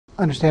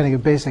understanding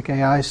of basic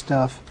AI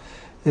stuff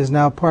is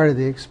now part of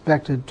the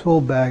expected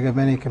tool bag of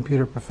any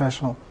computer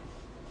professional.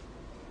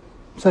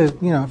 So,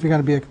 if you're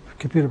going to be a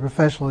computer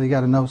professional, you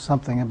got to know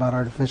something about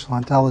artificial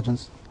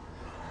intelligence.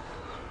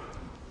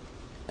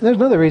 And there's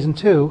another reason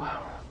too,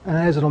 and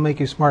that is it'll make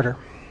you smarter.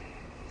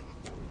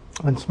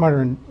 And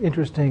smarter in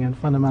interesting and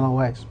fundamental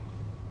ways.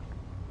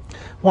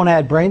 Won't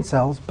add brain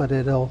cells, but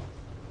it'll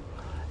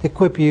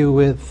equip you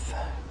with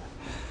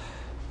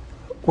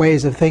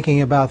ways of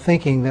thinking about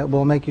thinking that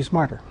will make you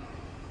smarter.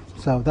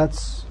 So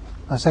that's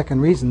a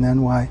second reason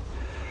then why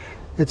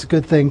it's a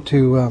good thing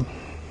to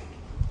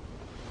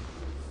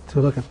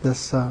look at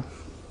this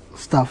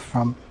stuff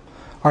from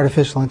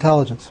artificial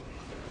intelligence.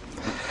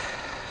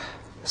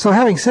 So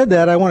having said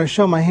that, I want to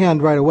show my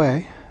hand right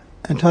away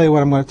and tell you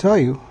what I'm going to tell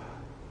you.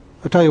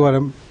 I'll tell you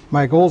what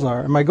my goals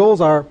are. And my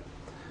goals are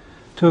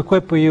to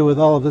equip you with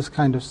all of this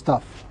kind of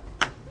stuff.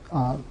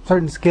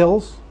 Certain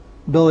skills,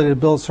 ability to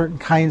build certain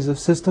kinds of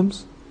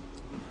systems,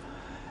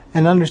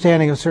 and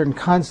understanding of certain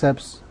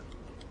concepts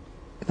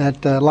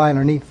that lie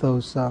underneath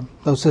those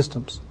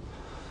systems.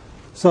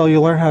 So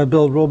you'll learn how to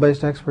build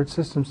rule-based expert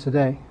systems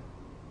today.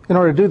 In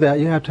order to do that,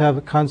 you have to have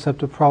a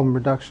concept of problem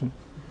reduction.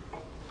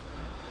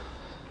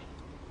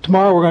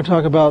 Tomorrow we're going to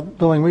talk about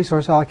building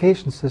resource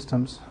allocation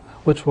systems,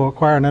 which will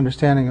require an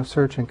understanding of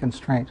search and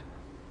constraint.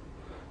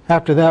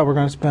 After that, we're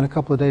going to spend a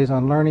couple of days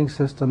on learning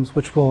systems,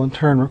 which will in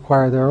turn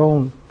require their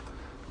own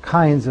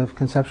kinds of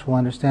conceptual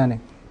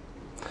understanding.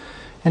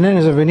 And then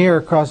as a veneer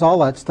across all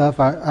that stuff,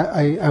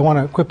 I want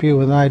to equip you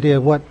with an idea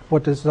of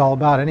what this is all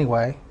about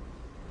anyway,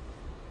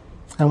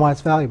 and why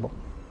it's valuable.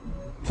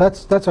 So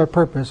that's our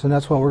purpose, and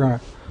that's what we're going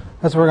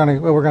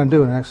to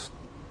do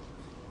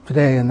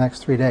today and the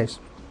next 3 days.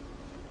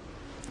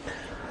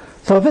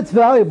 So if it's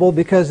valuable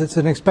because it's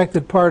an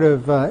expected part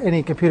of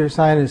any computer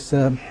scientist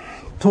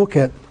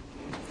toolkit,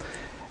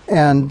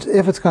 and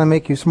if it's going to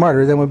make you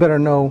smarter, then we better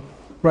know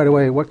right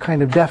away what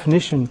kind of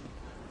definition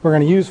we're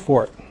going to use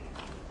for it.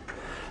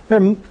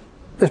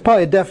 There's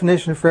probably a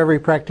definition for every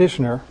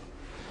practitioner,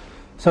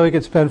 so we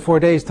could spend 4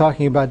 days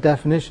talking about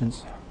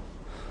definitions.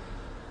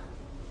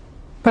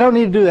 But I don't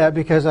need to do that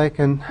because I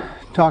can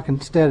talk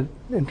instead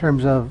in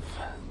terms of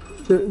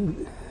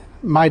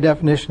my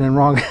definition and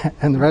wrong,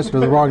 and the rest are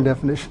the wrong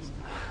definitions.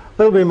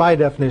 It'll be my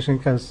definition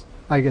because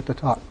I get to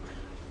talk.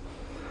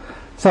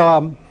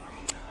 So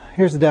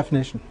here's the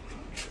definition.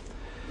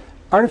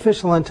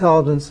 Artificial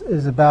intelligence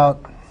is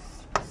about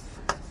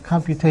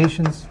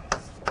computations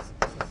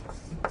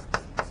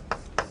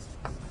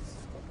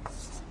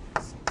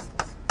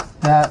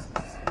that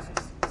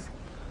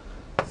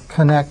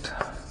connect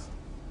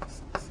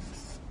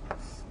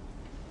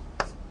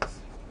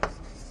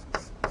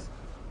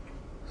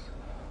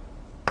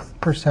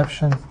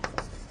perception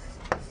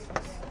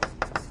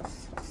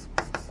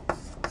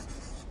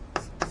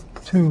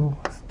to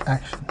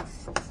action.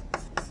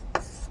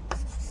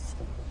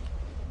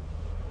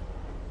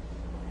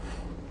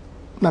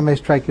 That may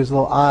strike you as a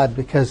little odd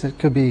because it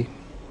could be, you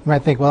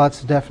might think, well,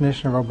 that's the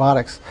definition of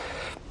robotics.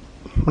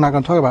 We're not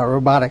going to talk about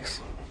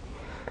robotics.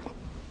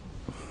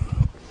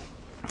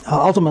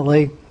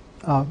 Ultimately,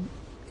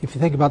 if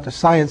you think about the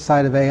science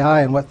side of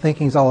AI and what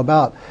thinking is all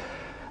about,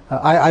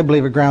 I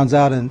believe it grounds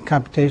out in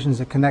computations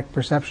that connect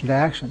perception to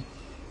action.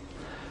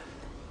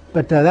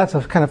 But that's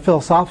a kind of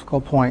philosophical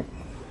point.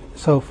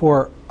 So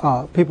for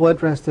people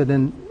interested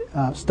in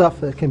stuff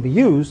that can be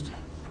used,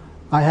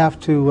 I have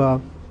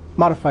to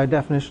modify a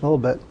definition a little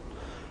bit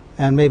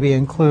and maybe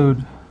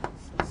include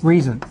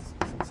reason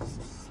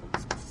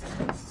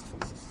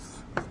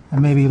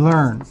and maybe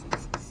learn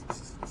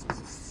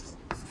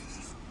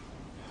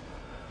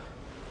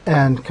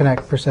and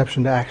connect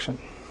perception to action.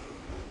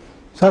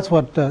 So that's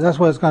what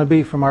it's going to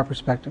be from our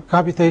perspective.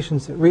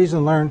 Computations that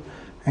reason, learn,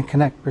 and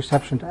connect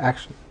perception to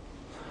action.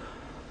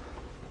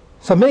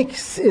 So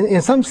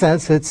in some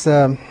sense, it's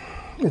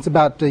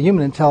about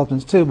human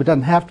intelligence too, but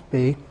doesn't have to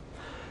be.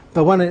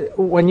 But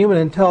when human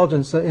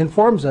intelligence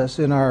informs us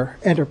in our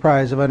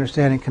enterprise of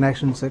understanding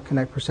connections that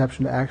connect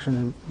perception to action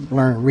and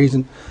learn and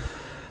reason,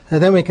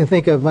 then we can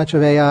think of much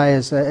of AI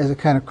as a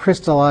kind of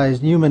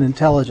crystallized human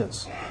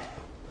intelligence.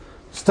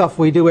 Stuff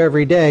we do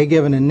every day,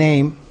 given a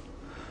name.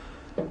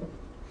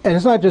 And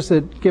it's not just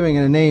that giving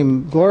it a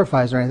name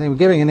glorifies or anything, but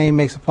giving a name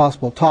makes it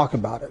possible to talk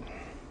about it.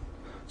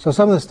 So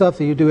some of the stuff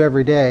that you do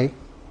every day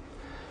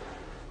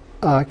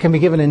can be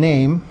given a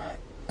name,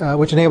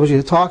 which enables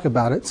you to talk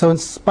about it. So in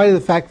spite of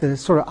the fact that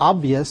it's sort of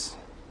obvious,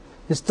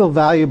 it's still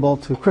valuable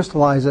to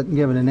crystallize it and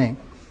give it a name.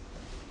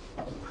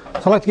 So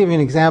I'd like to give you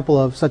an example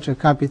of such a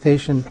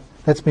computation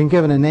that's been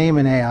given a name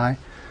in AI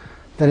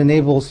that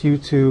enables you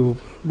to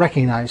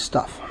recognize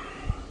stuff.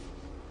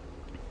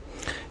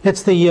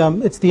 It's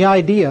the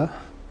idea.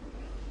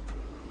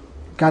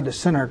 God, the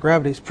center of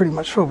gravity is pretty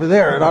much over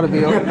there. It ought to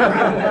be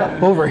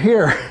over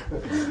here.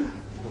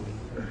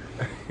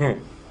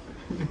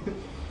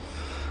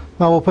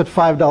 Well, we'll put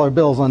 $5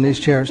 bills on these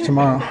chairs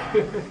tomorrow.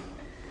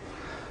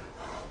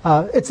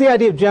 It's the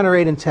idea of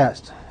generate and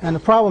test. And the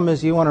problem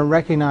is you want to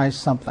recognize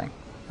something.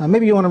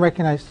 Maybe you want to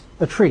recognize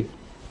a tree.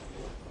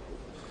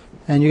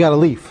 And you got a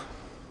leaf.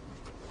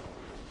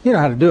 You know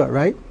how to do it,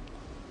 right?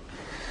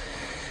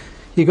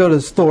 You go to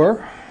the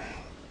store,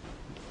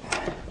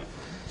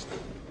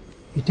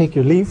 you take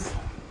your leaf,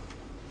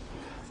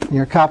 and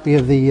your copy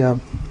of the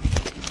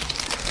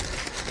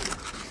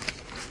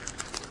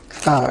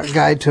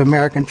Guide to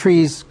American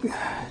Trees,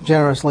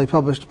 generously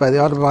published by the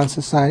Audubon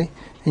Society,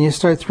 and you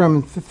start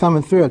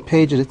thumbing through it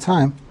page at a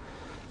time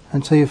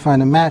until you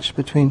find a match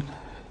between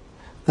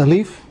the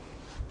leaf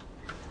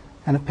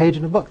and a page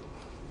in a book.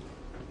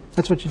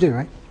 That's what you do,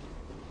 right?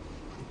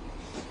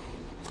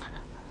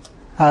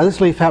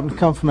 This leaf happened to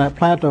come from that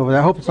plant over there.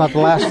 I hope it's not the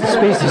last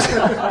species.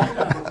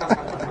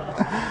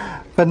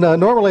 But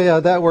normally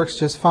that works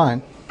just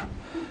fine.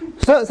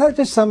 So it's not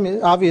just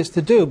something obvious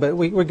to do, but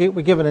we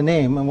give it a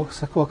name, and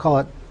we'll call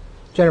it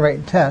generate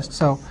and test.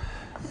 So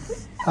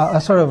a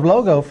sort of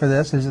logo for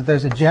this is that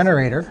there's a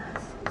generator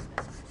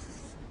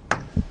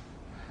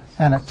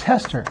and a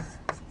tester.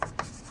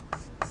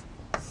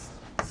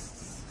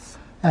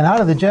 And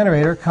out of the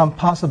generator come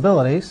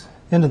possibilities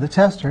into the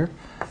tester,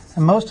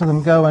 and most of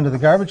them go into the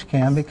garbage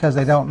can because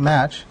they don't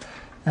match.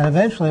 And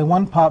eventually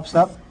one pops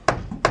up,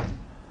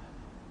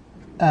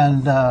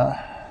 and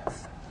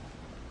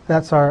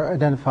that's our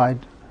identified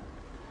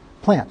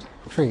plant,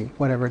 tree,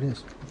 whatever it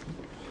is.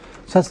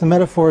 So that's the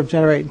metaphor of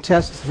generate and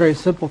test. It's a very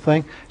simple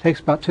thing. It takes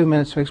about 2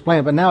 minutes to explain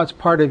it, but now it's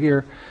part of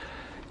your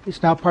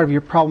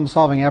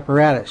problem-solving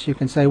apparatus. You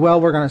can say, well,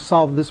 we're going to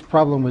solve this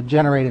problem with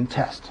generate and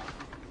test.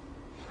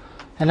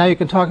 And now you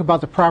can talk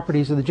about the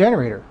properties of the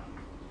generator.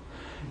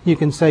 You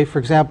can say, for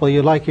example,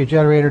 you'd like your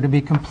generator to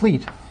be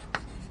complete.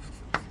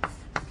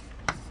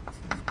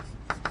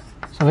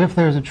 So if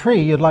there's a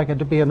tree, you'd like it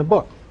to be in the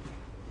book,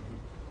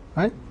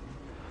 right?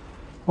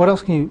 What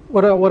else can you?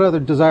 What other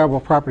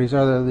desirable properties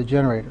are there of the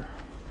generator?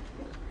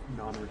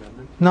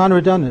 Non-redundant.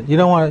 Non-redundant. You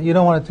don't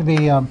want it to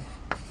be.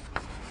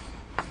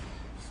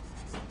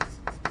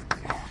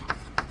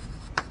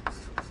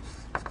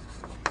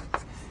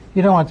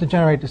 You don't want to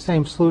generate the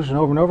same solution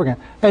over and over again.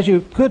 As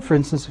you could, for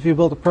instance, if you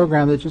built a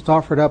program that just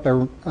offered up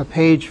a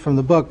page from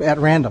the book at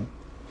random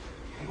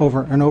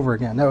over and over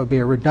again. That would be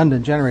a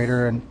redundant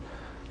generator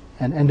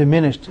and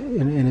diminished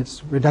in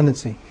its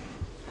redundancy.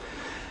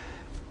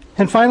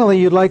 And finally,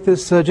 you'd like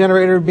this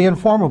generator to be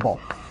informable.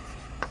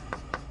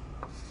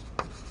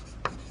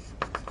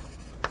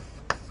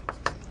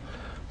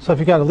 So if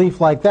you've got a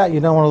leaf like that, you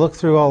don't want to look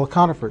through all the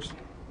conifers,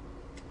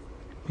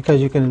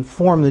 because you can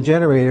inform the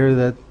generator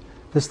that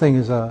this thing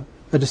is a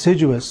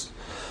deciduous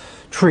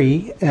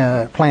tree,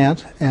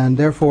 plant, and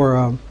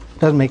therefore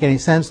doesn't make any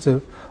sense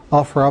to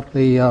offer up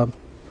the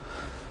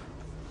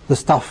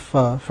stuff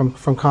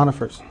from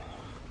conifers.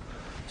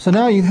 So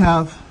now you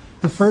have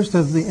the first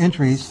of the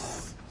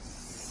entries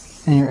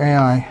in your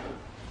AI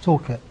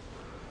toolkit.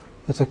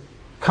 It's a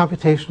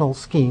computational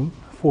scheme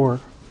for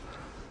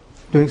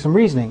doing some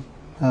reasoning.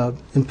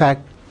 In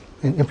fact,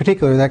 in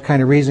particular, that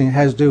kind of reasoning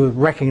has to do with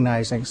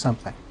recognizing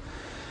something.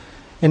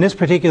 In this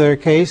particular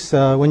case,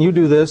 when you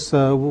do this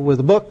with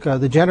a book,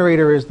 the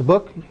generator is the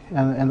book,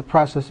 and the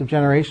process of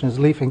generation is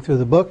leafing through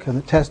the book, and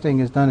the testing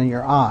is done in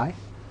your eye.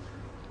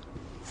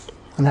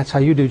 And that's how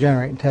you do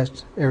generate and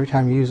test every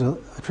time you use a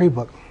tree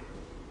book.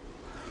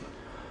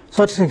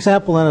 So it's an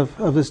example then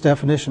of this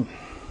definition.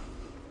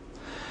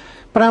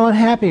 But I'm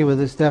unhappy with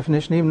this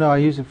definition, even though I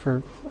use it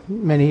for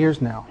many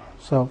years now.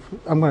 So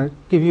I'm going to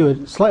give you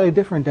a slightly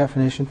different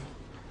definition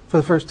for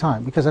the first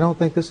time, because I don't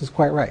think this is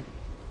quite right.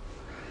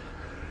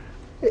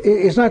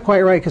 It's not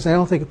quite right because I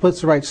don't think it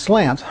puts the right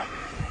slant.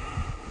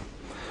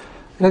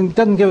 It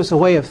doesn't give us a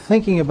way of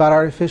thinking about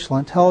artificial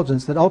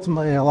intelligence that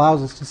ultimately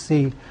allows us to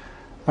see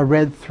a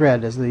red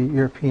thread, as the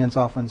Europeans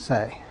often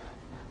say.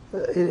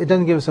 It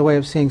doesn't give us a way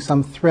of seeing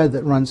some thread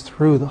that runs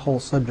through the whole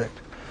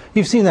subject.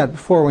 You've seen that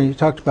before when you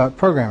talked about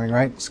programming,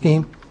 right?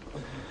 Scheme.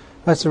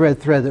 That's the red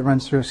thread that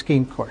runs through a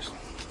scheme course.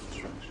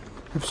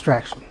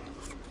 Abstraction.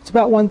 It's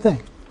about one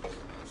thing.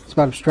 It's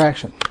about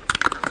abstraction.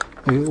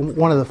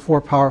 One of the four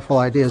powerful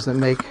ideas that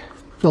make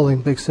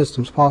building big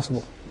systems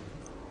possible.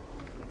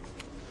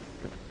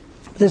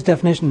 This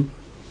definition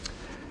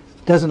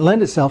doesn't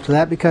lend itself to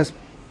that, because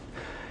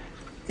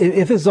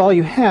if this is all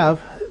you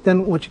have,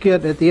 then what you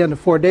get at the end of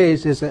 4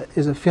 days is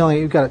a feeling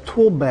you've got a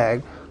tool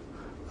bag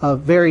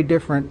of very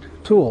different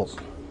tools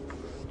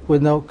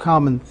with no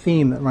common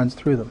theme that runs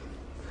through them.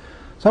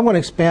 So I'm going to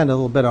expand a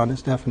little bit on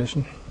this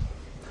definition.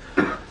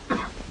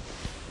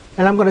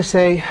 And I'm going to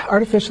say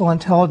artificial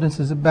intelligence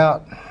is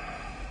about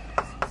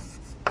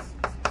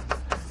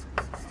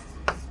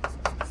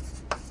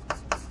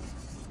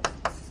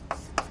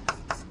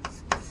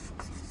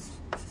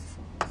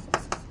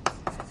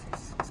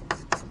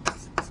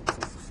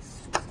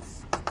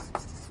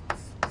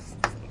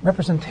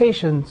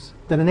representations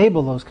that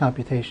enable those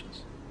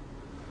computations.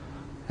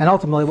 And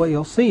ultimately what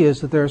you'll see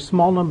is that there are a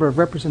small number of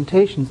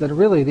representations that are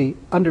really the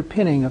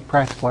underpinning of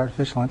practical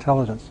artificial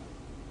intelligence.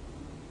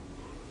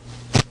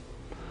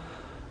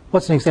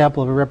 What's an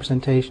example of a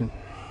representation?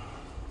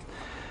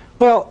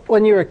 Well,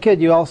 when you were a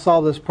kid, you all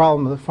solved this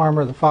problem of the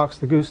farmer, the fox,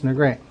 the goose, and the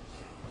grain.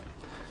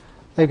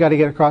 They've got to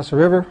get across a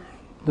river.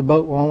 The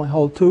boat will only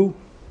hold two.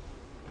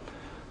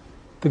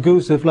 The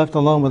goose, if left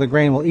alone with a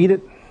grain, will eat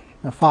it.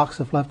 The fox,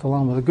 if left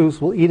alone with a goose,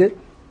 will eat it.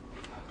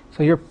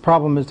 So your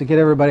problem is to get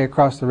everybody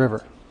across the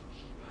river.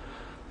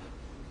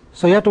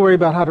 So you have to worry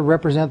about how to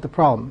represent the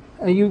problem.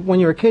 And when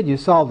you were a kid, you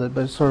solved it,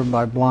 but it's sort of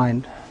by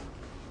blind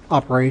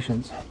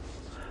operations.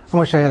 I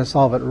wish I had to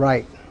solve it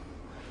right.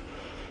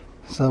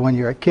 So when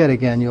you're a kid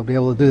again, you'll be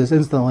able to do this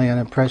instantly and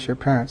impress your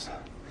parents.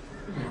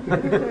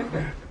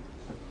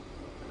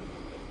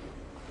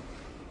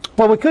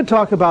 Well, we could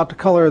talk about the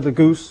color of the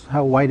goose,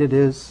 how white it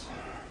is,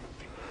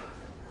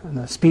 and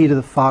the speed of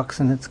the fox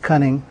and its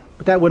cunning.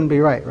 But that wouldn't be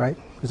right?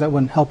 Because that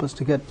wouldn't help us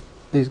to get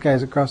these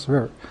guys across the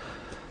river.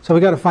 So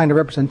we've got to find a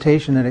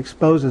representation that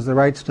exposes the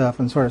right stuff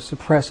and sort of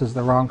suppresses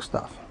the wrong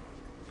stuff.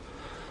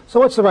 So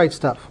what's the right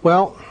stuff?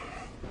 Well,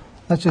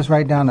 let's just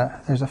write down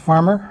there's a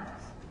farmer,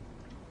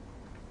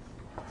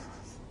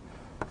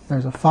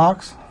 there's a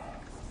fox,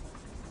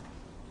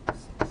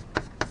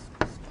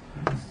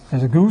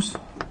 there's a goose,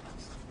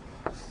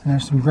 and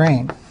there's some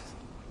grain.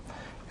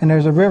 And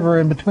there's a river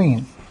in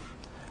between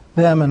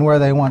them and where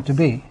they want to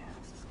be.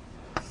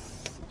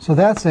 So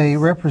that's a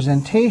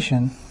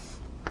representation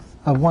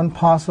of one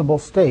possible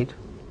state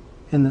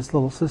in this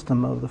little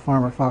system of the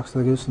farmer, fox,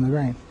 the goose, and the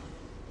grain.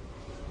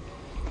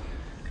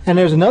 And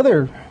there's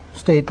another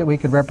state that we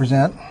could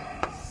represent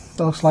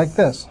that looks like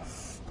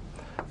this.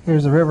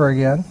 Here's the river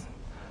again.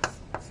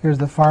 Here's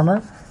the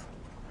farmer.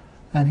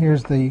 And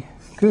here's the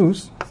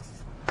goose,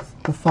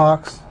 the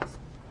fox,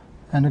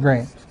 and the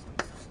grain.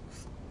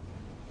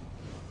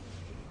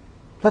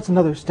 That's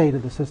another state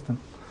of the system.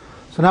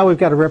 So now we've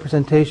got a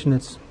representation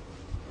that's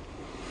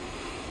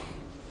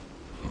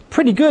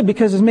pretty good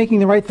because it's making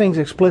the right things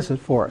explicit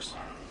for us.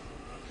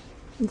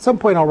 At some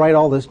point I'll write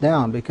all this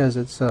down because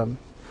it's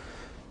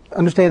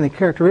understanding the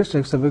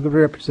characteristics of a good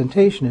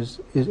representation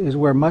is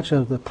where much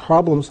of the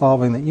problem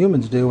solving that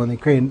humans do when they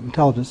create an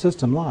intelligent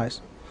system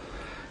lies.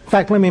 In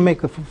fact, let me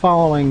make the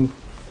following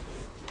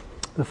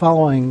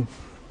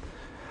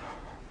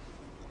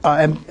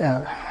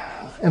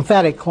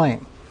emphatic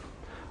claim.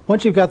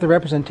 Once you've got the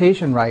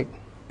representation right,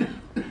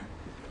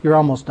 you're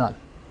almost done.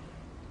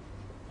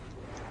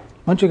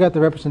 Once you've got the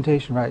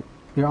representation right,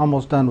 you're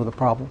almost done with the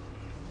problem.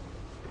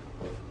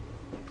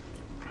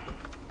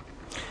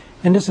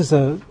 And this is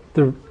the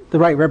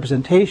right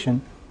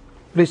representation.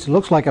 At least it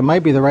looks like it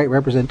might be the right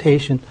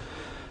representation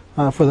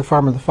for the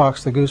farmer, the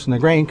fox, the goose, and the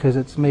grain, because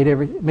it's made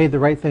the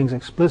right things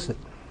explicit.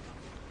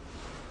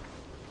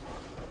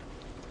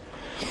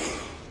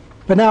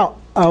 But now,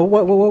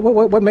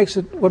 what makes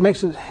it?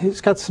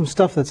 It's got some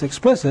stuff that's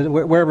explicit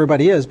where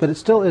everybody is, but it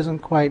still isn't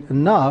quite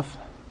enough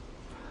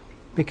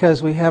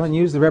because we haven't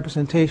used the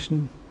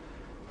representation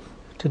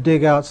to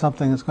dig out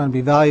something that's going to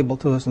be valuable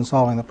to us in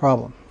solving the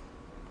problem.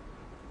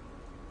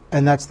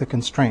 And that's the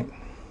constraint.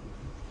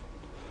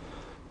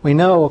 We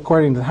know,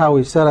 according to how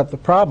we set up the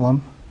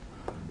problem,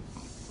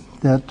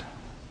 that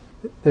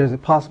there's a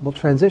possible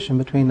transition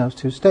between those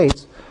two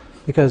states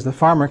because the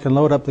farmer can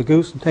load up the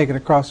goose and take it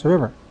across the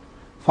river.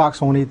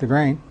 Fox won't eat the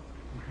grain,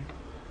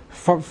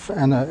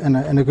 and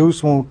the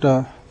goose won't.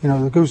 The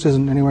goose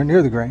isn't anywhere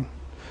near the grain.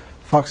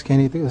 Fox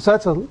can't eat the goose.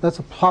 So that's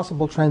a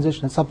possible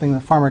transition. It's something the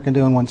farmer can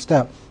do in one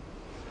step.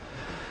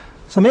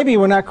 So maybe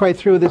we're not quite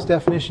through this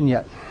definition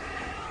yet.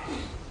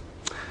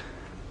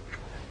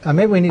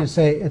 Maybe we need to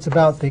say it's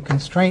about the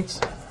constraints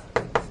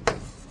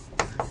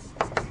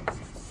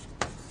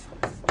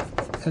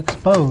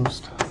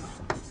exposed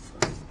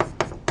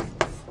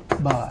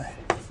by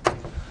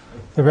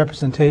the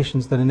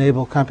representations that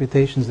enable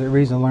computations that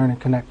reason, learn, and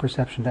connect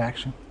perception to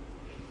action.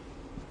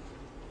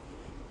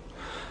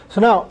 So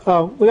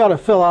now we ought to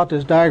fill out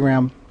this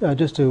diagram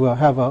just to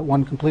have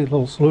one complete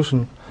little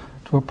solution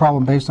to a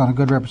problem based on a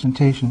good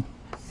representation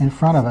in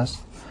front of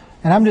us.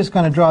 And I'm just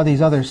going to draw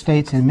these other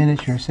states in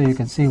miniature so you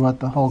can see what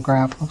the whole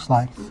graph looks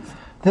like.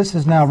 This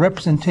is now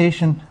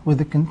representation with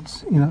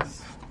a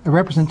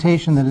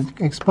representation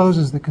that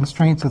exposes the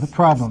constraints of the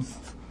problem.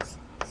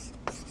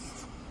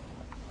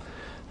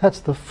 That's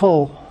the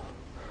full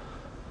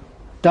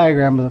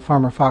diagram of the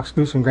farmer, fox,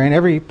 goose, and grain.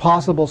 Every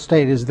possible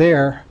state is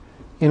there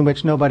in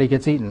which nobody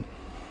gets eaten.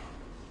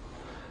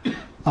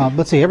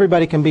 Let's see,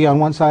 everybody can be on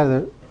one side of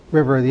the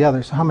river or the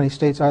other. So how many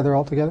states are there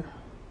altogether?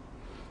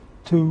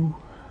 2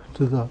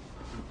 to the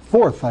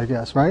 4th, I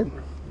guess, right?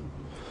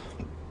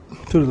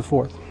 2 to the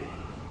 4th.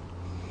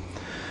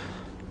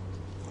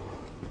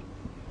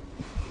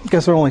 I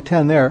guess there are only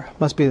 10 there.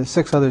 Must be the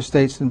 6 other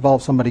states that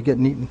involve somebody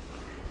getting eaten.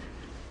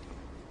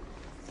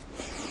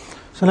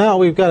 So now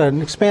we've got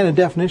an expanded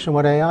definition of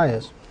what AI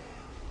is.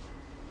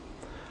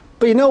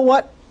 But you know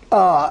what?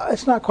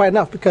 It's not quite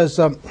enough because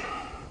in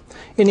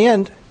the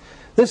end,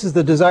 this is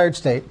the desired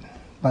state,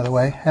 by the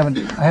way. I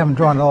haven't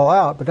drawn it all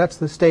out, but that's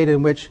the state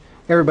in which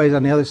everybody's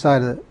on the other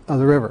side of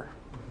the river.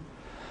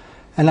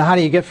 And now how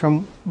do you get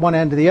from one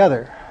end to the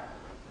other?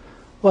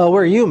 Well,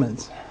 we're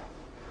humans.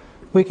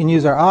 We can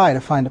use our eye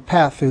to find a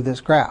path through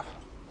this graph.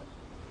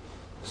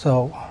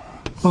 So,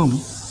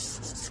 boom.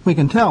 We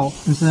can tell,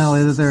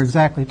 incidentally, that there are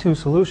exactly 2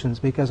 solutions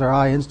because our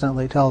eye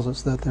instantly tells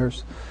us that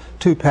there's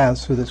 2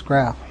 paths through this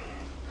graph.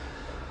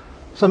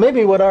 So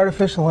maybe what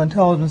artificial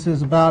intelligence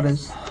is about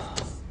is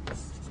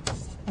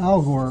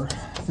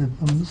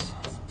algorithms,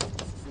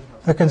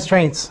 the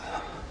constraints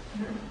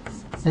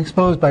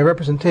exposed by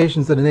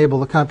representations that enable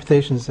the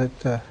computations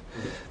that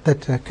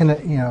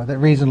connect, that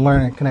reason,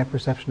 learn, and connect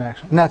perception to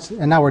action.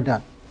 And now we're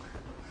done.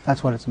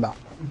 That's what it's about.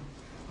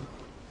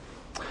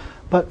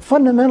 But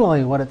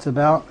fundamentally, what it's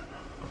about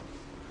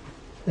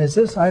is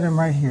this item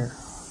right here.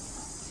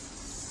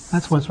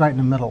 That's what's right in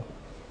the middle.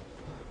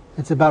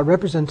 It's about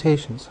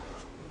representations.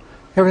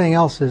 Everything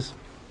else is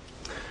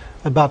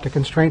about the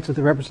constraints that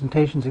the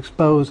representations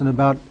expose and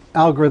about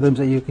algorithms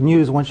that you can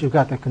use once you've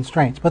got the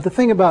constraints. But the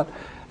thing about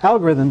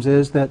algorithms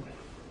is that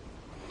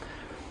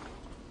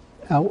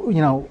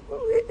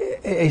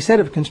a set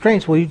of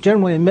constraints will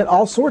generally emit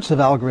all sorts of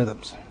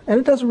algorithms, and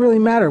it doesn't really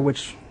matter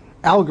which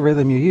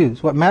algorithm you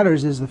use. What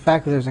matters is the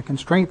fact that there's a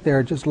constraint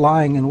there just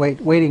lying in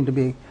wait, waiting to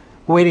be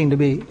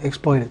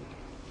exploited.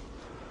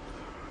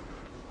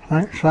 All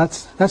right?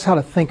 So that's how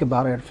to think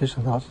about artificial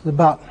intelligence. It's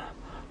about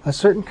a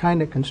certain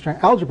kind of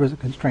constraint. Algebra is a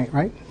constraint,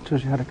 right? It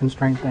tells you how to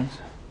constrain things.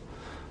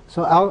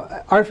 So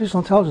artificial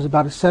intelligence is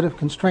about a set of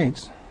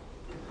constraints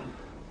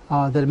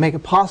that make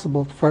it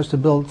possible for us to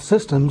build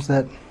systems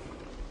that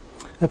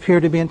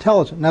appear to be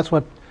intelligent. And that's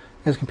what,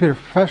 as computer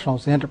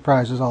professionals, the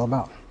enterprise is all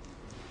about.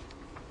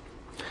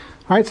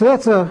 All right, so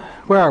that's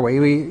where are we?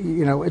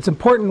 It's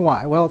important.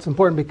 Why? Well, it's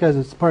important because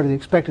it's part of the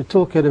expected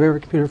toolkit of every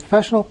computer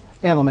professional,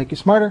 and it'll make you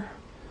smarter.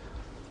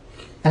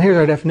 And here's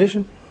our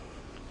definition.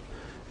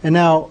 And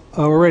now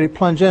we're ready to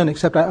plunge in.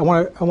 Except I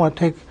want to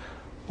take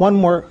one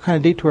more kind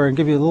of detour and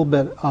give you a little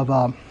bit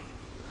of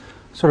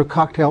sort of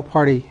cocktail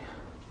party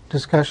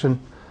discussion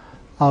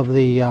of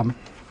the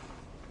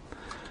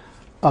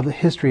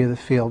history of the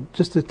field,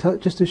 just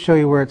to show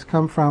you where it's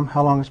come from,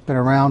 how long it's been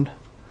around,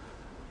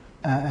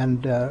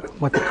 and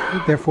what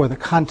therefore the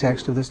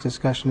context of this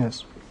discussion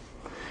is.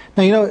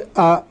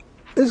 Now,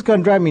 this is going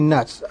to drive me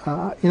nuts.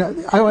 I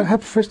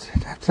have to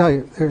tell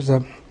you, there's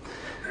an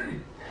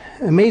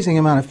amazing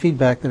amount of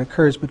feedback that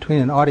occurs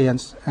between an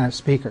audience and a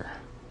speaker.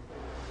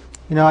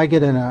 I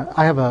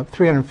have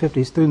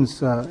 350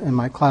 students in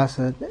my class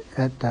at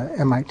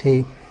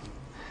MIT,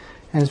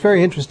 and it's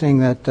very interesting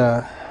that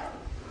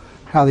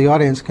how the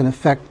audience can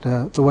affect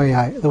the way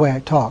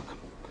I talk.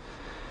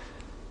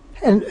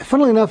 And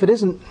funnily enough, it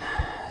isn't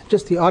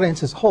just the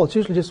audience as a whole. It's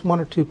usually just one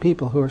or two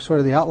people who are sort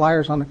of the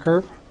outliers on the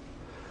curve.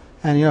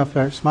 And if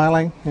they're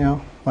smiling,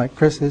 like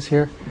Chris is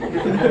here,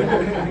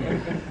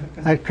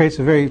 that creates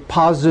a very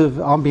positive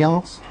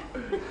ambiance.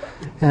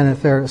 And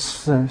if they're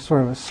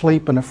sort of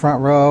asleep in the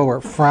front row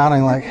or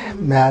frowning like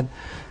mad,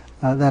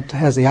 that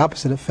has the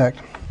opposite effect.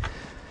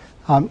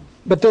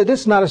 But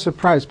this is not a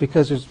surprise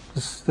because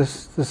the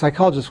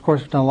psychologists, of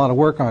course, have done a lot of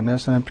work on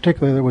this, and in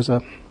particular there was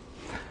a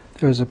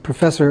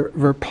Professor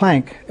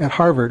Verplank at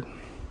Harvard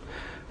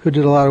who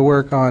did a lot of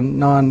work on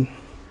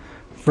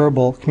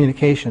non-verbal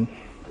communication.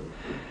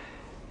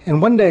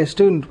 And one day a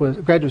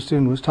graduate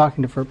student was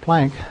talking to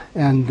Verplank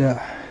and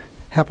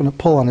happened to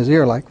pull on his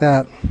ear like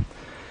that.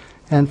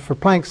 And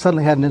Verplank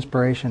suddenly had an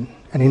inspiration,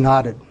 and he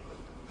nodded.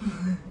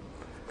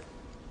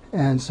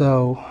 And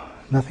so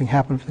nothing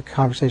happened for the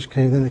conversation.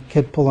 Then the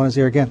kid pulled on his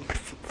ear again.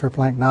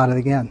 Verplank nodded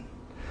again.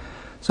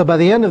 So by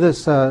the end of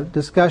this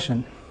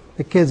discussion,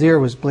 the kid's ear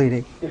was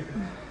bleeding.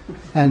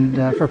 And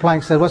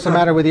Verplank said, "What's the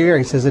matter with your ear?"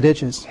 He says, "It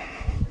itches."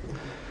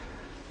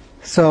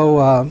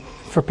 So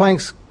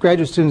Verplank's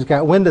graduate students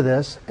got wind of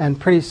this, and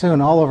pretty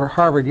soon all over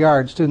Harvard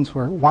Yard, students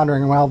were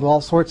wandering around with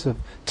all sorts of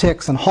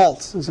tics and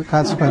halts as a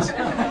consequence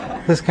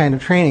of this kind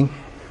of training.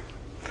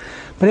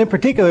 But in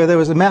particular, there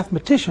was a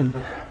mathematician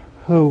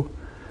who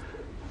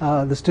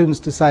the students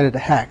decided to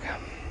hack.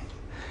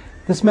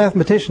 This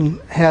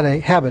mathematician had a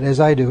habit, as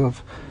I do,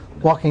 of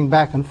walking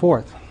back and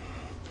forth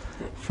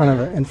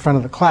in front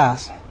of the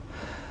class.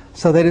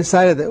 So they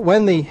decided that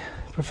when the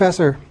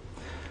professor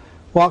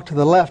walked to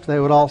the left, they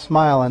would all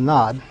smile and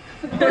nod.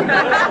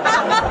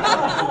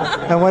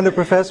 And when the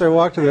professor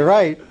walked to the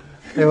right,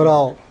 they would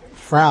all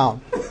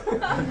frown.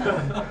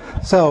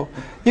 So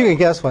you can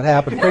guess what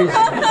happened.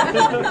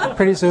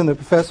 Pretty soon the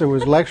professor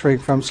was lecturing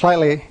from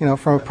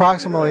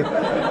approximately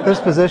this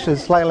position,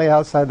 slightly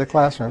outside the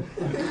classroom.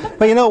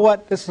 But you know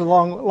what? This is a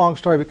long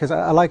story because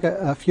I like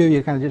a few of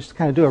you kind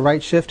of do a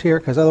right shift here,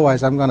 because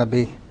otherwise I'm going to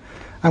be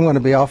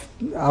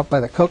out by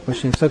the Coke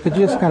machine. So could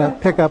you just kind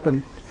of pick up,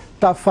 and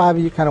about 5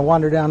 of you kind of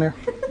wander down there?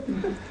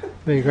 That'd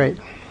be great.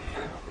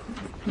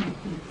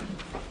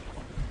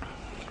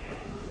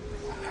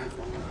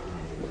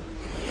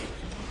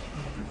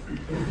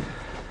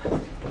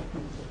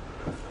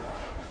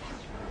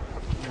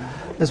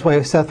 This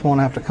way Seth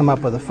won't have to come up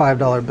with the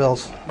 $5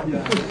 bills.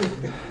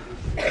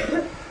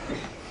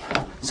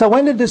 So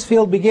when did this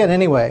field begin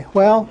anyway?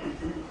 Well,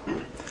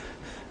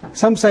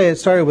 some say it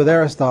started with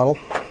Aristotle.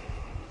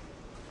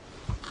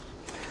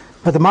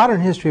 But the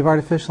modern history of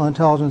artificial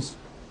intelligence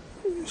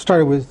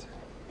started with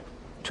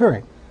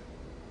Turing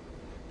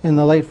in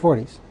the late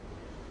 40s,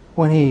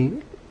 when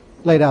he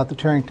laid out the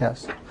Turing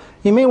test.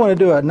 You may want to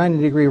do a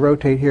 90-degree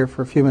rotate here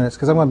for a few minutes,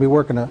 because I'm going to be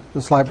working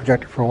the slide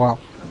projector for a while.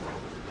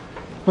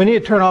 We need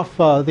to turn off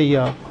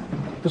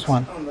this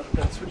one.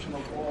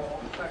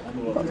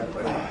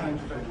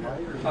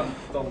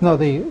 No,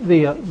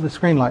 the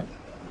screen light.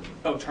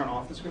 Oh, turn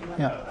off the screen light?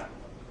 Yeah.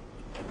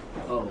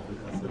 Oh,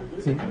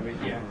 See?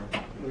 yeah.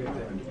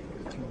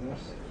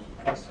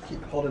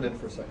 Keep holding it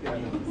for a second.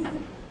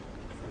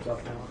 It's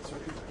off now.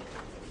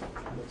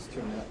 Let's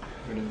turn that.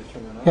 We need to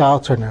turn that on. Yeah, I'll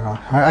turn that on.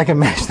 I can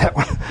manage that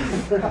one.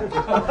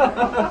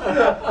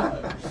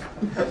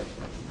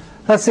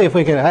 Let's see if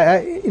we can.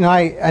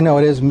 I know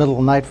it is middle of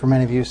the night for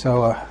many of you,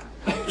 so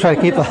try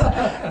to keep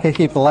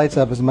the lights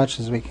up as much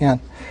as we can.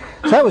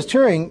 So that was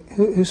Turing,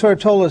 who sort of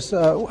told us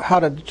how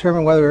to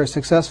determine whether we're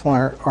successful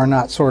or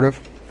not, sort of.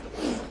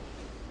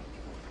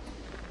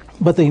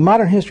 But the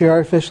modern history of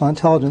artificial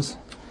intelligence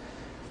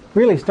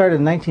really started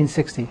in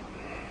 1960,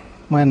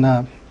 when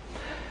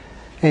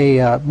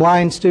a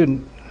blind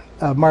student,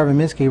 Marvin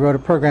Minsky, wrote a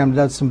program that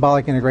does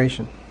symbolic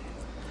integration.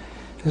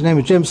 His name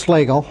is Jim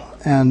Slagle,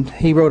 and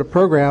he wrote a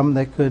program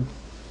that could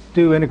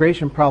do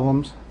integration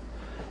problems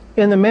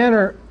in a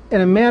manner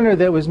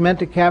that was meant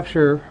to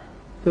capture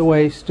the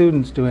way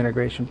students do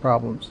integration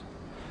problems.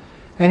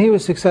 And he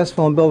was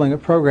successful in building a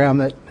program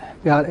that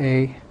got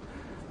a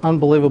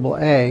unbelievable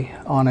A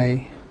on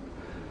a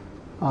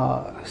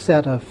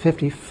set of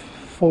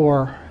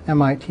 54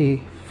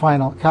 MIT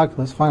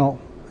calculus final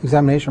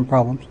examination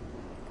problems.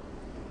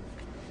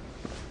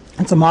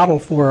 It's a model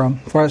for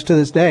us to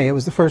this day. It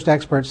was the first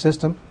expert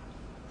system.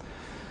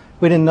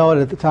 We didn't know it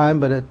at the time,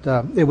 but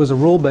it was a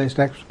rule-based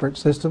expert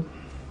system,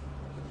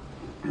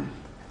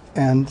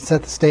 and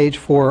set the stage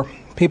for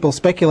people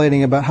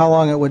speculating about how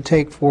long it would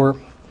take for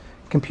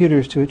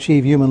computers to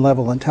achieve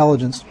human-level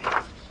intelligence.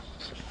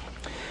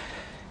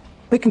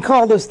 We can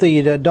call this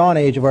the dawn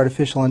age of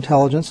artificial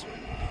intelligence.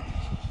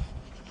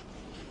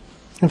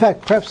 In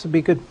fact, perhaps it'd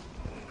be good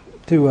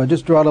to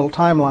just draw a little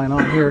timeline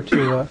on here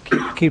to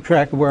keep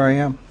track of where I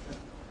am.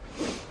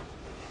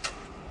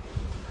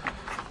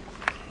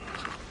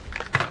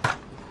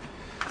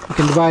 We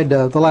can divide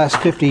the last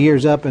 50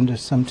 years up into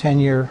some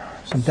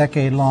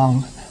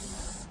decade-long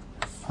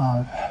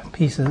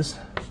pieces.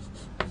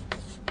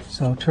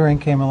 So Turing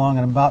came along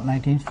in about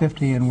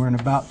 1950, and we're in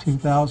about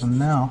 2000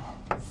 now.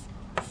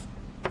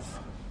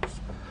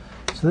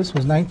 So this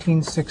was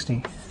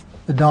 1960,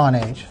 the dawn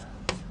age.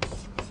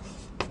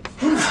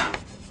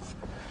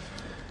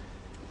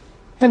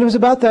 And it was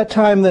about that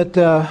time that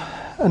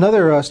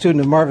another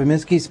student of Marvin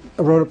Minsky's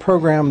wrote a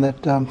program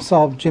that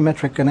solved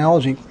geometric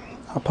analogy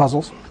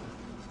puzzles,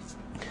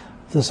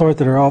 the sort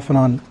that are often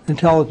on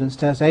intelligence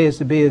tests. A is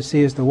to B is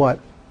C is to what?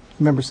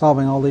 Remember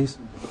solving all these?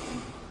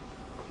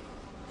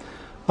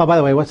 Oh, by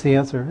the way, what's the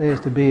answer? A is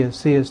to B is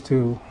C is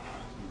to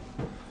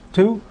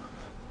 2?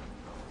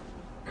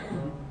 Is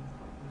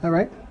that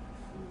right?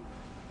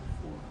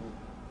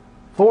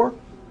 4?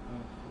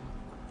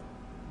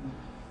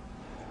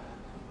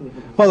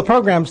 Well, the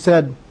program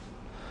said,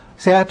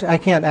 see, I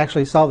can't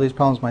actually solve these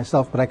problems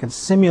myself, but I can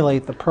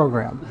simulate the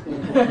program.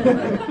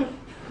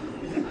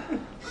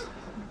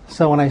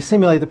 So when I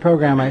simulate the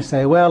program, I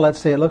say, well, let's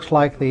say it looks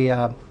like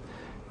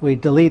we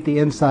delete the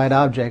inside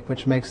object,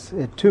 which makes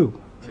it 2.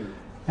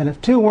 And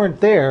if 2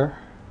 weren't there,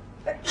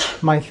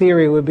 my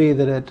theory would be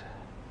that it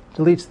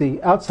deletes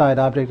the outside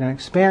object and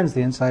expands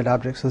the inside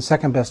object, so the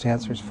second best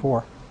answer is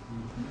 4.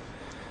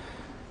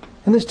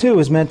 And this, too,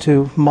 is meant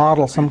to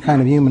model some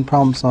kind of human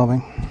problem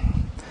solving.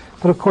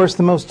 But, of course,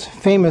 the most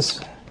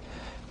famous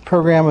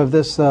program of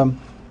this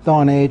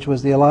dawn age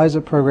was the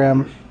ELIZA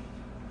program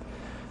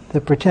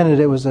that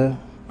pretended it was a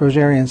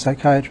Rogerian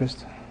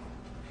psychiatrist.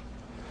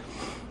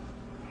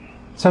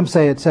 Some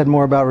say it said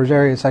more about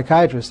Rogerian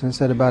psychiatrists than it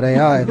said about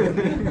AI.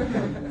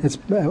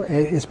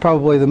 It's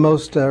probably the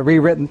most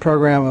rewritten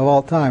program of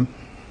all time.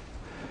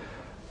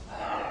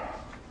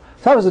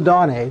 So that was the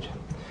dawn age.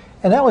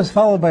 And that was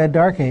followed by a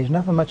dark age.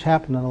 Nothing much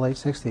happened in the late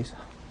 60s.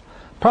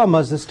 Problem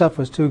was, this stuff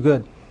was too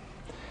good.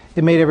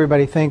 It made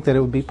everybody think that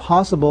it would be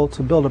possible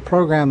to build a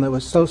program that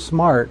was so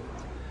smart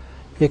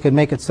it could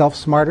make itself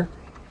smarter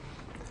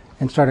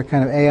and start a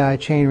kind of AI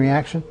chain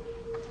reaction.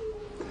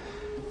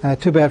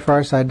 Too bad for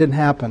our side, it didn't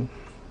happen.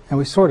 And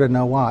we sort of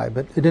know why,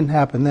 but it didn't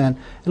happen then.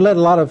 It led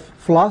a lot of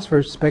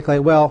philosophers to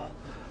speculate, well,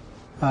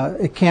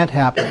 it can't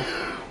happen.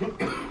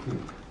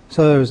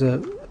 So there was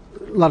a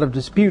lot of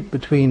dispute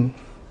between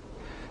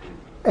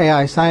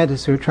AI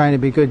scientists who are trying to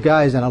be good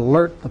guys and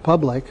alert the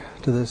public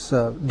to this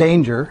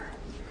danger,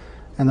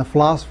 and the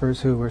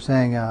philosophers who were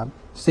saying,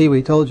 see,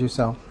 we told you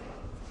so.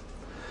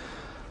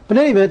 But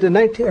in any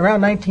event,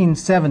 around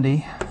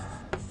 1970,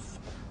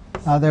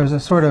 there was a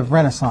sort of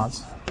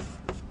renaissance.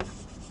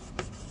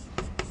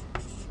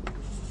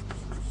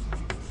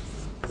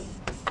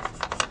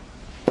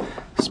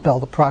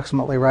 Spelled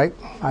approximately right,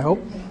 I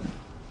hope.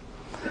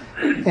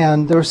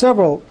 And there were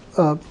several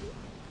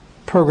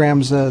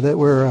programs that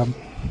were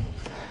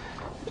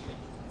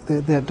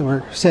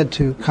said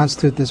to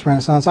constitute this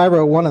renaissance. I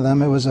wrote one of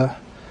them. It was a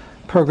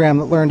program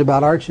that learned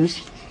about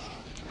arches.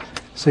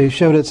 So you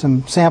showed it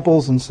some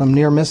samples and some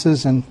near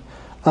misses, and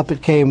up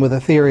it came with a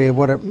theory of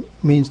what it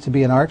means to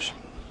be an arch.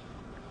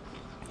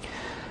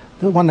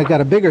 The one that got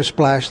a bigger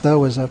splash, though,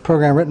 was a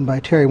program written by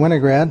Terry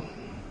Winograd.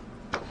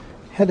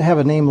 Had to have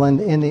a name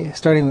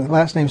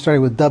last name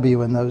starting with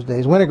W in those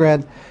days.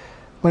 Winograd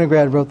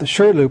wrote the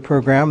Shirley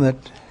program that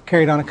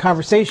carried on a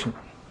conversation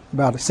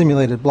about a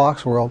simulated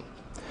blocks world,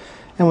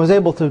 and was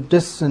able to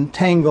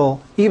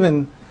disentangle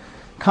even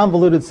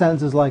convoluted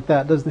sentences like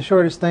that. Does the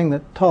shortest thing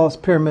that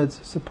tallest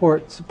pyramids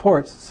support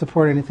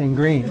anything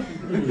green?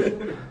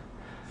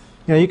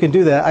 You can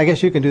do that. I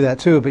guess you can do that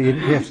too, but you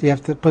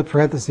have to put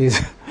parentheses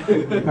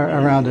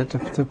around it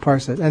to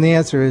parse it. And the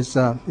answer is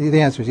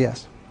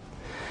yes.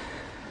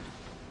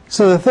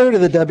 So the third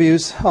of the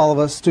W's, all of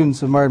us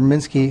students of Martin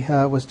Minsky,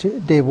 was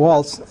Dave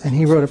Waltz, and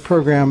he wrote a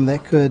program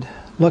that could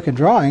look at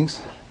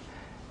drawings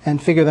and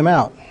figure them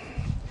out.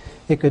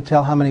 It could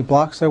tell how many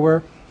blocks there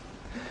were,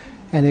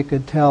 and it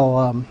could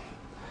tell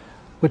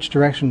which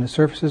direction the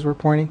surfaces were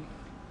pointing.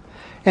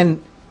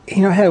 And it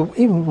had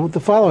even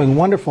the following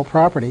wonderful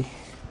property.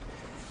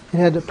 It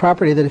had the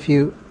property that if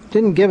you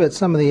didn't give it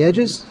some of the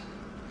edges,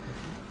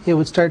 it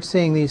would start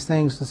seeing these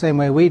things the same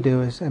way we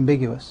do, as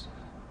ambiguous.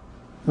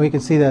 We can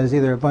see that as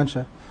either a bunch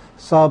of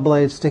saw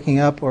blades sticking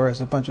up or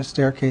as a bunch of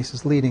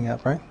staircases leading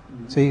up, right?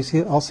 So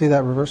you all see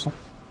that reversal.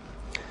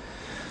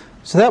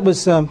 So that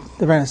was the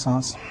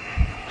Renaissance.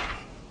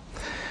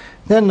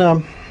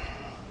 Then,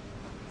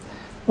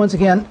 once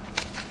again,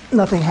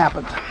 nothing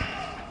happened.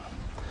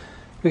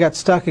 We got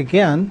stuck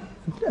again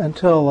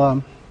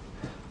until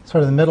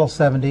sort of the middle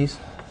 70s,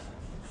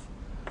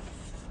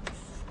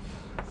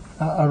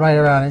 right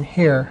around in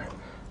here,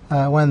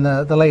 when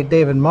the late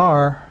David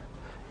Marr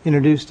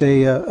introduced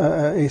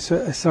a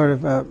sort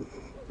of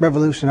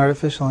revolution in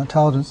artificial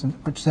intelligence,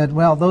 which said,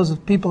 well, those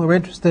people who are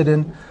interested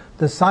in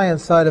the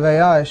science side of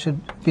AI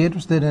should be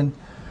interested in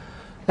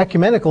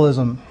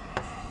ecumenicalism.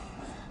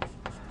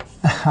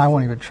 I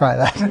won't even try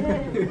that.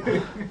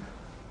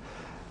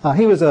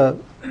 He was a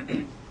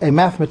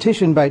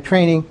mathematician by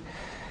training,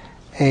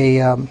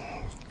 a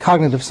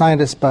cognitive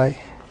scientist by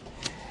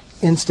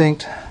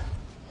instinct,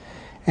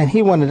 and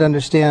he wanted to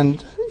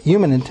understand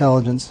human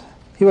intelligence.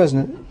 He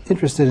wasn't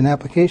interested in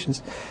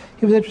applications.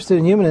 He was interested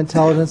in human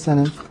intelligence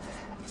and in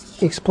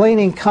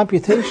explaining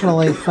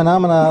computationally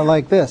phenomena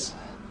like this.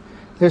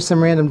 There's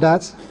some random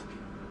dots.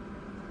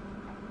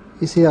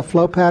 You see that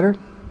flow pattern?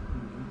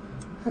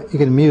 You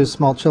can amuse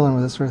small children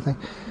with this sort of thing.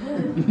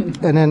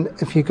 And then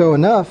if you go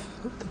enough,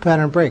 the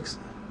pattern breaks.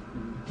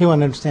 He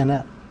wanted to understand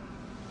that.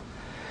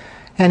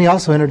 And he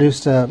also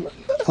introduced a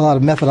lot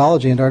of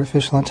methodology into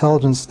artificial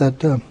intelligence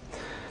that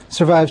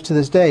survives to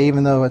this day,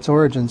 even though its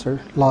origins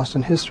are lost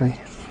in history.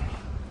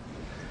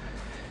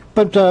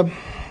 But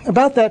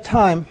about that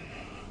time,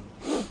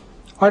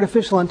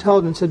 artificial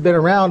intelligence had been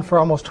around for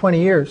almost 20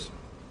 years.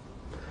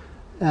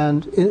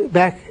 And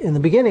back in the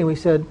beginning, we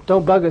said,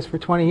 don't bug us for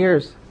 20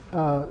 years.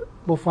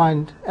 We'll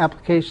find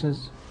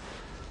applications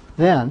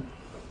then.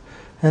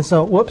 And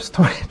so, whoops,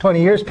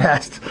 20 years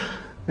passed.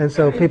 And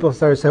so people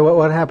started to say,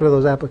 what happened to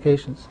those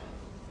applications?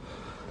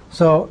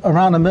 So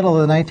around the middle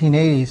of the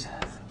 1980s,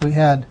 we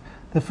had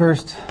the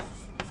first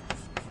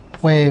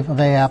wave of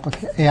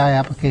AI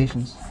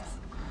applications,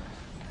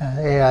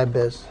 AI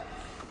biz.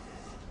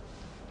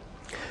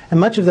 And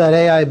much of that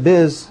AI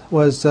biz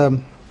was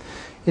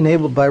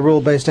enabled by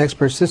rule-based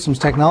expert systems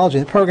technology.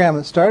 The program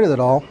that started it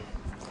all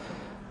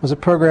was a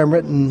program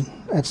written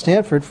at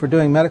Stanford for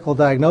doing medical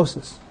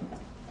diagnosis.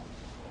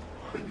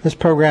 This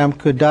program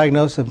could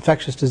diagnose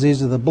infectious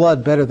disease of the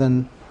blood better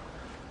than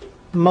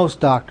most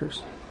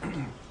doctors.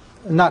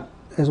 Not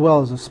as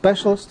well as a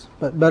specialist,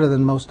 but better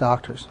than most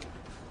doctors.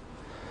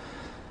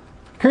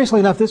 Curiously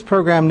enough, this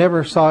program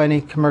never saw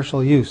any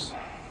commercial use,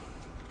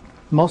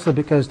 mostly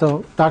because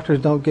doctors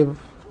don't give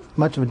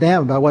much of a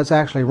damn about what's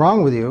actually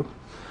wrong with you.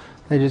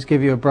 They just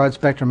give you a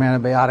broad-spectrum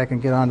antibiotic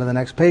and get on to the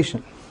next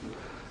patient.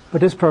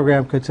 But this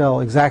program could tell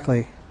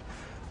exactly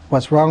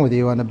what's wrong with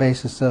you on the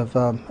basis of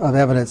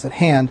evidence at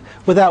hand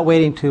without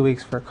waiting 2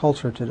 weeks for a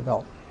culture to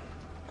develop.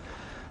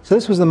 So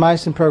this was the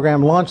Meissen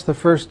program, launched the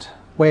first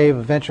wave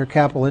of venture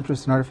capital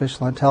interest in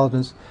artificial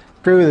intelligence,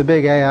 drew the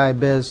big AI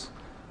biz,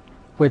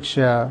 which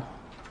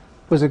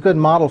was a good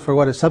model for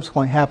what has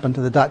subsequently happened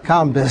to the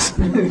dot-com biz.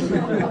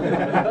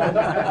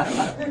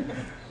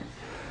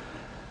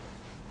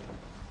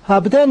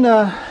 But then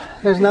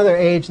there's another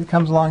age that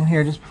comes along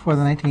here just before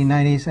the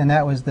 1990s, and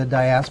that was the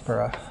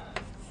diaspora.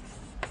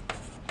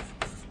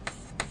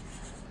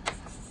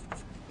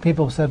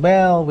 People said,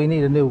 well, we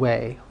need a new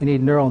way. We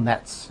need neural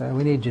nets, or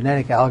we need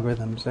genetic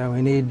algorithms, or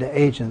we need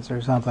agents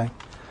or something.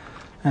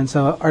 And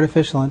so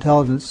artificial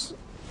intelligence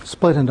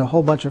split into a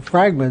whole bunch of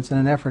fragments in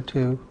an effort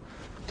to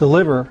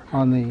deliver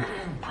on the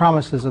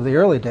promises of the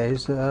early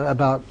days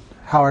about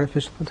how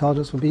artificial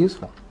intelligence would be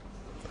useful.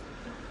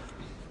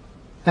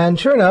 And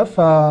sure enough,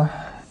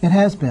 it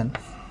has been.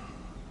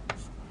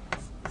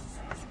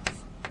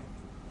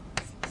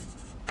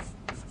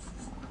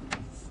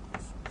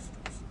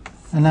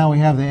 And now we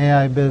have the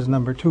AI biz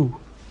number 2,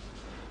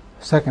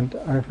 second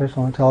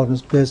artificial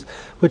intelligence biz,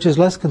 which is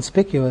less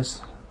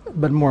conspicuous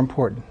but more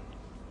important.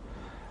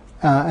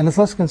 And it's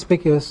less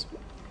conspicuous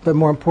but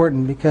more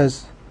important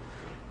because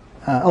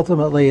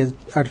ultimately,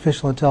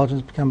 artificial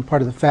intelligence become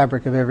part of the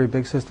fabric of every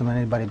big system that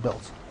anybody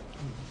builds.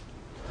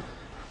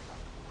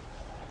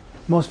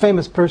 The most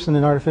famous person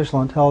in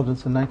artificial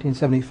intelligence in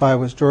 1975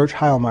 was George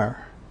Heilmeyer.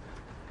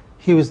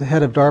 He was the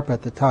head of DARPA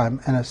at the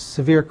time and a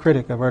severe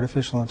critic of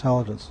artificial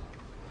intelligence.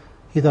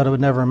 He thought it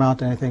would never amount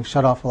to anything,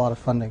 shut off a lot of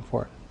funding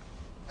for it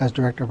as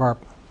director of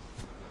ARPA.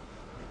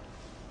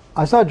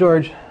 I saw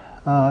George,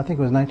 I think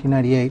it was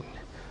 1998,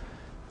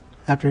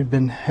 after he'd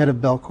been head of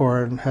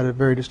Belcor and had a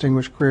very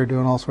distinguished career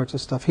doing all sorts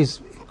of stuff. He's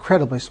an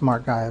incredibly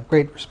smart guy. I have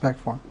great respect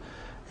for him.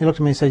 He looked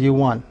at me and said, "You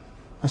won."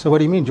 I said, "What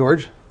do you mean,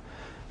 George?"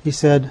 He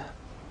said,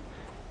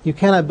 "You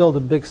cannot build a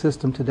big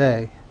system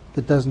today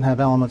that doesn't have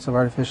elements of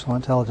artificial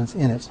intelligence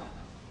in it."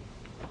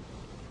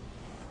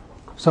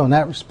 So in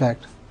that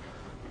respect,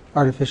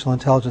 artificial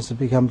intelligence has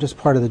become just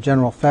part of the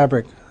general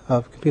fabric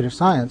of computer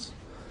science.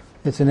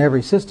 It's in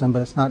every system,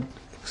 but it's not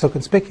so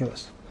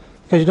conspicuous.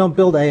 Because you don't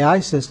build AI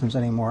systems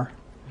anymore.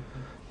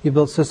 You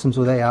build systems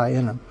with AI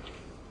in them.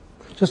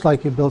 Just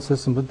like you build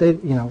systems with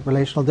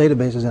relational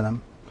databases in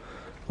them,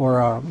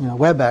 or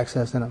web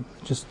access in them.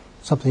 It's just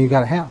something you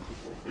got to have.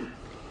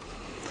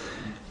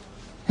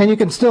 And you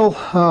can still,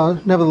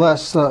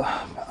 nevertheless,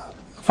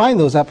 find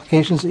those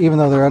applications, even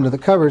though they're under the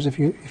covers, if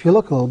you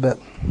look a little bit.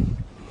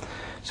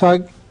 So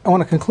I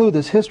want to conclude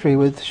this history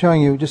with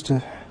showing you just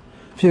a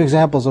few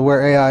examples of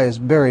where AI is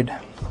buried.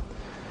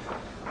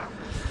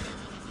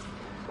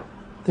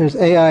 There's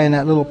AI in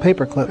that little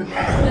paperclip.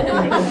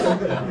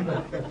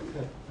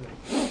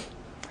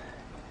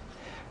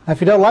 Now,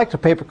 if you don't like the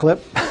paperclip,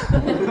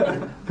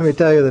 let me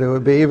tell you that it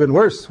would be even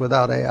worse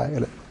without AI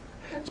in it.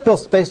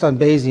 It's based on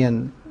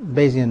Bayesian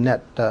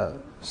net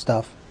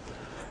stuff,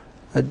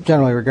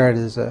 generally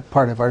regarded as a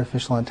part of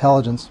artificial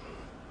intelligence.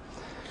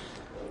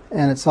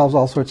 And it solves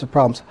all sorts of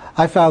problems.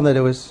 I found that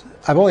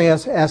I've only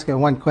asked it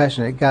one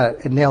question, it got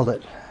it, it nailed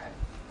it.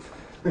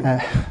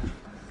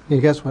 You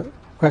guess what the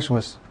question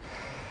was?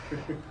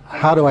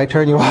 How do I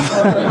turn you off?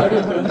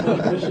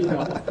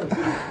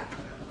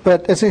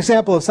 But it's an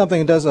example of something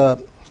that does a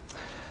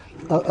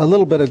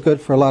little bit of good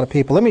for a lot of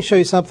people. Let me show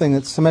you something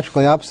that's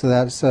symmetrically opposite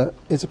of that.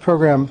 It's a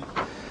program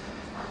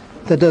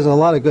that does a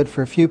lot of good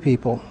for a few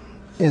people.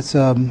 It's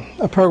a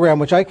program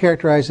which I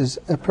characterize as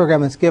a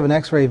program that's given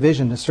X-ray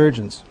vision to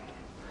surgeons.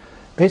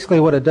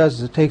 Basically what it does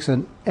is it takes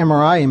an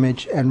MRI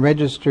image and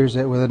registers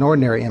it with an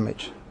ordinary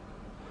image.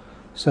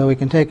 So we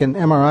can take an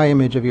MRI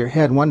image of your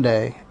head one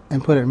day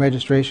and put it in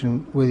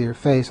registration with your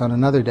face on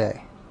another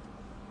day.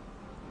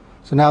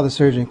 So now the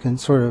surgeon can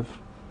sort of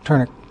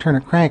turn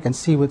a crank and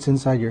see what's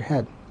inside your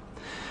head.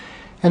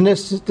 And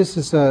this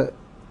is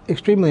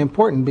extremely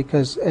important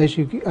because as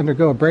you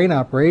undergo a brain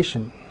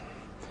operation,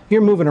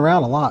 you're moving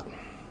around a lot.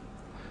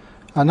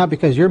 Not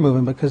because you're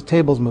moving, but because the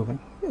table's moving.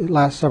 It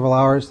lasts several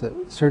hours. The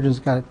surgeon's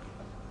got to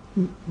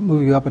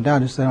move you up and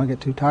down just so they don't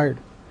get too tired.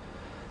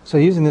 So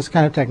using this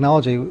kind of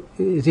technology,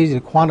 it's easy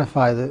to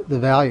quantify the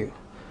value.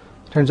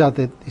 It turns out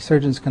that the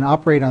surgeons can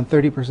operate on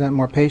 30%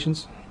 more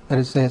patients. That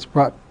is to say, it's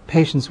brought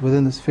patients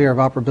within the sphere of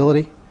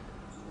operability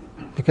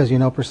because you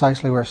know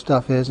precisely where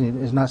stuff is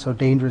and it's not so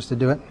dangerous to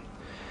do it.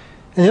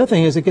 And the other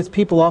thing is it gets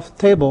people off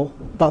the table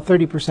about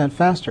 30%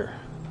 faster,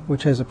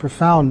 which has a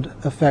profound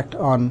effect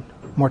on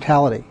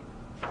mortality.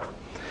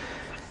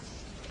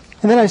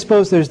 And then I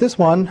suppose there's this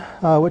one,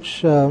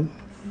 which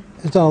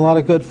has done a lot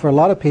of good for a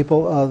lot of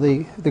people.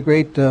 The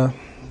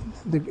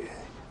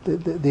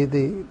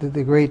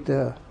great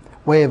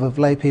wave of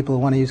lay people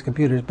who want to use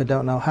computers but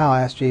don't know how.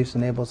 Ask Jeeves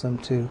enables them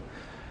to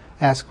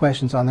ask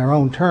questions on their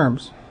own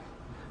terms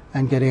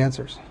and get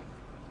answers.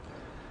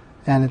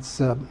 And it's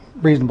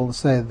reasonable to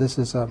say that this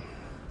is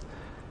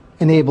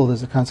enabled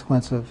as a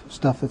consequence of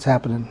stuff that's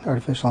happened in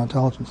artificial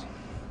intelligence.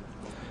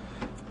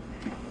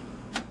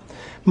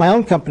 My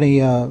own company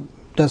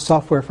does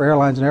software for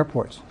airlines and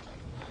airports.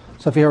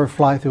 So if you ever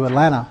fly through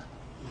Atlanta,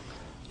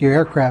 your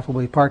aircraft will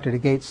be parked at a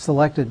gate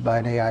selected by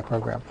an AI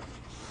program.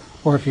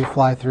 Or if you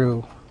fly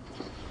through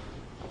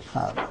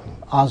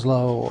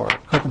Oslo or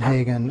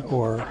Copenhagen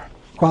or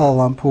Kuala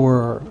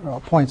Lumpur or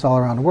points all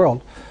around the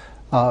world,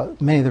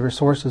 many of the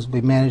resources will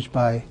be managed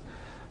by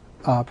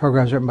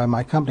programs written by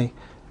my company,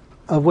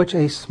 of which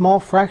a small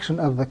fraction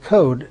of the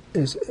code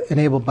is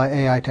enabled by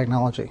AI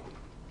technology.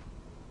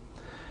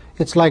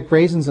 It's like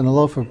raisins in a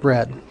loaf of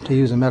bread, to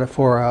use a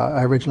metaphor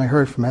I originally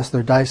heard from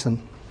Esther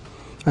Dyson,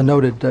 a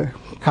noted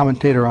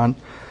commentator on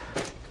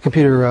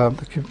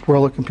the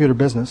world of computer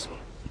business.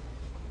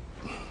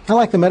 I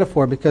like the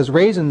metaphor because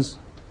raisins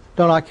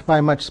don't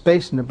occupy much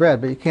space in the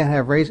bread, but you can't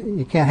have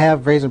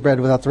raisin bread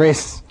without the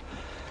raisins,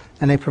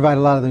 and they provide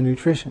a lot of the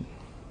nutrition.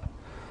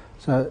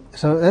 So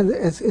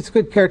it's a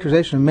good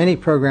characterization of many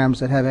programs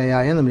that have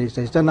AI in them these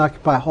days. It doesn't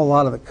occupy a whole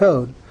lot of the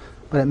code,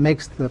 but it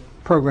makes the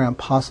program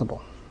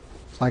possible.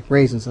 It's like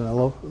raisins in a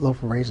loaf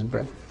of raisin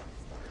bread.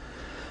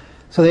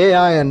 So the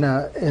AI in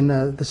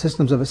the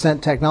systems of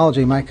Ascent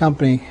Technology, my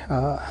company,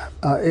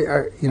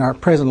 are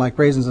present like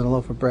raisins in a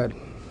loaf of bread.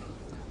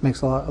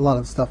 Makes a lot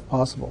of stuff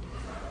possible.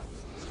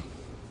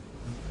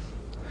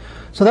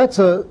 So that's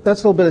a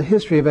little bit of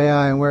history of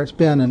AI and where it's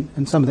been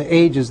and some of the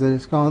ages that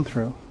it's gone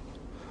through.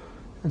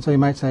 And so you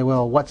might say,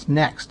 well, what's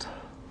next?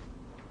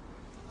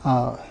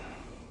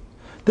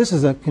 This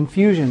is a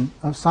confusion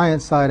of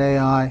science-side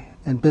AI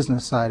and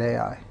business-side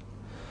AI.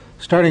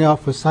 Starting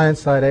off with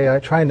science-side AI,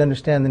 trying to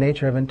understand the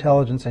nature of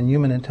intelligence and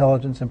human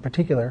intelligence in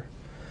particular,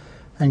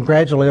 and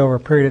gradually over a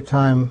period of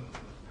time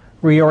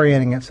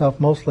reorienting itself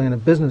mostly in a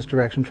business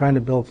direction, trying to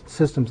build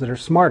systems that are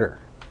smarter.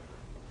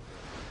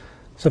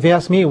 So if you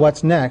ask me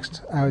what's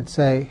next, I would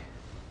say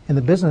in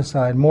the business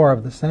side, more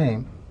of the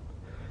same,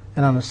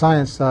 and on the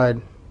science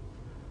side,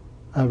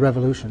 a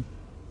revolution.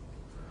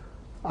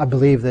 I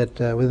believe that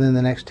within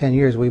the next 10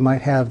 years we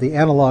might have the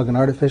analog and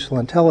artificial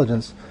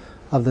intelligence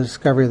of the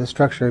discovery of the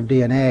structure of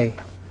DNA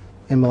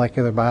in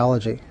molecular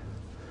biology.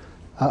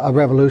 A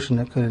revolution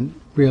that could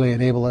really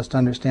enable us to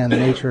understand the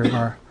nature of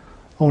our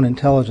own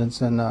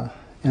intelligence in a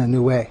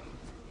new way.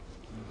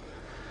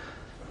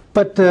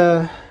 But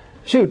this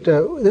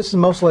is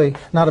mostly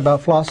not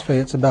about philosophy,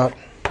 it's about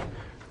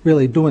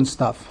really doing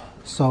stuff.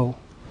 So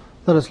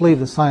let us leave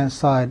the science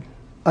side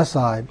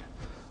aside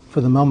for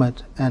the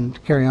moment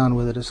and carry on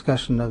with a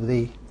discussion of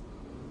the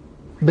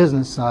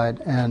business side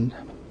and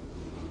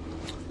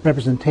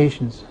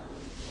representations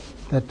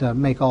that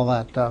make all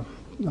that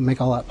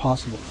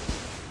possible.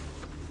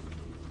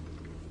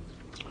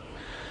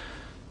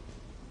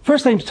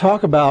 First thing to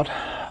talk about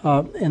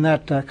in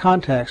that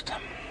context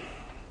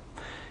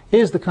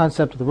is the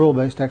concept of the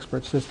rule-based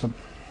expert system.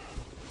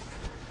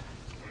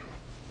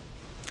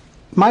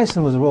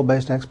 Myson was a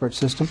rule-based expert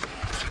system.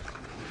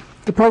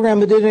 The program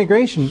that did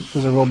integration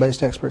was a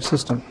rule-based expert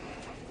system.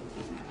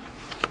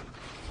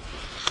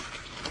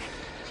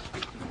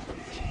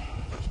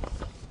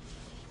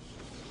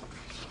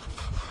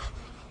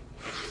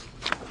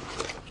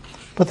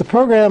 But the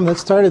program that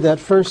started that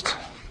first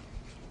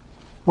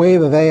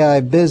wave of AI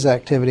biz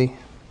activity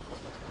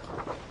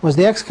was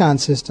the XCON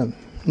system,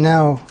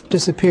 now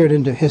disappeared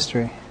into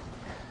history.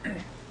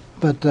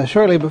 But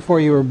shortly before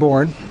you were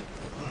born,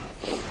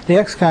 the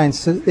XCON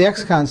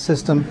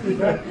system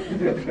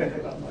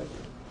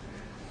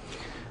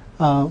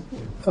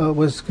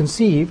was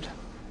conceived.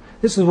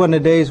 This is one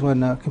of the days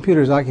when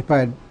computers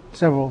occupied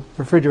several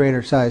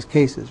refrigerator-sized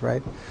cases,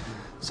 right?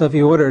 So if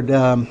you ordered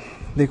the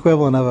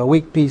equivalent of a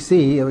weak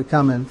PC, it would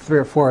come in 3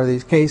 or 4 of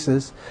these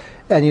cases,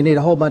 and you need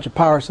a whole bunch of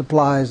power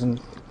supplies and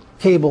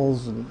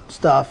cables and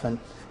stuff, and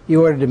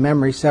you ordered the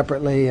memory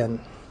separately, and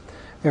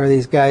there were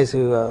these guys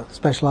who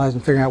specialized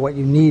in figuring out what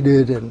you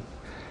needed, and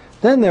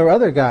then there were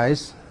other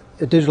guys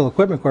at Digital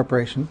Equipment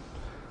Corporation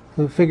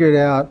who figured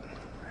out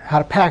how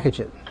to package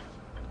it.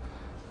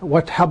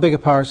 How big a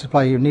power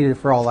supply you needed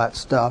for all that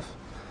stuff,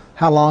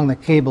 how long the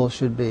cable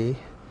should be,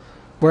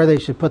 where they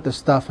should put the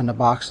stuff in the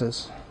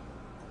boxes.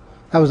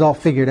 That was all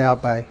figured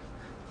out by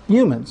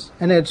humans,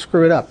 and they'd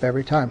screw it up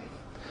every time.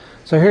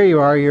 So here you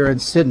are, you're in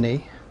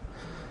Sydney.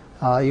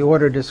 You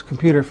ordered this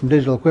computer from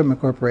Digital Equipment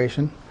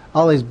Corporation.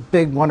 All these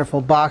big,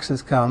 wonderful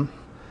boxes come,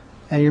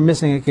 and you're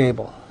missing a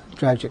cable. It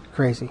drives you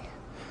crazy.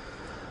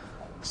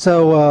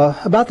 So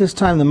about this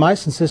time, the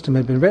Myson system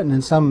had been written,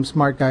 and some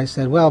smart guy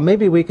said, well,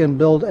 maybe we can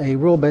build a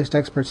rule-based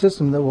expert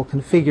system that will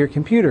configure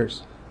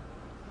computers.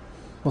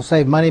 We'll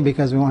save money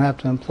because we won't have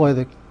to employ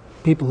the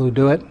people who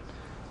do it,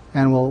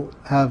 and we'll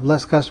have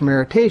less customer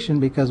irritation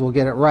because we'll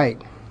get it right.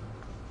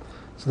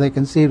 So they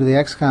conceived of the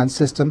XCON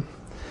system.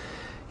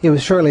 It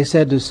was shortly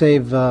said to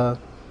save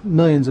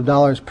millions of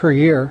dollars per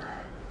year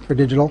for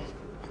digital,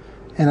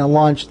 and it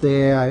launched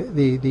the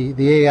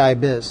AI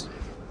biz.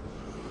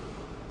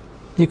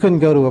 You couldn't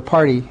go to a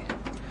party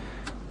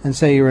and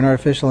say you were in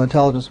artificial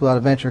intelligence without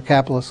a venture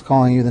capitalist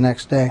calling you the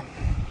next day.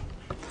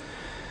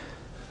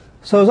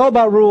 So it was all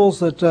about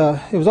rules. It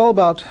was all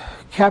about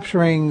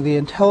capturing the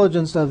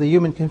intelligence of the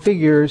human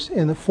configures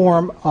in the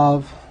form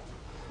of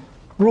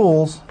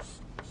rules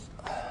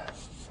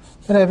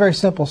that had a very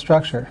simple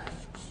structure.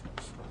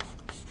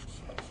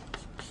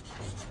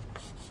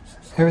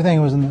 Everything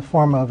was in the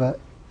form of an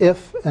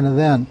if and a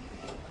then.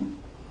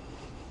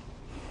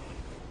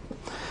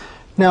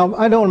 Now,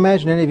 I don't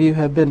imagine any of you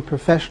have been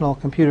professional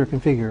computer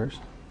configurers.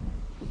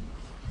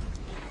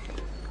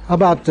 How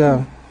about,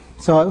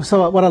 so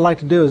what I'd like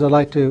to do is I'd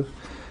like to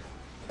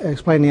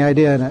explain the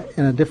idea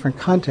in a different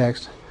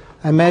context.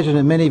 I imagine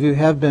that many of you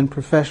have been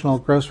professional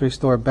grocery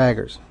store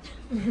baggers.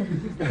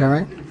 Is that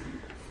right?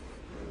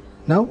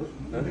 No?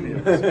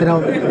 They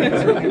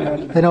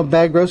don't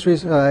bag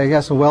groceries? I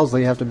guess in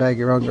Wellesley you have to bag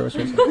your own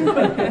groceries.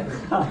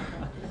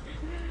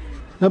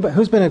 No, but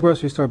who's been a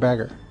grocery store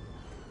bagger?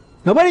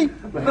 Nobody?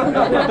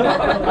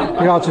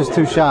 You're all just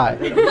too shy.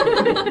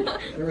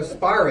 They're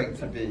aspiring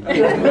to be.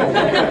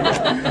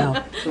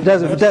 No.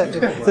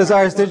 If this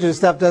Ars Digita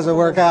stuff doesn't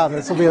work out,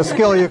 this will be a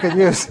skill you can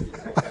use. They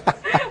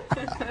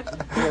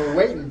were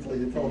waiting until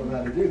you told them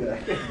how to do that.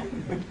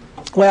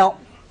 Well,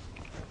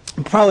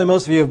 probably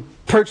most of you have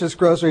purchased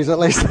groceries at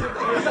least,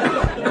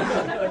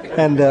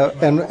 and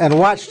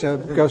watched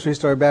grocery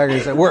store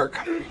baggers at work.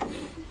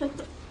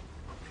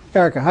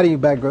 Erica, how do you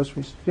bag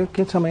groceries? Can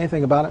you tell me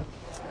anything about it?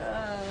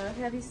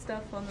 Heavy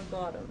stuff on the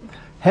bottom.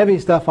 Heavy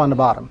stuff on the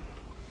bottom.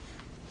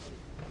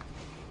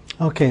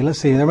 Okay, let's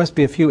see. There must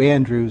be a few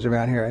Andrews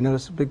around here. I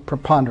notice a big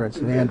preponderance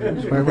of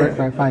Andrews. Where can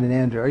I find an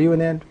Andrew? Are you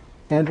an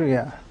Andrew?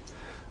 Yeah.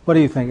 What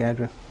do you think,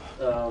 Andrew?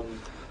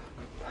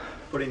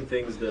 Putting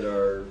things that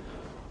are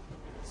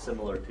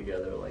similar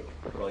together, like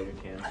put all your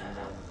cans in one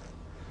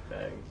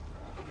bag.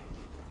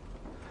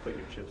 Put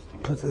your chips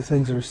together. Put the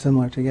things that are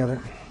similar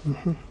together.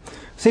 Mm-hmm.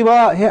 See,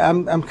 well, here,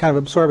 I'm kind of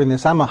absorbing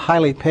this. I'm a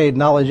highly paid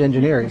knowledge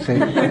engineer, you see.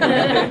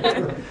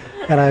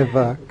 And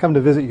I've come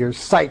to visit your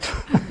site.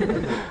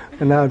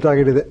 And now I'm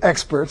talking to the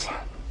experts.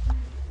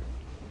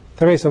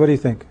 Teresa, what do you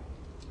think?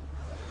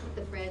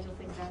 The fragile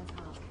things on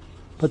top.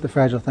 Put the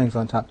fragile things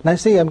on top. Now,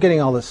 see, I'm getting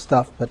all this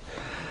stuff, but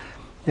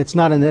it's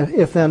not in the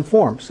if-then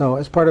form. So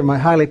as part of my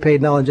highly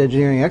paid knowledge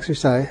engineering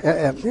exercise,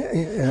 as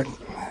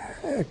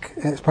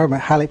part of my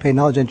highly paid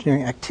knowledge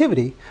engineering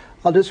activity,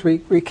 I'll just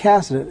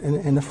recast it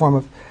in the form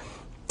of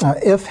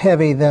if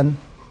heavy, then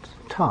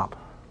top.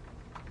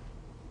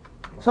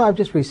 So I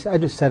just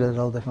said it a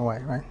little different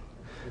way, right?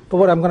 But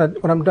what I'm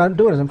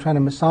doing is I'm trying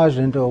to massage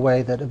it into a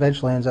way that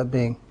eventually ends up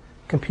being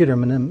computer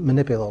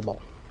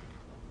manipulable.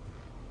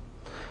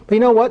 But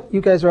you know what? You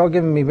guys are all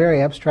giving me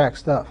very abstract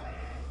stuff.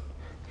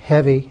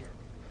 Heavy,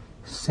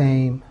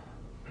 same,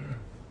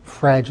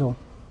 fragile.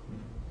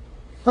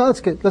 Well, let's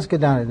get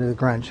down into the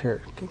grunge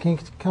here. Can you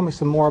tell me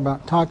some more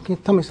about Can you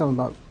tell me something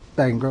about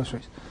bagging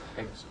groceries?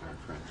 Eggs are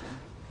fragile.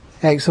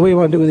 Eggs. So what do you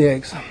want to do with the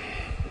eggs?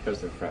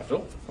 Because they're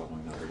fragile.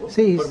 Following that rule.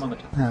 See, Put them on the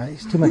top. no,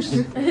 he's too much.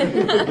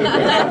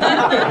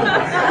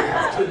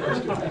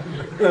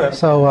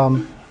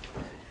 So,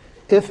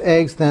 if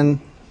eggs, then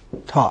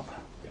top.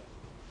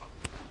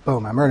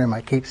 Boom! I'm earning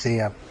my keep. See,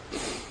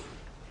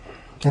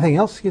 anything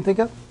else you think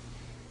of?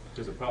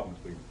 There's a problem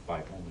if we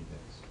buy only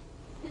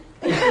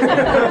eggs.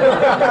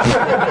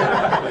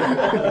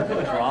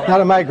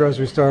 Not at my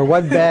grocery store.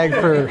 One bag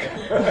per.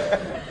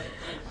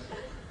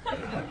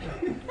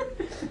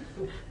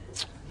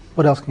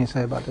 What else can you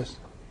say about this? Is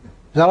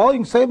that all you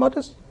can say about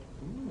this?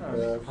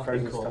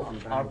 Frozen stuff in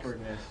bags.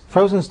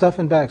 Frozen stuff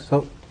in bags.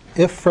 So,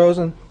 if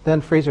frozen,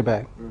 then freezer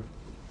bag.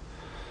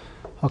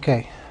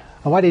 Okay.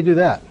 Well, why do you do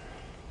that?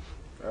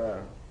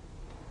 I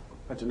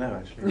don't know,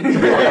 actually.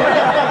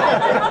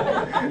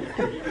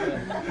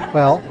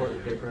 Well,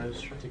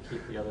 To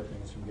keep the other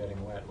things from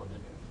getting wet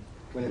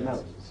When it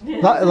melts.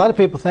 a lot of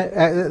people think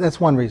that's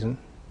one reason.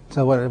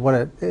 So when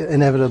it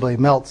inevitably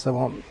melts, it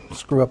won't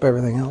screw up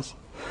everything else.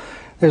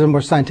 There's a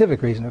more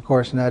scientific reason, of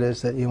course, and that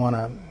is that you want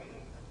to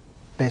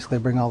basically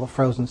bring all the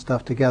frozen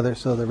stuff together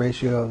so the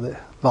ratio of the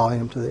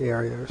volume to the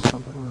area or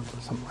something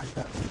like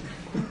that.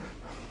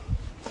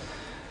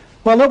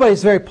 Well,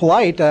 nobody's very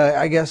polite.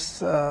 I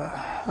guess.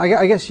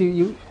 I guess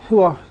you. Who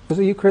was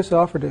it? You, Chris, who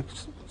offered to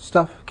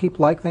keep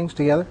like things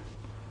together?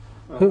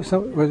 Who? Was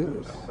it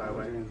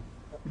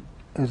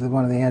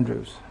one of the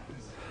Andrews?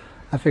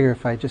 I figure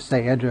if I just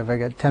say Andrew, if I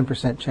get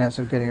 10% chance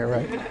of getting it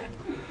right.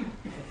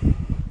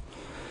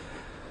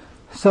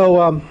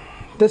 So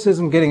this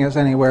isn't getting us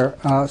anywhere.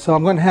 So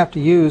I'm going to have to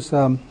use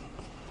the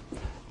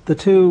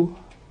two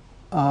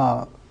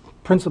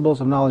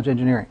principles of knowledge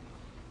engineering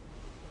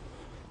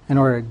in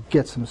order to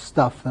get some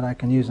stuff that I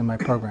can use in my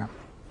program.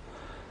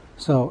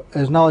 So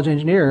as knowledge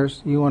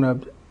engineers, you want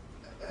to,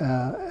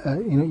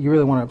 you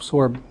really want to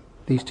absorb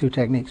these two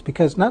techniques,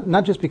 because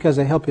not just because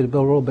they help you to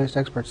build rule-based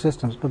expert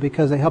systems, but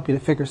because they help you to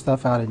figure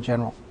stuff out in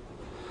general.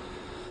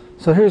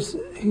 So here's,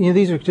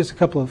 these are just a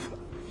couple of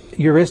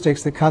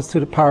heuristics that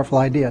constitute a powerful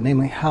idea,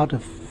 namely how to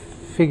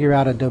figure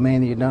out a domain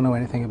that you don't know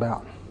anything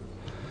about.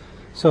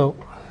 So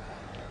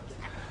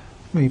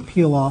let me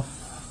peel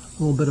off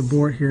a little bit of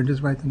board here and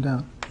just write them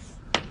down.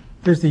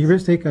 There's the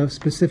heuristic of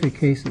specific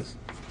cases.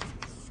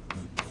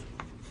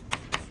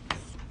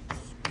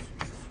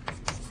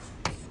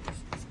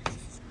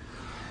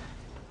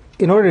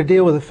 In order to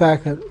deal with the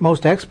fact that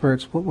most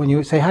experts, when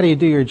you say, how do you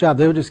do your job,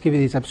 they would just give you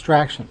these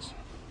abstractions.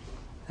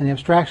 And the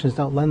abstractions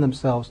don't lend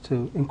themselves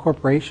to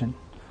incorporation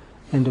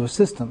into a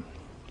system.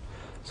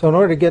 So in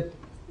order to get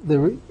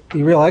the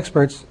real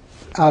experts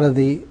out of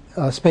the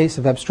space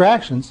of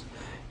abstractions,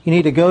 you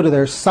need to go to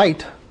their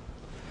site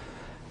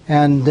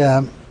and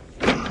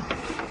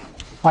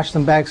watch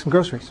them bag some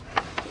groceries.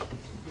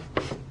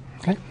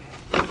 Okay?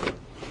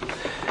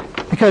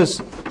 Because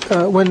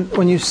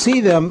when you see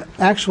them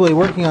actually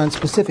working on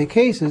specific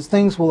cases,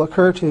 things will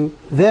occur to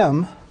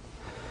them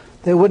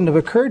that wouldn't have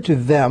occurred to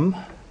them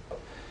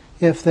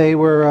if they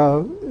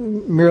were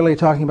merely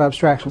talking about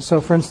abstractions. So,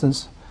 for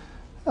instance,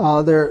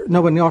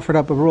 nobody offered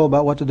up a rule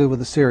about what to do with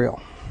the cereal.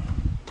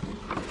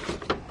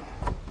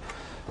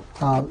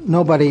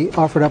 Nobody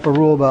offered up a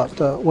rule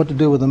about what to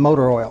do with the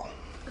motor oil.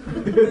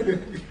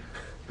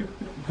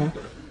 Okay?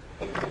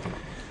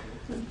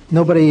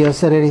 Nobody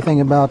said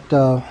anything about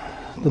the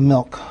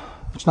milk.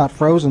 It's not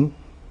frozen.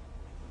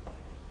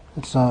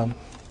 It's on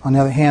the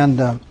other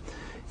hand,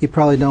 you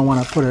probably don't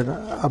want to put it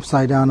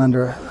upside down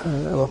under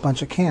a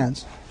bunch of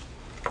cans.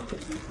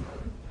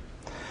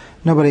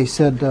 Nobody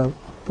said,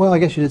 well, I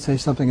guess you did say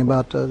something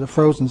about the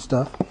frozen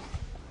stuff.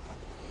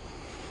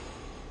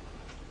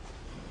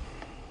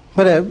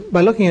 But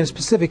by looking at a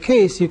specific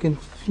case, you can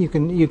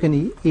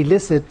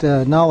elicit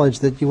knowledge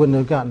that you wouldn't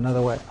have gotten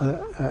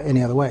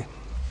any other way.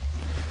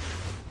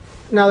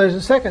 Now there's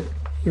a second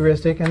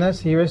heuristic, and that's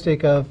the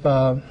heuristic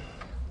of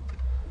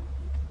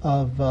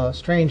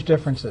strange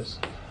differences.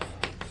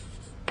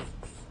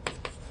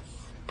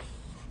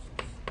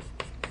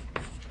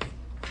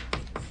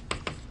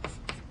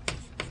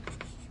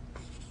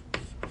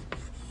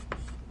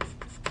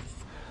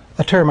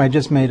 A term I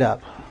just made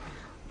up.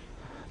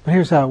 But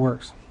here's how it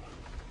works.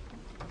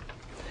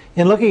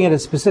 In looking at a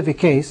specific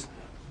case,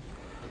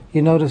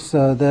 you notice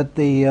that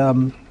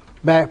the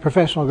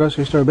professional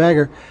grocery store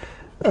bagger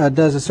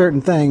does a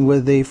certain thing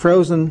with the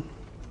frozen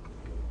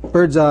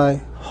bird's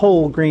eye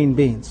whole green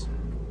beans.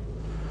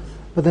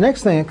 But the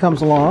next thing that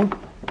comes along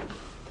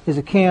is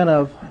a can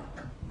of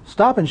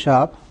Stop and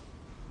Shop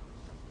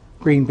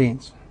green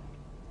beans.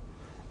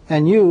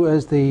 And you,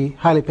 as the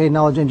highly paid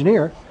knowledge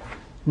engineer,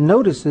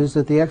 notices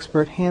that the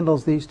expert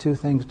handles these two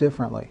things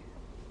differently.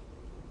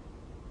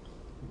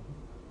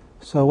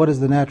 So what is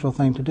the natural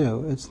thing to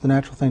do? It's the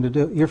natural thing to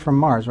do. You're from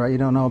Mars, right? You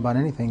don't know about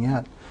anything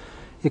yet.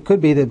 It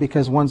could be that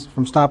because one's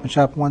from Stop and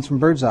Shop, one's from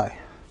Bird's Eye.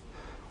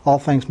 All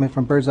things made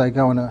from Bird's Eye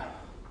go in a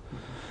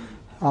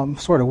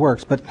sort of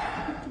works, but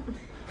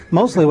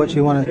mostly what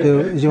you want to do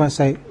is you want to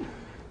say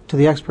to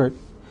the expert,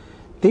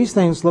 these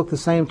things look the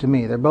same to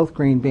me. They're both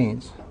green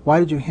beans. Why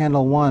did you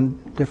handle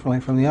one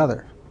differently from the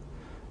other?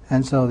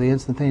 And so the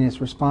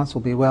instantaneous response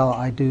will be, well,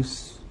 I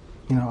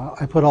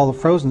put all the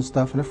frozen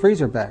stuff in a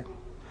freezer bag.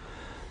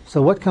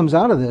 So what comes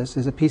out of this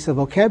is a piece of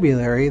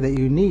vocabulary that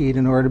you need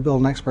in order to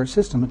build an expert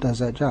system that does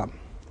that job.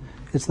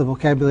 It's the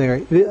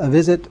vocabulary of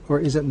is it or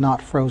is it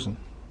not frozen.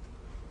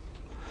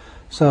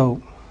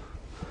 So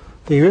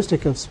the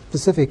heuristic of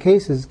specific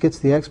cases gets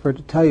the expert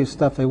to tell you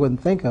stuff they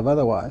wouldn't think of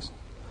otherwise.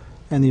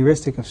 And the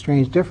heuristic of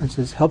strange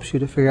differences helps you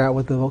to figure out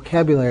what the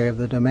vocabulary of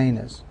the domain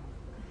is.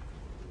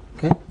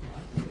 Okay?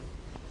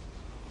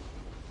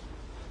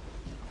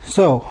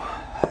 So,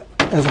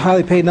 as a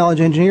highly paid knowledge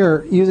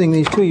engineer, using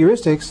these two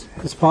heuristics,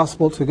 it's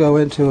possible to go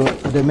into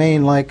a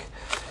domain like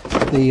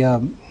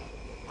the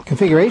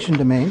configuration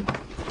domain,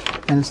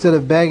 and instead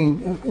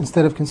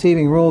of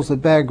conceiving rules that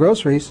bag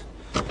groceries,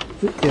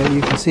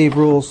 you conceive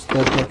rules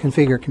that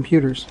configure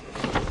computers.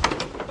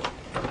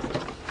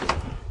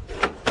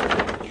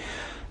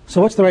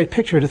 So what's the right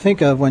picture to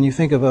think of when you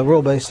think of a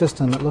rule-based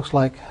system that looks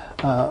like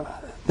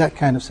that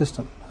kind of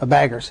system, a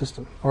bagger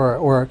system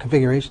or a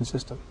configuration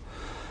system?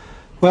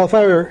 Well, if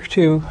I were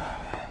to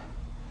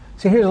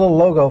see, here's a little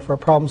logo for a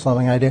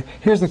problem-solving idea.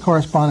 Here's the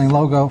corresponding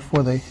logo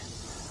for the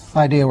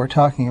idea we're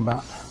talking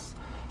about.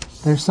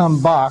 There's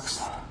some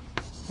box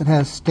that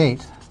has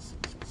state.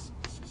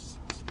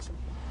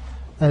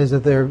 That is,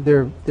 that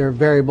there are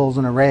variables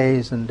and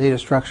arrays and data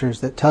structures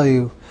that tell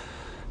you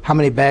how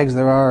many bags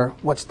there are,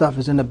 what stuff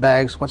is in the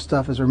bags, what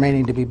stuff is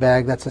remaining to be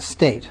bagged. That's a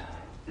state.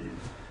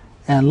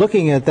 And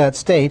looking at that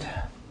state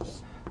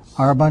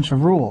are a bunch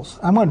of rules.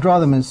 I'm going to draw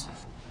them as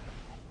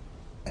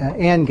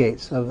AND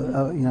gates,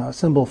 a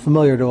symbol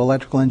familiar to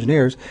electrical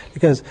engineers,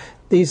 because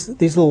these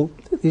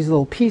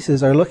little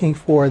pieces are looking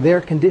for their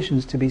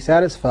conditions to be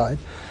satisfied,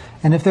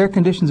 and if their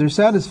conditions are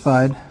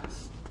satisfied,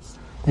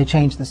 they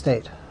change the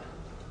state.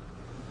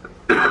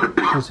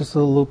 It's just a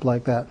little loop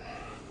like that.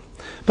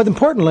 But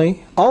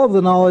importantly, all of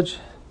the knowledge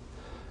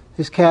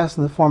is cast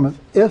in the form of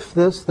if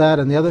this, that,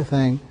 and the other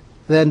thing,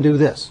 then do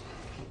this.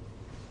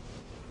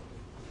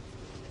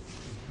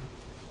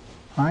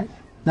 All right?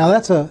 Now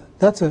that's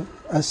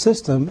a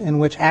system in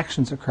which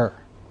actions occur.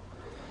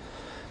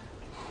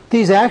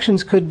 These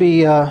actions could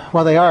be,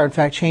 well, they are in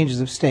fact changes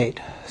of state.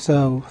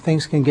 So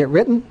things can get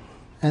written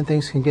and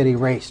things can get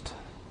erased.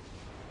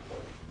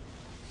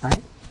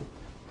 Right?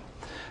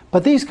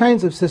 But these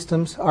kinds of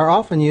systems are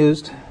often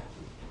used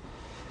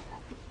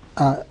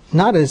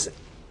not as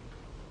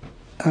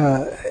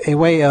a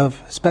way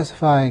of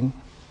specifying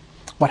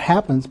what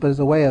happens, but as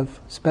a way of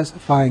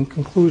specifying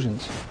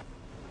conclusions.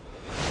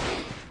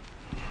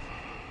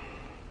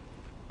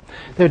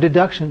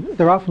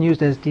 They're often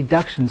used as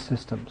deduction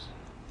systems.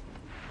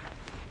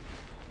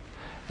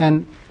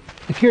 And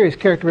the curious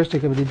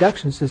characteristic of a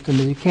deduction system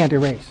is you can't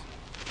erase.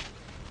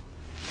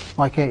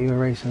 Why can't you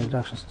erase a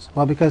deduction system?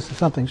 Well, because if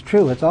something's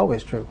true, it's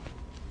always true.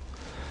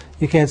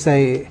 You can't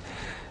say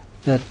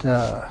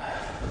that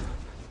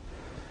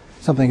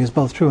something is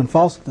both true and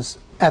false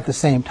at the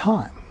same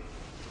time.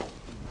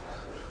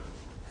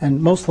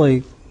 And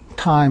mostly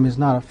time is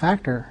not a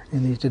factor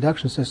in these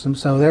deduction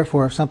systems, so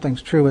therefore if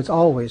something's true, it's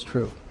always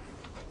true.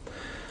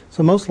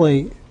 So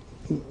mostly,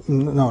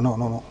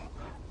 no.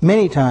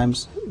 Many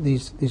times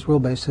these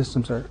rule-based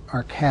systems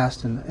are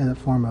cast in the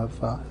form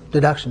of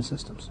deduction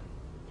systems.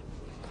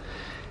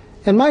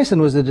 And Meissen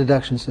was a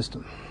deduction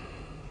system.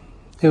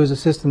 It was a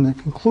system that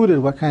concluded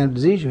what kind of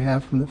disease you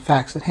have from the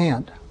facts at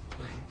hand.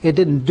 It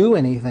didn't do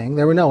anything.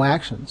 There were no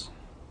actions.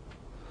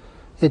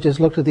 It just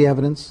looked at the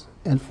evidence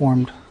and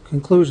formed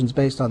conclusions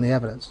based on the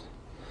evidence.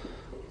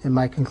 It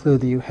might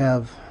conclude that you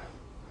have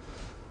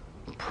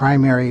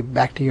primary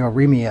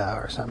bacteremia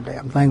or some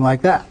damn thing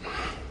like that.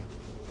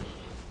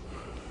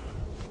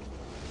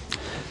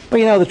 But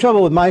you know, the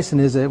trouble with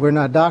mycin is that we're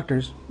not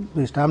doctors, at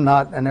least I'm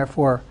not, and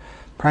therefore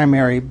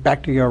primary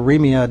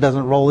bacteremia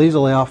doesn't roll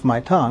easily off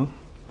my tongue,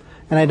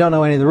 and I don't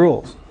know any of the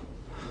rules.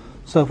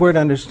 So if we're to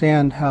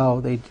understand how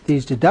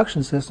these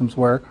deduction systems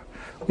work,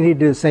 we need to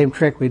do the same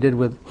trick we did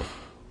with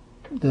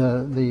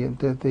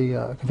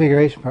the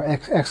configuration for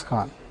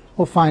XCon.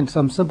 We'll find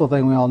some simple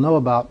thing we all know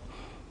about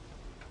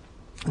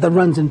that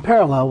runs in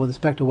parallel with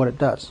respect to what it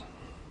does.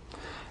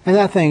 And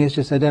that thing is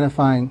just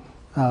identifying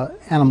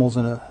animals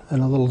in a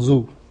little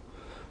zoo.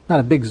 Not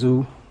a big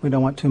zoo. We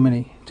don't want we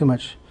don't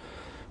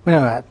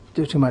have to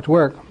do too much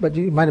work, but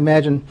you might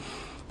imagine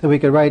that we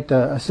could write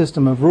a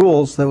system of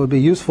rules that would be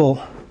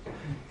useful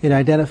in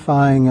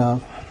identifying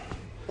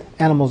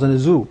animals in a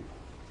zoo.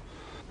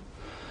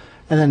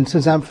 And then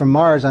since I'm from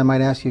Mars, I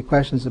might ask you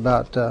questions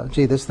about,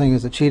 gee, this thing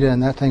is a cheetah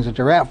and that thing's a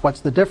giraffe.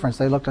 What's the difference?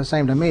 They look the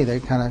same to me. They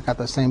kind of got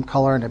the same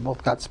color and they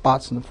both got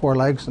spots in the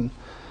forelegs. And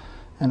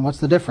what's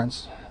the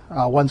difference?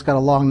 One's got a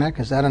long neck.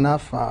 Is that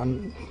enough?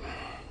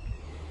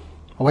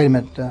 Wait a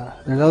minute.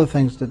 There's other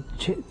things that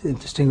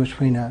distinguish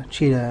between a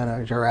cheetah and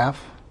a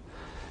giraffe.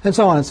 And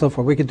so on and so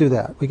forth. We could do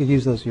that. We could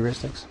use those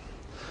heuristics.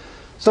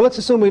 So let's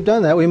assume we've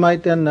done that. We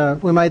might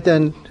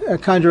then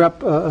conjure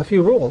up a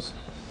few rules.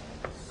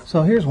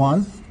 So here's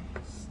one.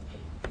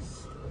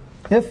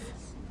 If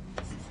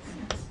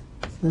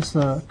this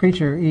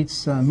creature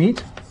eats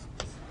meat,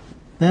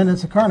 then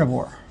it's a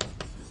carnivore.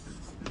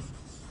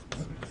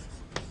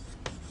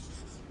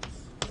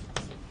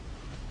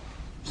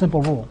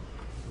 Simple rule.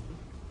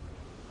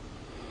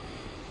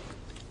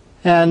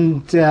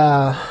 And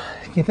can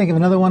you think of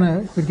another one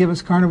that would give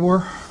us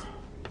carnivore?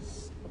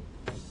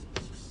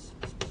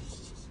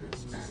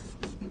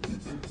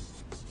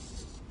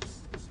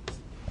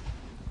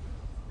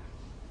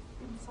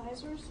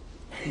 Incisors?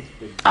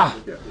 Ah!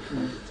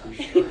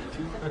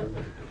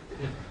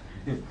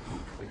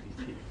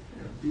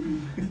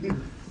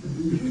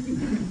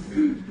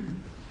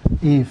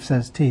 Eve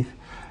says teeth.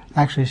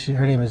 Actually,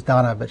 her name is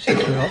Donna, but she's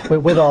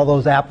with all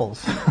those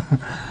apples.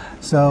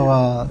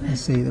 So let's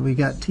see, that we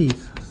got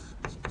teeth.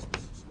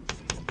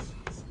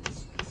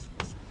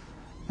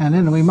 And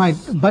then we might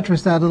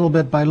buttress that a little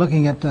bit by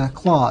looking at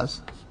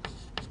claws.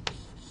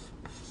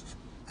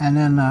 And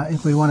then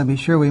if we want to be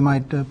sure, we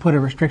might put a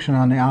restriction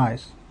on the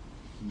eyes.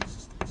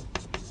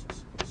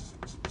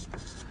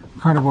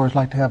 Carnivores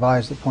like to have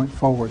eyes that point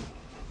forward.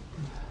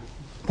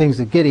 Things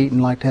that get eaten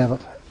like to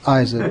have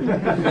eyes that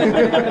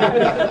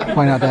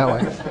point out that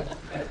way.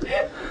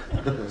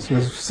 So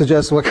it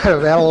suggests what kind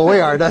of animal we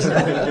are, doesn't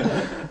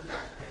it?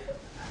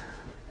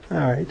 All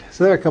right,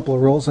 so there are a couple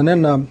of rules. And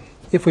then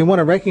if we want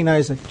to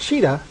recognize a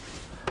cheetah,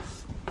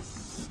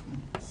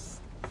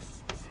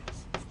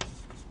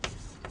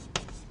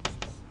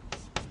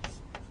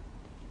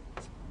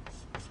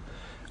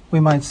 we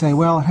might say,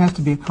 well, it has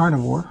to be a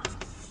carnivore.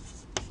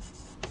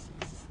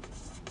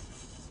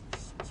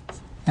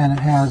 And it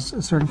has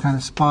a certain kind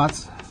of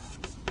spots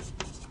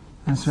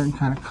and a certain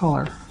kind of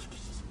color.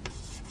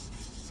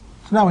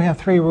 So now we have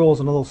three rules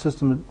in a little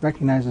system that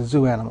recognizes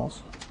zoo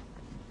animals.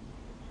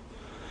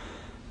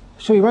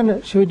 Should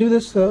we do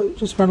this?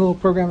 Just run a little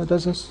program that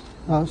does this.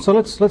 So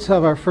let's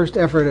have our first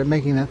effort at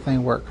making that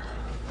thing work.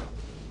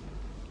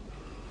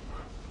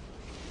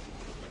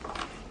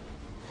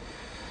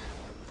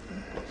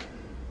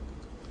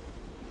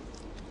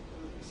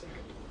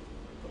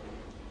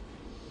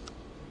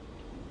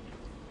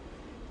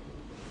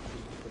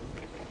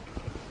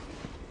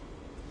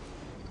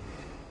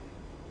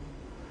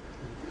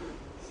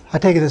 I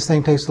take it this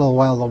thing takes a little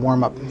while to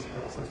warm up.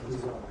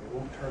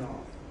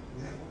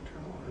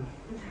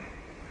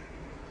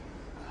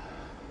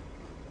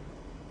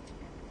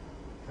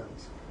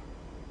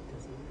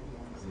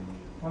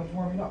 While it's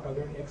warming up, are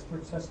there any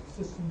expert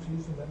systems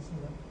used in medicine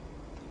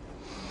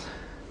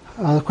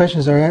then? The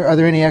question is, are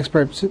there any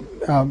expert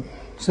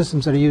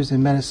systems that are used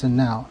in medicine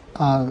now?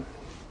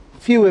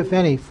 Few, if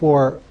any,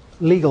 for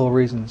legal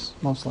reasons,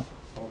 mostly.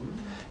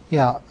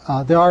 Yeah,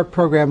 there are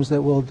programs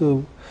that will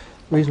do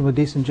a reasonably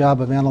decent job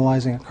of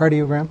analyzing a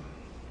cardiogram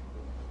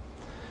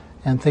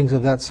and things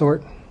of that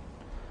sort.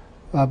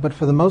 But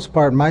for the most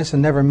part, mycin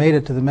never made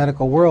it to the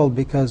medical world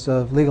because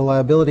of legal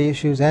liability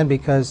issues and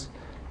because,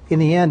 in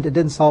the end, it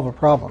didn't solve a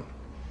problem.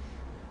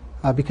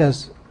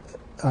 Because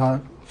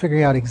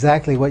figuring out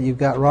exactly what you've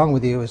got wrong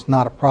with you is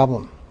not a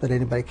problem that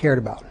anybody cared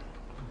about.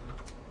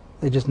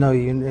 They just know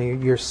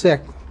you're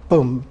sick,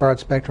 boom,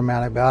 broad spectrum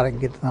antibiotic, and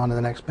get on to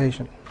the next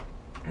patient.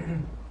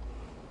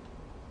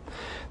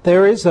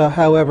 There is,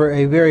 however,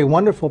 a very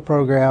wonderful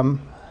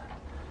program,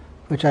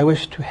 which I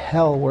wish to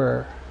hell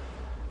were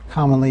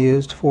commonly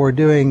used for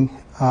doing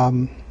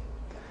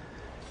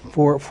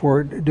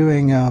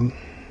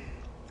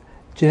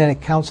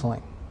genetic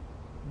counseling.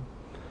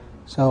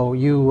 So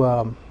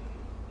you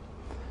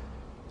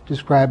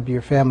describe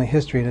your family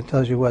history, and it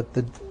tells you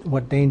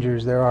what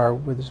dangers there are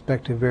with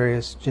respect to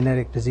various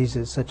genetic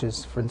diseases, such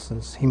as, for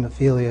instance,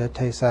 hemophilia,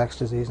 Tay-Sachs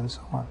disease, and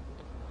so on,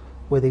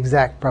 with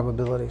exact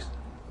probabilities.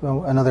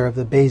 Well, another of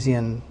the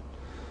Bayesian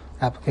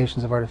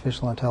applications of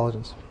artificial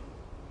intelligence.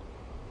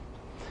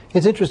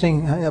 It's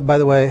interesting, by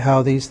the way,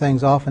 how these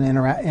things often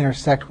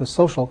intersect with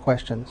social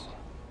questions.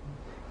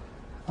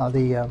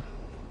 The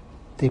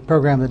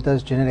program that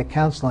does genetic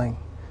counseling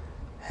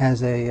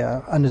has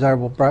a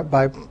undesirable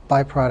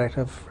byproduct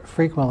of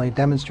frequently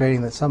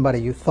demonstrating that somebody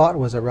you thought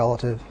was a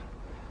relative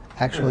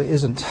actually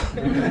isn't.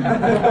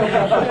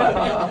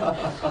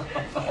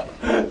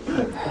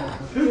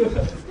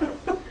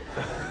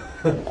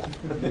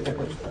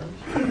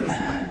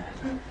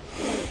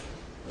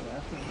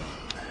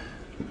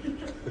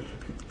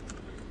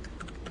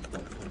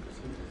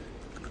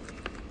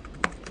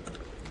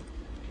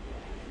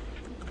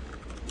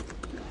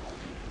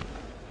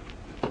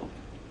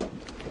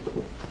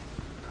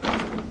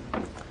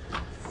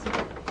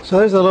 So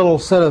there's a little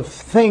set of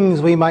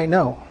things we might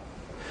know.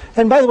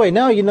 And by the way,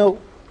 now you know,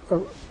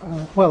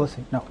 well, let's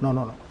see, no.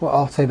 Well,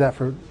 I'll save that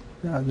for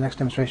the next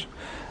demonstration.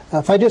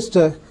 If I just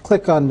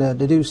click on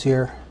deduce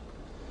here,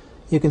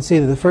 you can see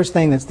that the first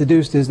thing that's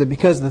deduced is that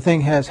because the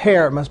thing has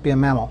hair, it must be a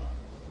mammal.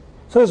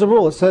 So there's a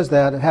rule that says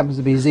that. It happens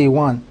to be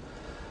Z1.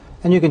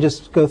 And you can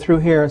just go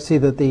through here and see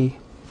that the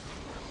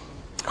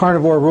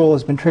carnivore rule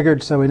has been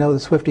triggered, so we know the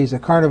Swiftie is a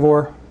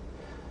carnivore.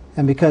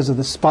 And because of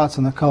the spots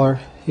on the color,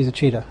 he's a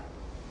cheetah.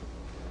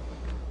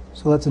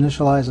 So let's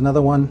initialize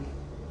another one,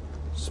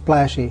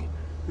 Splashy.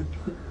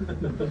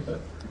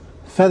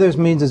 Feathers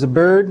means is a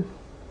bird.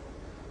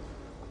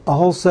 A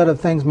whole set of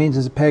things means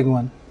is a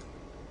penguin.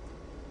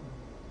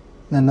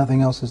 Then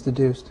nothing else is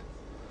deduced.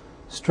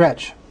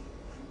 Stretch.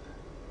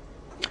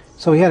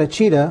 So we had a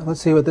cheetah.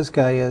 Let's see what this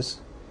guy is.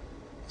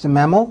 He's a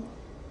mammal.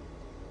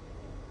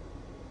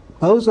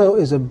 Bozo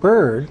is a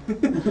bird.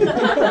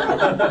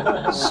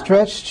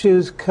 Stretch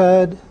chews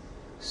cud.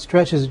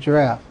 Stretch is a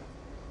giraffe.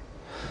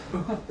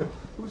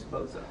 Who's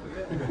Bozo?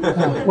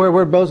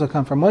 Where'd Bozo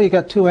come from? Well, you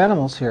got two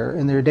animals here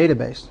in their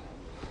database.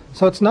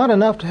 So it's not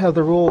enough to have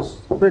the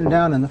rules written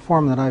down in the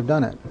form that I've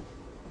done it.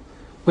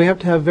 We have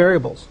to have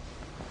variables.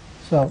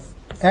 So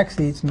X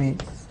eats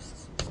meat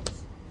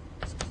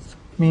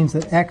means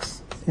that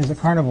X is a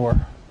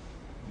carnivore.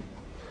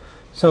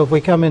 So if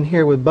we come in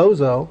here with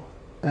Bozo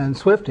and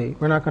Swiftie,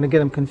 we're not going to get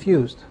them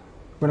confused.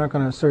 We're not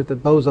going to assert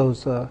that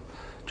Bozo's a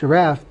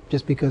giraffe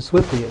just because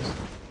Swiftie is.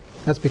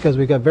 That's because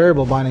we've got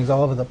variable bindings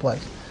all over the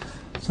place.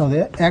 So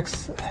the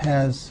X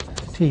has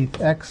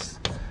teeth, X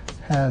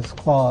has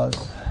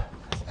claws,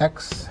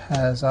 X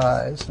has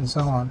eyes, and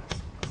so on.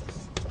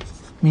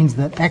 Means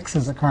that X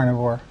is a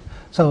carnivore.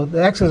 So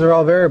the X's are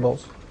all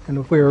variables. And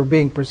if we were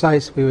being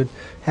precise, we would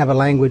have a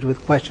language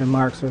with question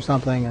marks or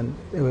something, and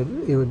it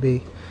would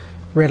be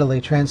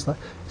readily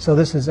translated. So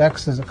this is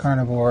X is a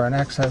carnivore, and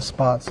X has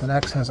spots, and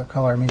X has a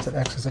color. It means that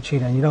X is a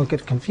cheetah. And you don't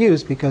get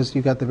confused because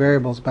you've got the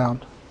variables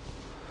bound.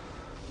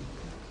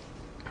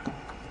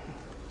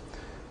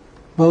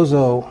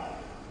 Bozo.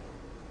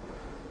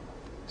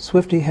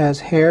 Swiftie has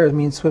hair. It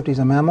means Swiftie's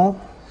a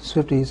mammal.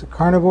 Swiftie is a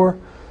carnivore.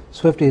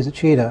 Swiftie is a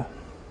cheetah.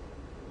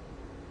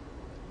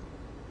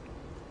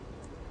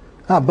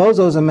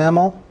 Bozo's a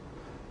mammal.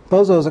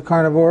 Bozo's a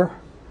carnivore.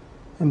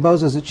 And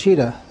Bozo's a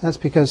cheetah. That's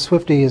because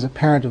Swiftie is a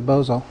parent of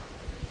Bozo.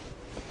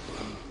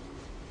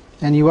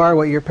 And you are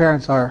what your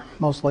parents are,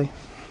 mostly.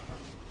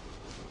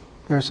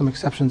 There are some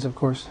exceptions, of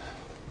course.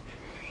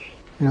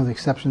 You know the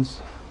exceptions.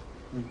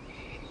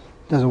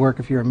 Doesn't work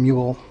if you're a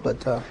mule,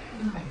 but for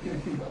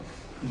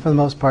the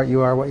most part,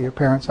 you are what your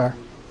parents are.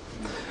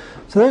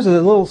 So there's a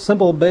little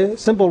simple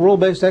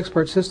rule-based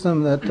expert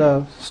system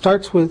that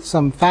starts with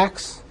some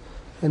facts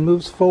and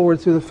moves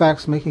forward through the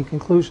facts, making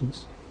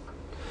conclusions.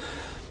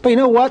 But you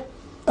know what?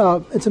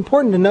 It's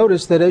important to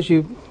notice that as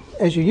you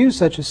use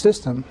such a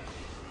system,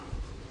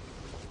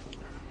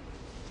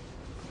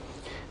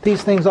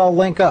 these things all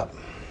link up.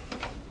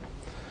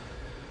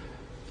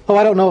 Oh,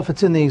 I don't know if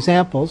it's in the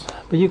examples,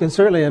 but you can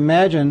certainly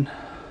imagine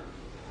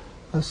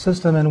a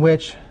system in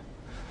which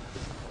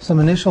some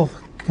initial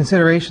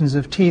considerations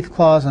of teeth,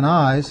 claws, and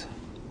eyes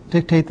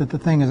dictate that the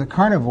thing is a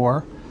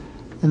carnivore,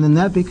 and then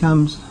that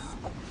becomes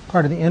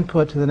part of the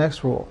input to the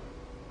next rule.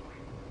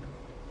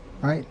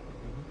 Right?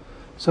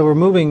 So we're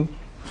moving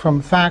from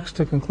facts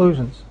to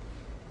conclusions.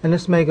 And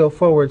this may go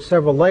forward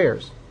several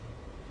layers.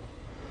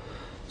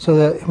 So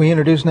that we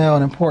introduce now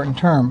an important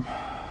term,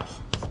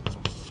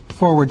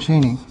 forward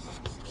chaining.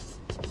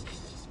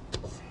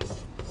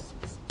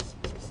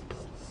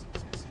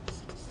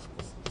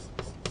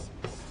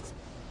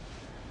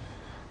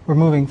 We're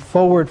moving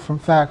forward from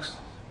facts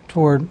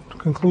toward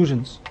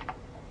conclusions.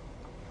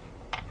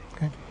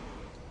 Okay.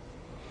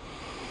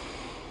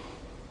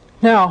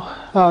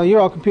 Now,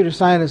 you're all computer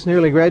scientists,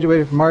 nearly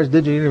graduated from Mars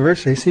Digital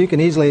University, so you can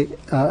easily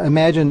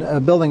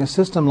imagine building a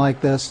system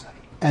like this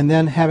and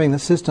then having the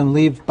system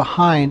leave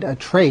behind a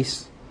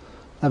trace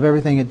of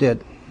everything it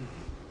did.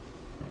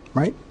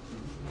 Right?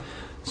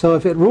 So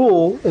if it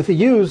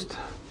used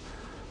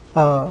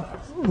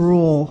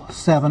Rule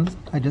 7,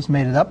 I just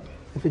made it up.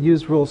 If it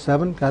used Rule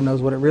 7, God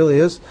knows what it really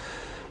is,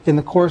 in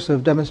the course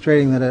of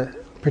demonstrating that a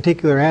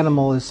particular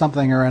animal is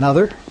something or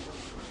another,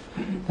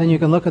 then you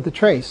can look at the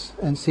trace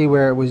and see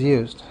where it was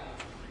used.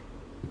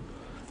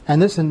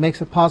 And this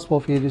makes it possible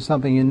for you to do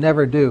something you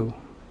never do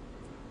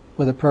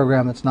with a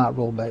program that's not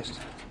rule-based,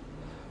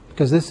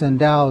 because this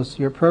endows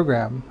your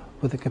program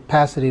with the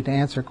capacity to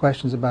answer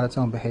questions about its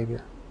own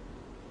behavior.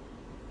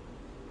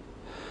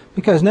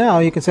 Because now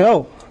you can say,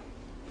 oh,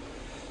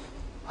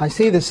 I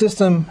see the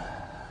system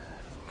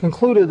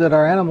concluded that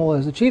our animal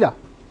is a cheetah.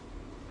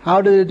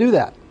 How did it do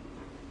that?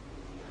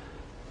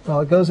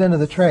 Well, it goes into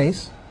the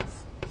trace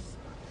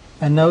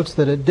and notes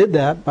that it did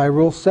that by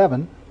Rule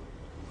 7,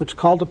 which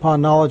called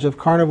upon knowledge of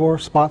carnivore,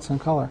 spots, and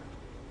color.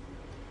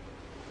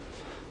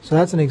 So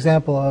that's an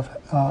example of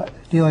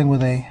dealing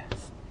with a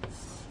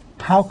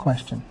how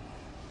question.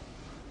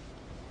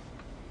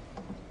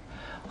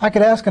 I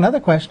could ask another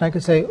question. I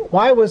could say,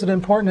 why was it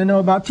important to know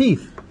about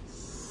teeth?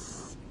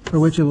 For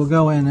which it will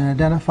go in and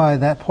identify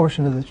that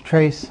portion of the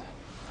trace.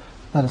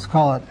 Let us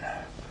call it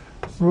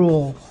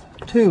Rule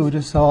 2,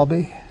 just so I'll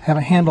have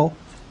a handle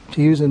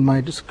to use in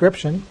my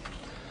description.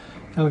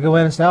 It'll go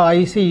in and say, oh,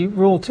 you see,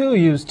 Rule 2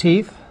 used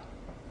teeth.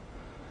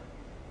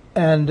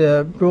 And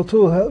Rule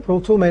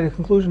 2 made a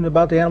conclusion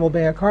about the animal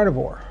being a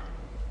carnivore.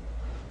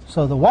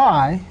 So the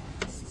why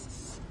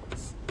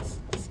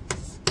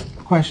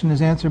question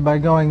is answered by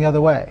going the other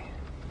way.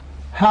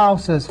 How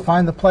says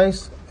find the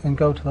place and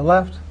go to the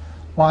left.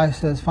 Why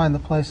says find the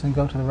place and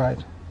go to the right.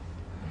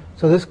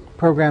 So this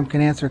program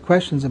can answer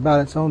questions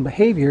about its own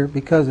behavior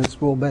because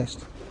it's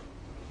rule-based.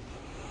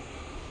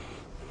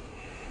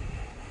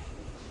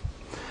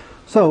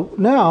 So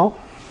now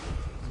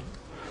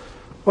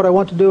what I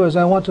want to do is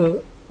I want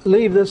to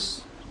leave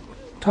this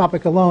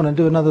topic alone and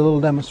do another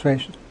little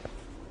demonstration.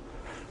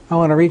 I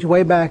want to reach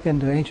way back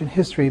into ancient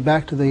history,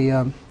 back to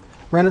the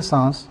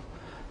Renaissance,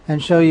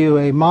 and show you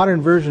a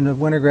modern version of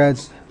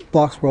Wintergrad's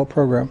Blocks World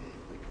program.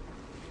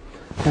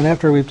 And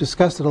after we've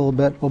discussed it a little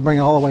bit, we'll bring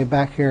it all the way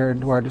back here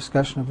into our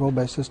discussion of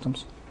rule-based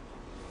systems.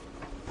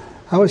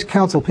 I always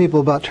counsel people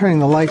about turning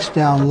the lights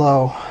down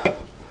low. I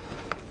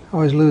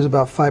always lose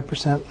about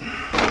 5%.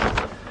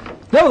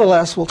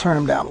 Nevertheless, we'll turn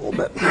them down a little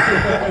bit.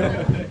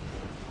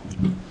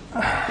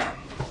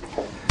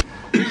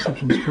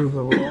 Exceptions prove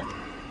the rule.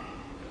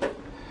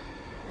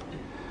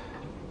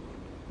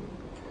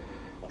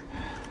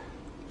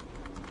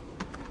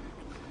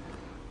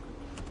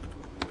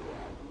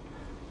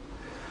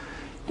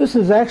 This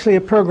is actually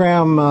a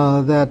program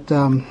that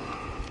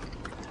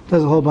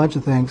does a whole bunch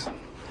of things.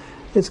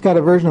 It's got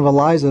a version of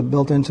ELIZA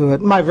built into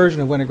it. My version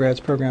of Wintergrad's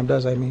program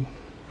does, I mean.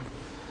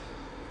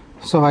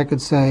 So I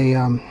could say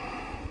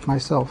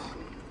myself.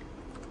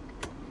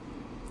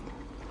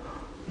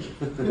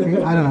 I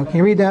don't know. Can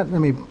you read that? Let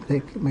me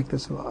make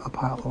this up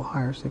a little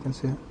higher so you can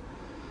see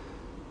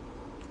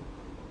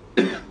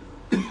it.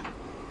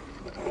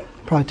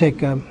 Probably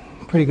take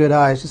pretty good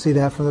eyes to see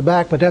that from the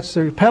back, but that's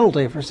the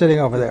penalty for sitting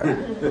over there.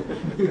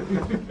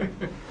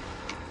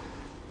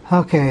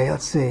 Okay,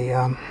 let's see.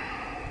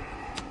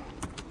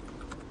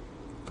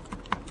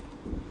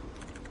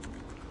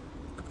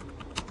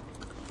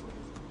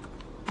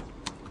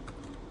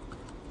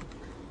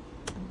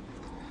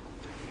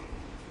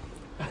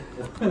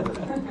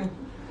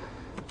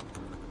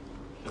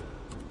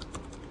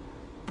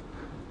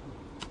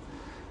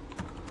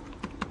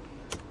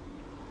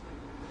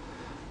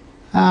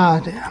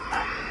 Damn.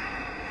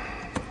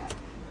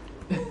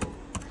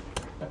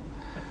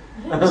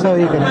 So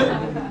you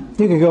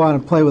can go on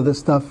and play with this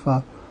stuff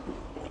a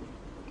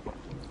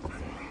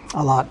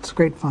lot. It's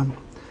great fun.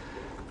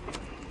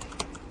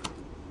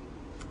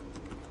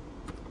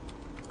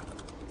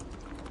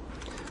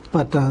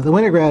 But the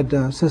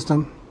Wintergrad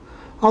system,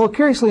 although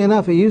curiously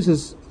enough, it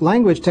uses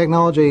language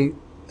technology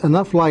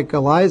enough like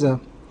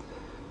ELIZA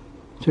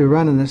to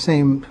run in the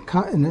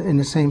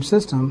same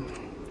system,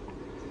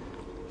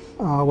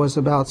 was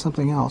about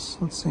something else.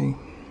 Let's see.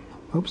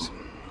 Oops.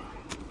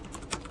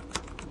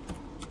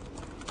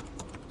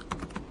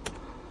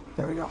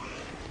 There we go.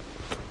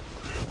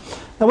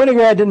 Now,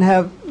 Wintergrad didn't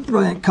have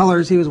brilliant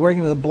colors. He was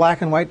working with a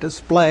black and white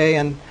display,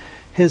 and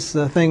his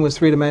thing was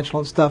three-dimensional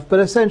and stuff. But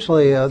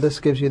essentially, this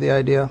gives you the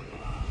idea.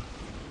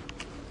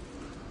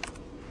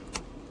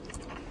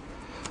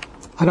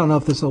 I don't know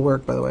if this will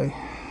work, by the way.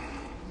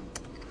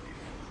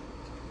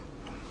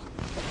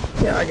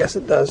 Yeah, I guess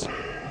it does.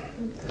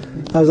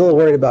 I was a little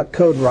worried about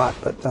code rot,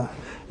 but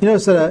you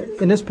notice that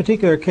in this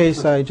particular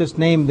case, I just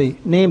named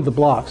the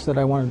blocks that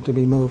I wanted to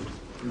be moved.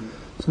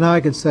 So now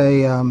I could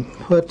say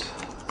put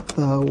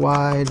the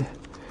wide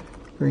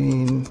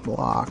green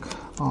block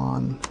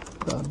on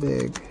the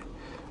big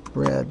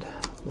red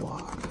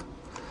block.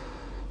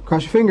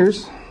 Cross your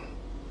fingers.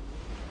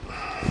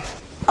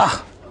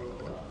 Ah.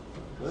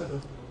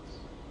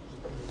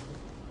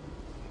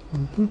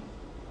 Mm-hmm.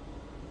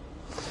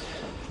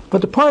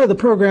 But the part of the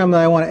program that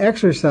I want to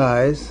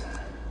exercise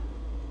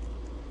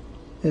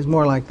is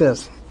more like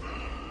this.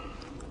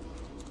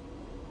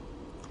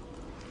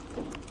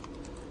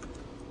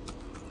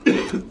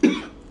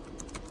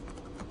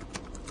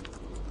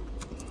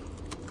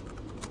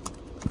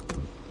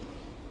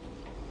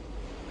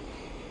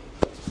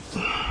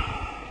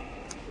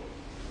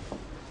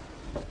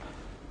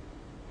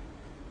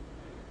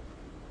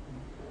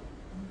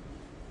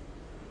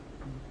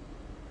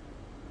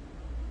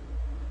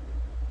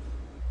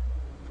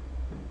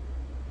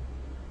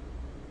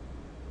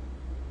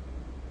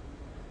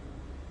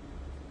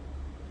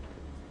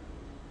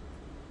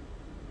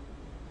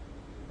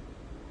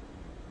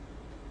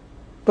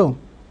 Boom.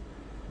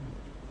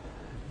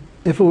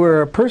 If it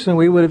were a person,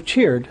 we would have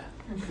cheered.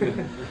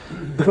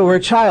 If it were a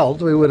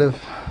child, we would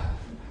have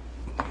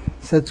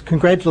said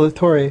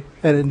congratulatory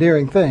and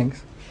endearing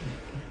things.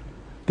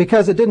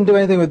 Because it didn't do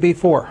anything with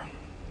B4.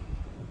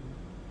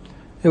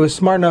 It was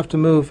smart enough to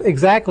move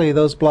exactly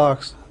those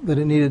blocks that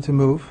it needed to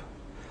move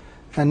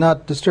and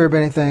not disturb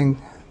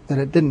anything that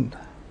it didn't.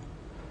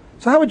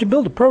 So how would you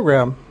build a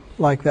program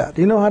like that?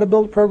 Do you know how to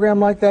build a program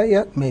like that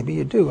yet? Maybe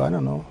you do. I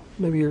don't know.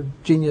 Maybe you're a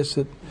genius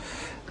that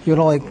you had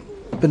only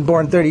been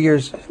born 30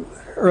 years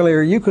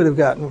earlier. You could have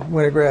gotten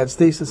Winograd's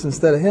thesis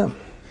instead of him.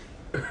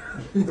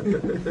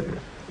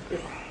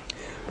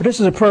 But this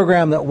is a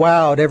program that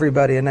wowed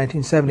everybody in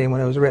 1970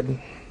 when it was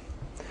written.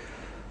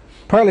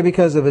 Partly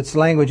because of its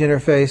language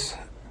interface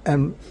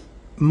and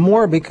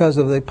more because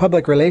of the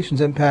public relations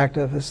impact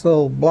of this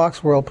little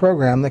blocks world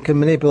program that can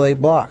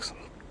manipulate blocks.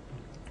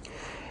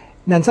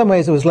 Now, in some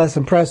ways it was less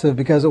impressive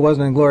because it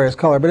wasn't in glorious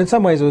color, but in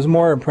some ways it was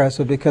more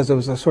impressive because it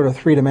was a sort of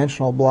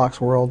three-dimensional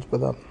blocks world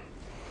with a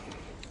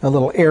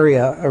little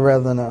area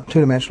rather than a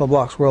two-dimensional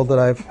blocks world that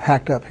I've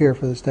hacked up here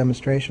for this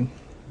demonstration.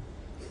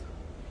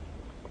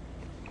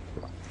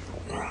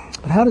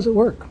 But how does it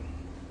work?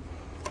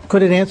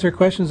 Could it answer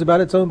questions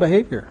about its own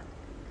behavior?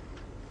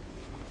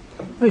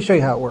 Let me show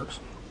you how it works.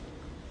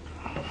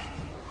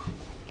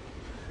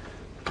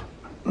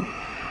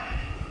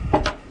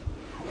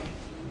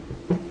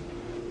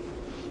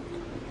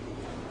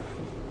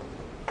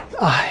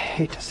 I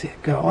hate to see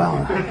it go.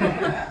 Well,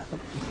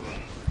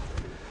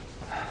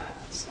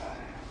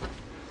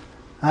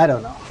 I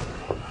don't know.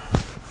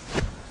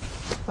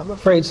 I'm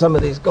afraid some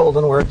of these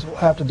golden words will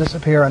have to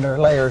disappear under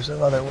layers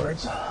of other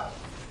words. I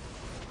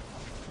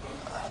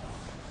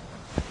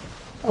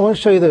want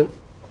to show you the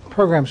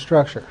program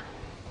structure.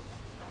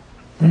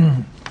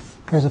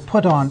 There's a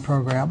put-on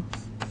program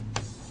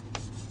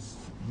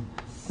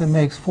that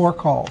makes 4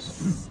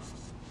 calls.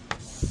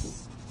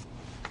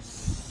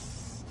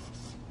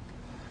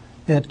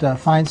 It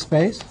finds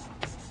space.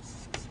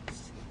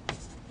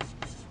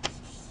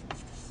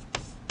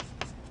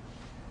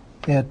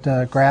 It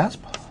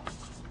grasps.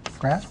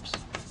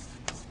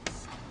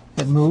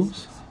 It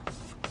moves.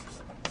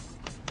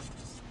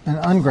 And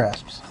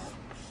ungrasps.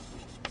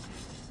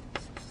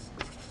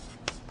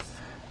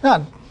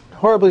 Not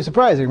horribly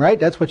surprising, right?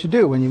 That's what you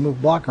do when you move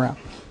a block around.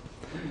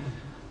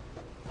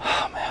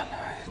 Oh, man.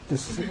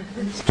 This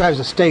drives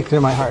a stake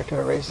through my heart to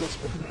erase this.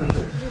 But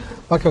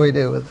what can we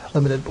do with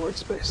limited board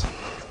space?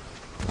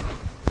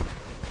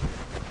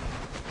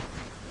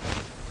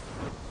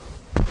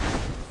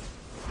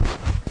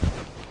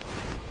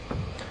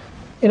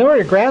 In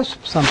order to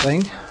grasp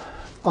something,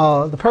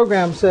 the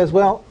program says,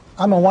 well,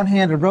 I'm a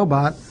one-handed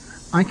robot.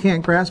 I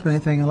can't grasp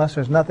anything unless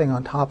there's nothing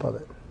on top of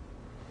it.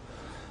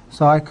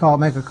 So I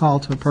make a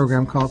call to a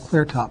program called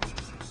clearTop.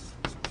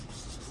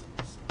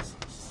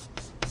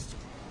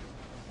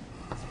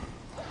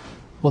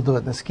 We'll do it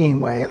in the scheme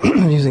way,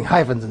 using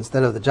hyphens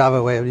instead of the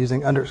Java way of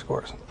using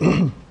underscores.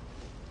 Now,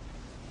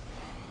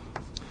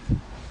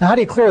 how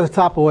do you clear the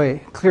top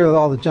away, clear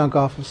all the junk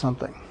off of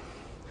something?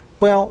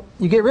 Well,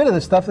 you get rid of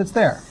the stuff that's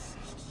there.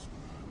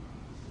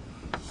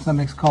 So that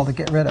makes a call to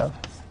get rid of.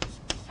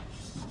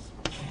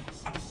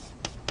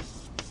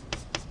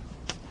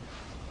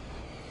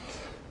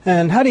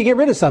 And how do you get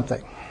rid of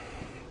something?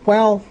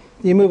 Well,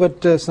 you move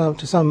it to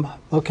some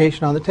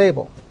location on the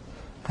table.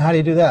 How do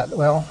you do that?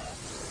 Well,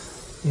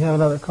 you have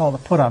another call to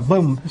put on.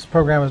 Boom, this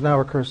program is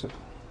now recursive.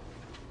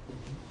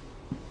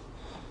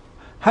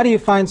 How do you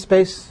find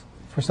space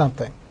for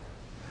something?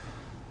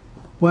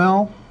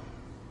 Well,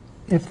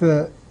 if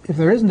there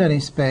isn't any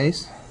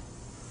space,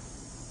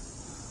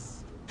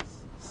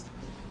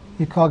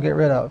 you call get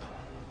rid of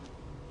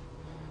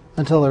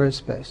until there is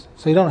space.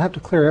 So you don't have to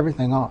clear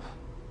everything off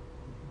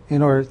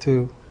in order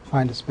to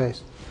find a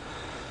space.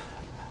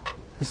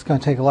 This is going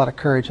to take a lot of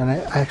courage, and I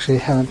actually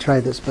haven't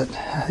tried this, but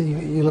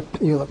you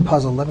look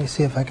puzzled. Let me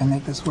see if I can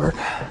make this work.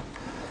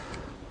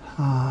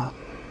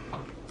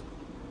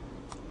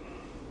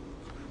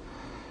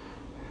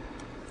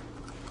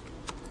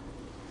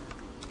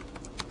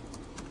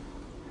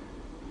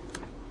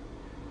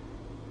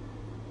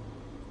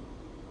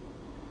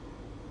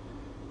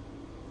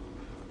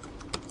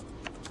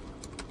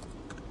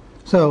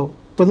 So,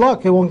 with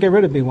luck, it won't get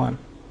rid of B1.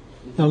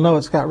 You'll know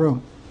it's got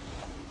room.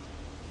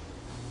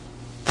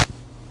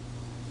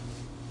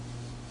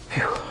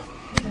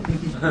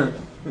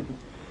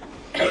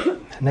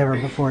 Never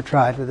before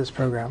tried with this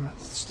program.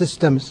 It's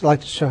just I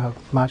like to show how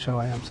macho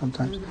I am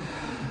sometimes.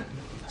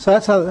 So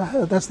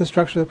that's the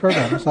structure of the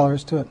program. That's all there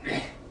is to it.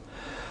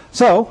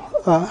 So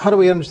how do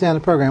we understand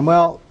the program?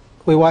 Well,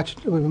 we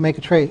make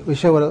a trace. We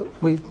show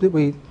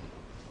we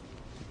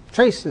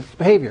trace its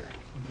behavior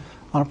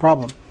on a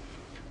problem.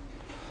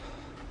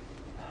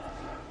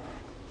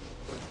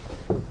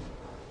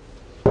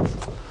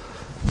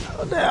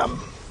 Oh, damn.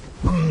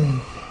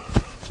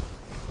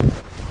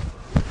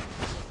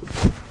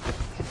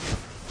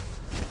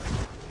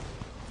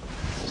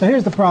 So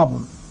here's the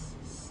problem.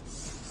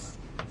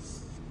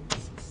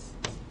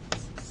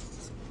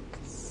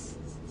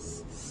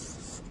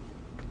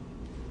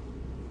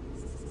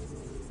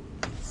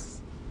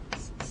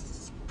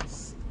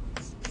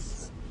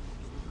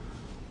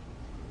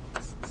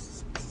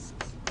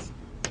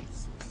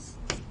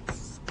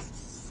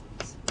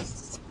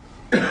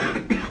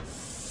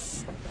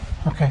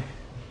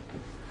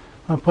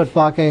 I'll put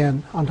block A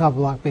on top of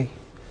block B.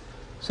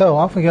 So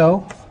off we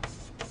go.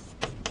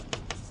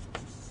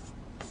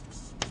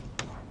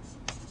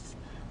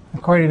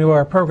 According to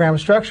our program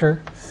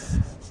structure,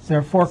 there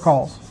are 4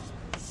 calls.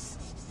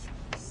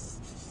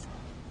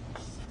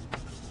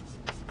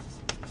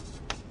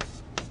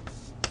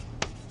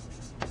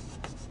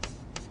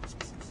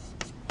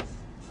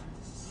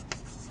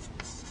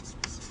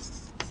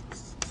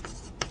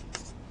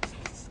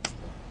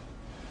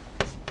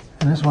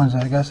 And this one's,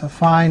 I guess, a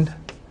find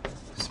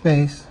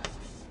space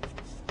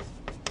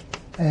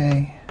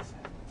A,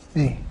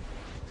 B.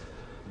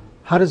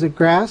 How does it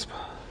grasp?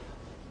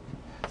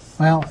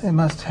 Well, it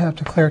must have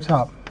to clear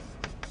top.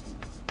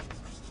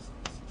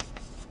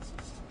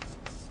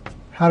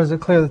 How does it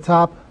clear the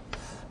top?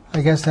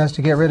 I guess it has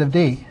to get rid of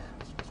D.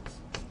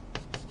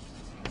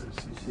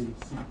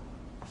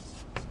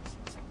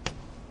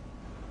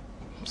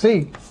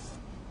 C.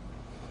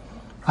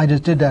 I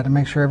just did that to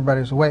make sure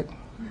everybody's awake.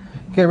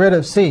 Get rid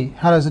of C.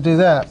 How does it do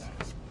that?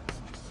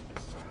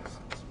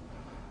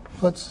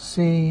 Put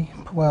C,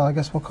 well, I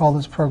guess we'll call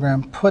this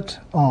program put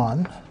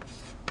on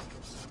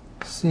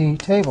C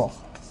table.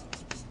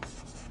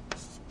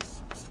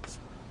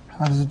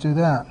 How does it do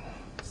that?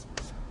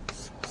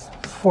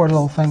 4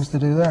 little things to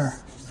do there,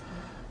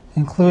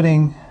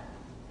 including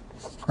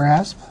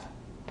grasp,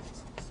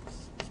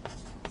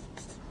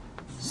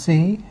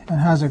 C, and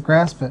how does it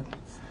grasp it?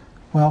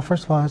 Well,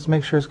 first of all, it has to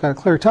make sure it's got a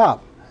clear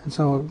top, and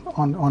so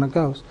on it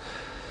goes.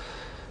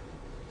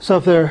 So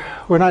if there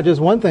were not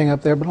just one thing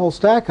up there, but a whole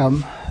stack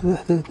of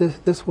them,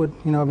 this would,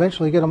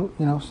 eventually get them,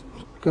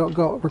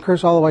 go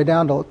recurse all the way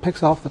down till it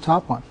picks off the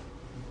top one.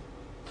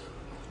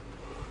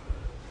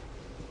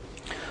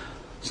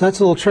 So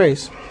that's a little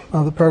trace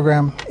of the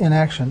program in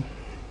action.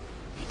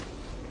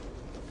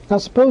 Now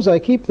suppose I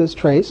keep this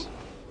trace,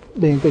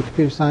 being a big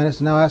computer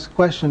scientist, and now ask a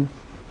question,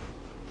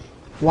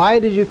 why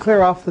did you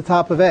clear off the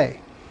top of A?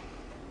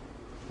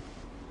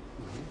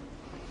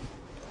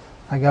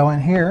 I go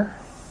in here,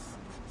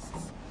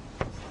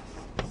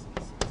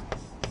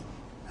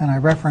 and I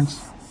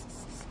reference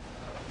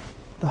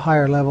the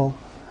higher level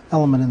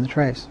element in the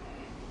trace.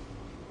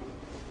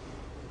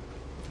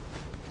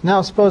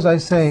 Now suppose I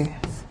say,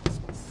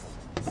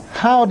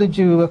 how did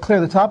you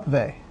clear the top of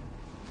A?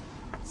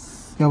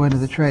 Go into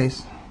the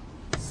trace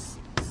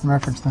and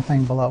reference the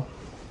thing below.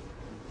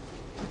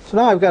 So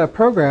now I've got a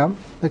program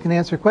that can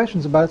answer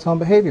questions about its own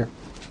behavior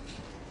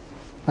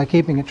by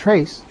keeping a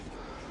trace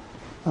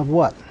of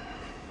what?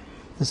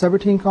 The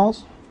subroutine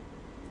calls?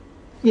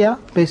 Yeah,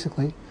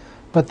 basically.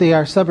 But they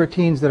are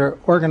subroutines that are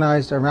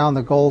organized around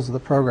the goals of the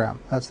program.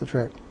 That's the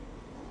trick.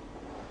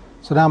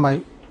 So now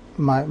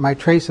my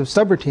trace of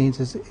subroutines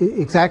is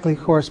exactly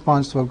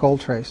corresponds to a goal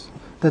trace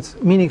that's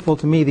meaningful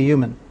to me, the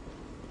human.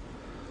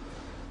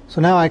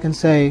 So now I can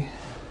say,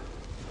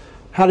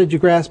 how did you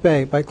grasp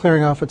A? By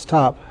clearing off its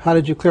top. How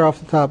did you clear off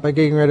the top? By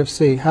getting rid of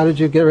C. How did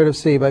you get rid of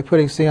C? By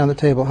putting C on the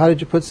table. How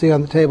did you put C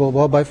on the table?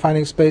 Well, by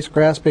finding space,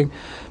 grasping,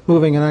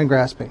 moving, and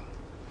ungrasping.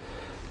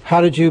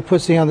 How did you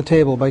put C on the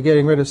table? By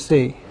getting rid of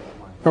C.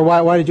 Or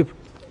why did you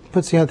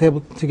put C on the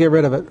table to get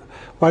rid of it?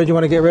 Why did you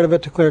want to get rid of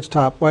it? To clear its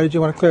top. Why did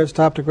you want to clear its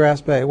top? To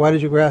grasp A. Why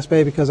did you grasp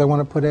A? Because I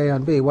want to put A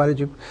on B. Why did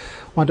you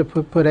want to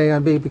put A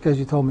on B? Because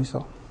you told me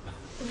so.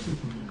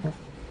 Okay.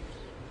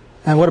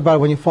 And what about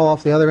when you fall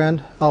off the other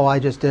end? Oh, I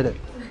just did it.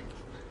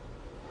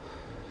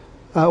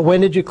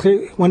 When did you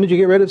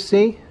get rid of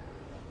C?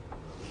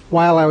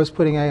 While I was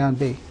putting A on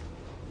B.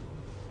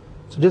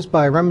 So just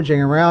by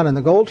rummaging around in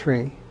the goal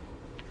tree,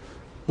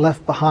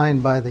 left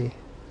behind by the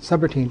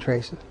subroutine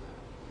traces,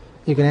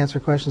 you can answer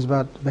questions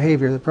about the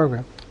behavior of the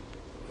program.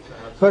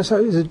 Oh,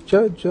 sorry, is it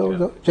Joe?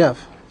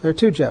 Jeff. There are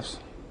 2 Jeffs.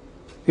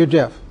 You're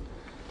Jeff.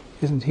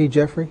 Isn't he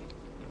Jeffrey?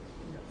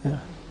 Yeah.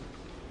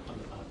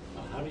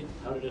 How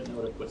did it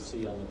know to put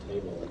C on the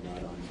table and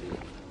not on B?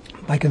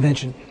 By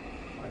convention.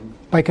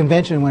 By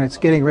convention, when it's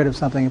getting rid of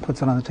something, it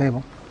puts it on the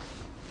table.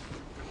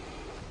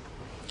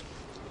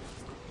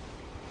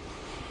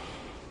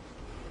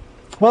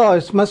 Well,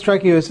 it must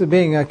strike you as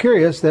being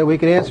curious that we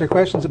could answer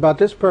questions about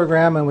this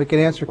program and we can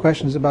answer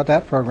questions about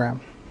that program.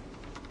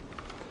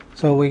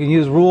 So we can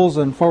use rules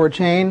and forward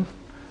chain,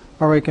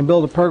 or we can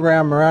build a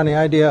program around the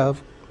idea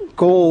of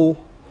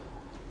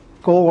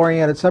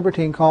goal-oriented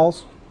subroutine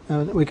calls.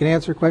 We can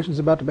answer questions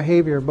about the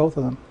behavior of both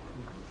of them.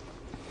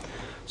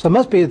 So it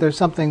must be that there's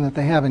something that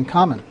they have in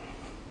common.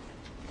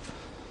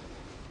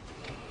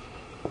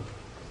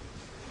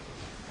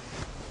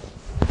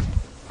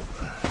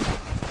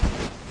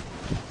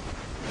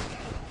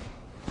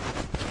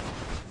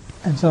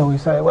 And so we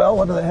say, well,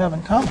 what do they have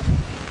in common?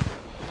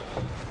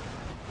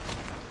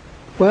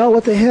 Well,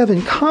 what they have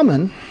in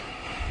common,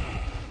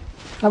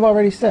 I've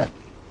already said.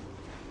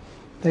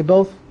 They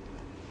both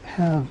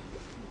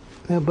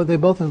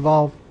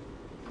involve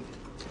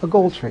a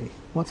goal tree.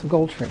 What's a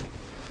goal tree?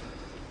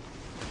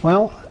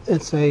 Well,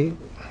 it's a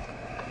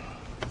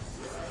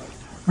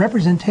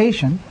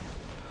representation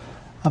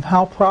of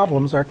how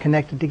problems are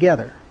connected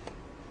together.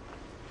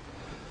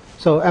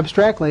 So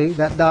abstractly,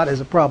 that dot is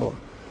a problem.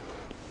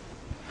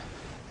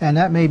 And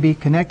that may be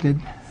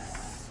connected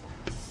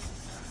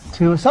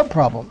to a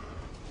subproblem,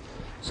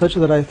 such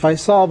that if I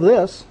solve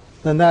this,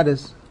 then that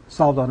is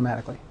solved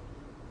automatically.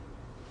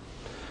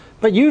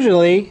 But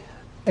usually,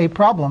 a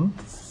problem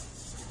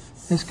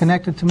is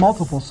connected to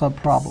multiple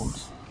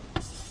subproblems,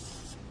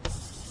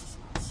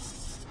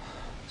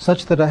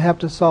 such that I have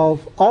to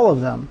solve all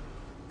of them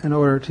in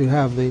order to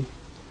have the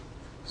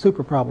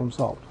superproblem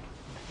solved.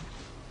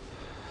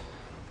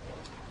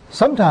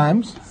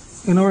 Sometimes,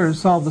 in order to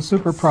solve the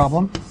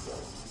superproblem,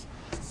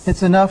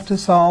 it's enough to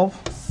solve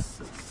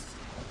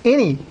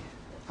any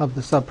of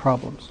the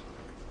subproblems.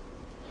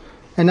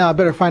 And now I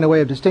better find a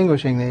way of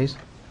distinguishing these.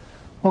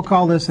 We'll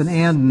call this an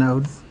AND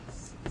node.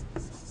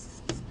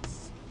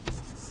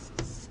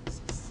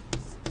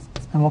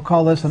 And we'll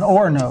call this an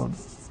OR node.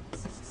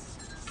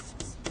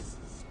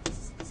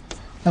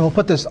 And we'll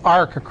put this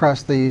arc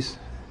across these.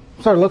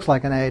 Sort of looks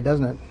like an A,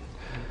 doesn't it?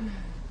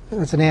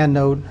 It's an AND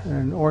node and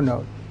an OR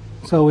node.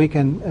 So we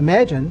can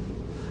imagine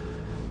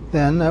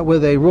then that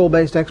with a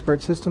rule-based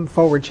expert system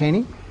forward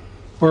chaining,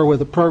 or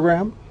with a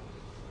program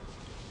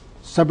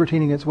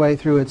subroutining its way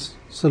through its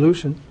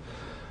solution,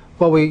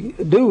 what we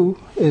do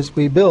is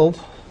we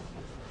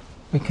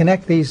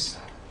connect these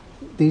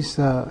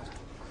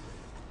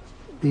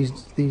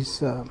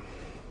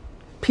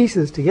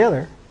pieces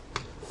together,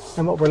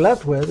 and what we're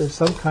left with is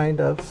some kind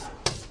of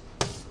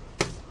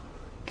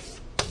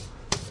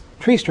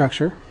tree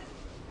structure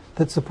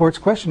that supports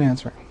question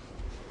answering.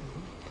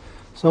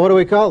 So what do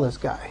we call this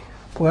guy?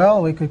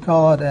 Well, we could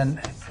call it an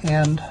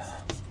AND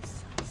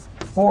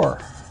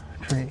OR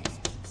tree.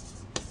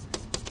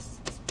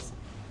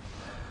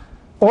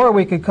 Or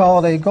we could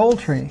call it a goal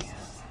tree.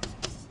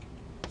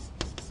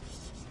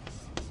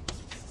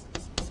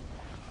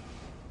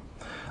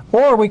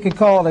 Or we could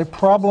call it a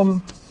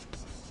problem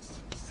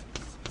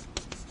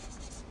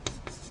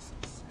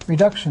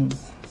reduction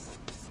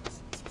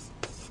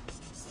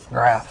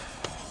graph.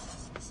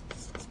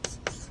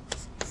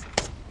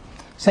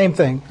 Same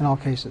thing in all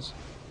cases.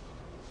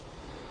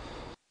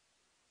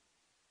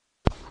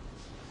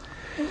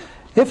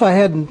 If I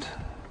hadn't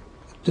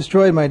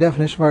destroyed my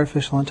definition of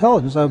artificial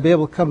intelligence, I would be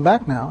able to come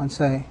back now and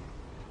say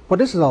what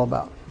this is all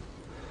about.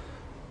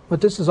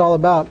 What this is all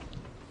about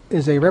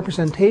is a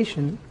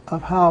representation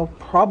of how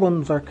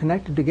problems are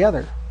connected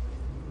together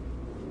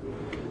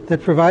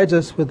that provides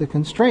us with the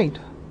constraint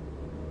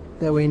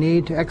that we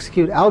need to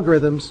execute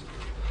algorithms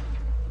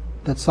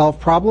that solve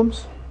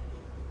problems,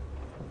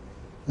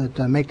 that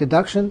make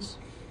deductions,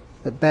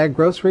 that bag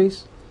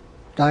groceries,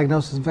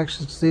 diagnose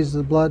infectious diseases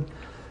of the blood,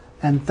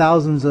 and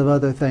thousands of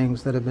other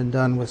things that have been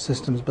done with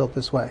systems built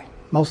this way,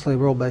 mostly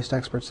rule-based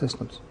expert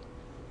systems.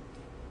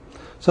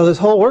 So this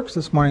whole works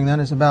this morning then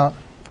is about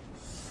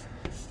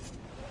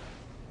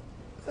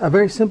a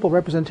very simple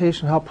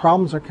representation of how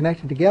problems are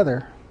connected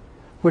together,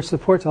 which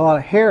supports a lot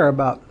of hair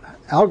about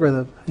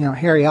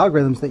hairy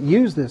algorithms that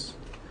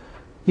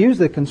use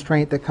the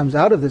constraint that comes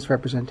out of this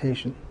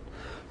representation.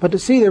 But to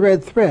see the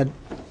red thread,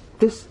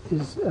 this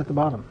is at the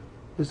bottom.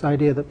 This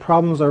idea that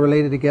problems are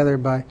related together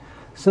by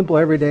simple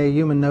everyday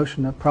human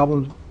notion of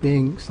problems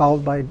being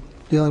solved by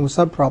dealing with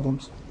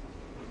subproblems.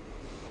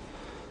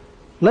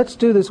 Let's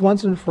do this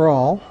once and for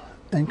all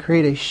and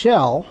create a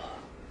shell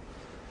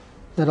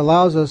that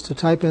allows us to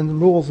type in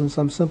rules in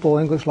some simple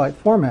English-like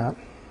format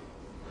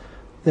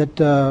that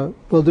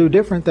will do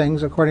different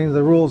things according to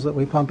the rules that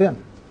we pump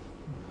in.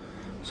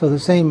 So the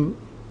same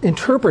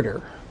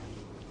interpreter,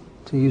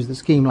 to use the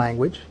scheme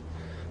language,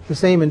 the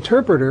same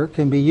interpreter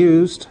can be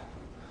used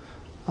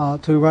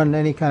to run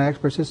any kind of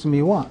expert system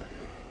you want.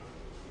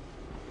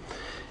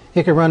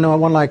 It could run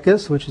one like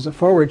this, which is a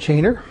forward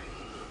chainer,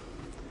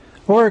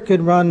 or it could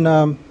run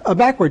a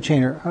backward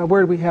chainer, a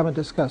word we haven't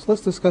discussed.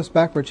 Let's discuss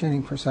backward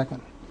chaining for a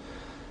second.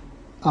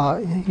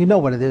 You know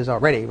what it is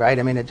already, right?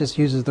 I mean, it just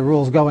uses the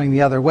rules going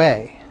the other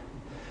way.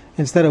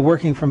 Instead of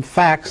working from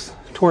facts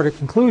toward a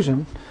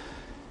conclusion,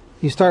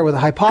 you start with a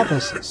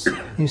hypothesis.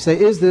 You say,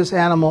 is this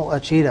animal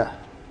a cheetah?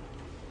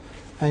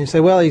 And you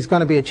say, well, he's going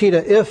to be a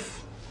cheetah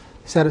if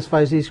he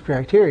satisfies these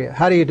criteria.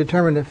 How do you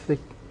determine if the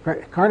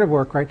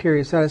carnivore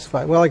criteria is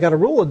satisfied? Well, I got a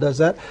rule that does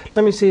that.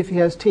 Let me see if he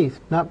has teeth.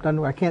 Nope,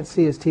 I can't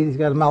see his teeth. He's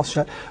got a mouth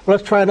shut. Well,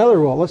 let's try another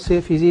rule. Let's see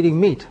if he's eating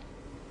meat.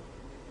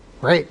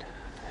 Great.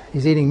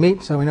 He's eating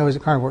meat, so we know he's a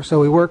carnivore. So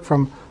we work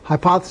from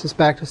hypothesis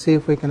back to see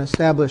if we can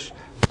establish,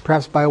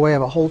 perhaps by way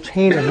of a whole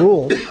chain of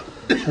rules,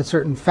 that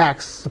certain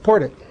facts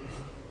support it.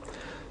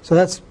 So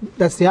that's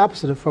the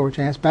opposite of forward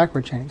chaining. That's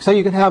backward chaining. So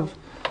you can have,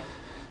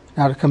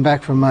 now to come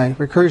back from my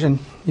recursion,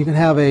 you can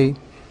have a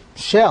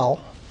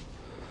shell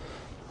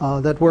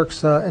that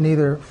works in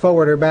either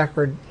forward or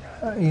backward,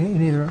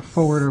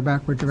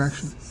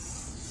 direction.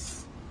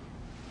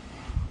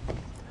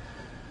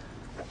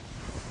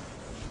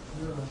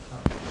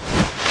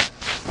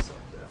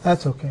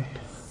 That's okay.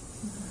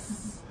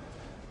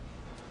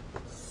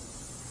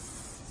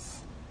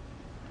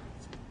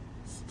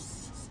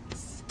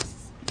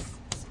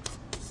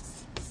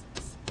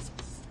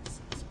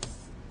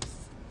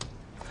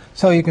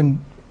 So you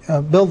can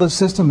build a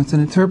system. It's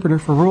an interpreter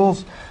for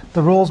rules.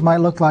 The rules might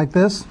look like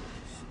this.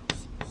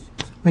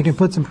 We can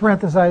put some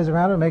parentheses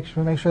around it, make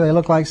sure they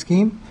look like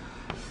scheme.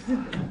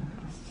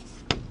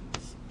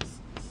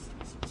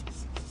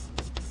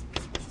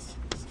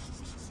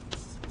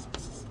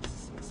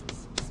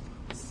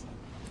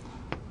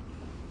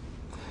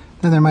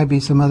 Then there might be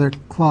some other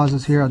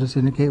clauses here. I'll just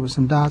indicate with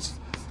some dots.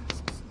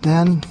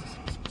 Then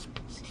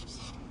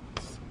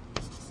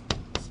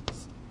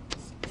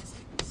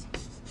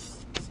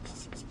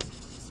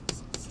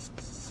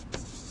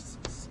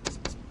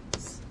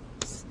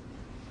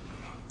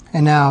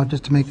and now,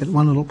 just to make it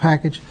one little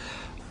package,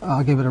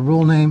 I'll give it a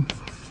rule name.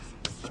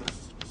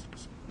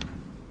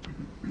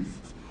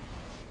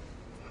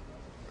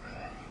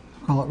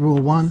 Call it rule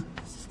 1.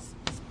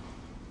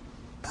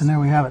 And there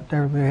we have it.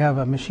 There we have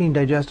a machine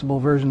digestible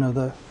version of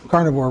the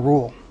carnivore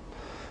rule.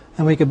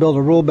 And we could build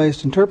a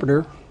rule-based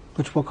interpreter,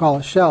 which we'll call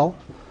a shell,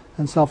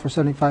 and sell for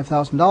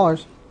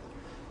 $75,000,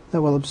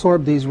 that will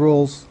absorb these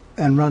rules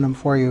and run them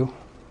for you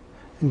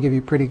and give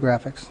you pretty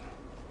graphics.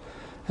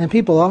 And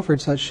people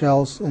offered such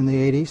shells in the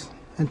 80s,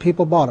 and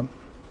people bought them.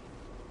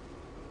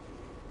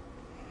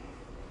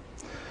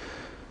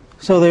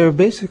 So they were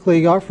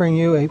basically offering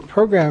you a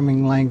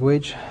programming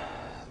language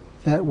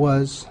that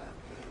was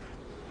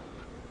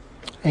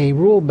a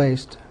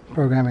rule-based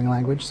programming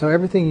language. So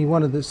everything you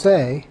wanted to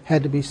say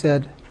had to be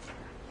said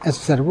as a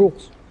set of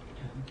rules.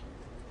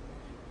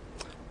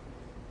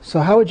 So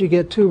how would you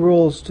get 2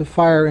 rules to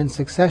fire in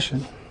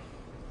succession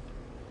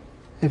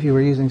if you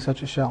were using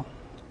such a shell?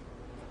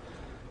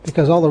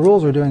 Because all the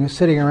rules are doing is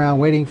sitting around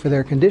waiting for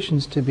their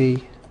conditions to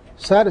be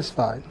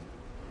satisfied,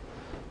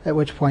 at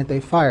which point they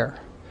fire.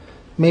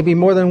 Maybe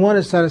more than one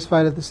is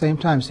satisfied at the same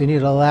time, so you need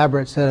an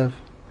elaborate set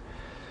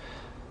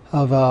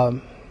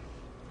of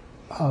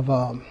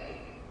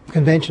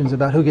conventions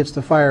about who gets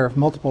to fire if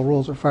multiple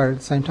rules are fired at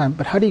the same time.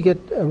 But how do you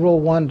get rule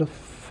 1 to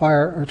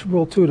fire, or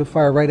rule 2 to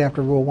fire right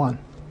after rule 1?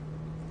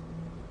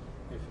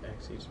 If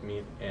axes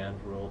meet and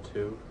rule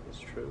 2 is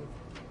true.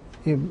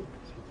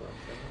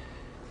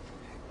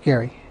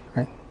 Gary,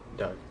 right?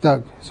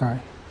 Doug, sorry.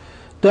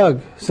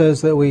 Doug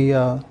says that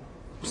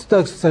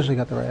Doug's essentially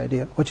got the right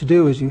idea. What you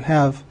do is you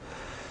have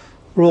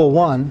rule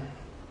 1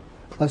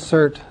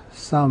 assert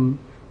some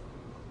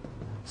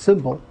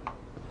symbol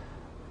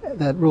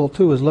that rule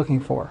 2 is looking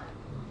for.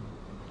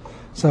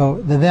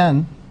 So the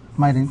then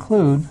might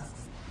include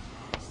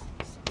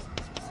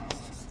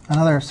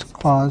another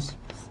clause,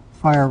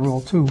 fire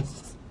rule 2.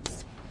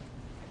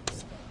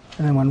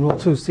 And then when rule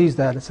 2 sees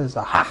that, it says,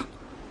 aha,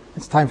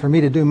 it's time for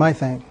me to do my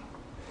thing.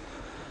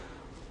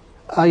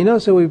 You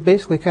notice that we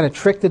basically kind of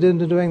tricked it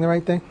into doing the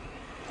right thing?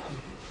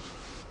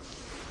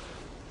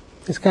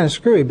 It's kind of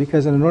screwy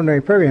because in an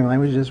ordinary programming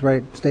language, you just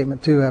write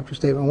statement 2 after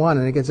statement 1,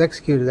 and it gets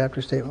executed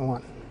after statement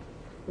 1.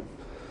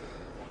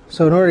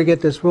 So in order to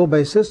get this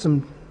rule-based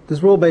system,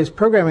 this rule-based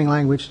programming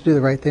language to do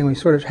the right thing, we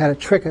sort of had to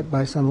trick it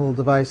by some little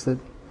device that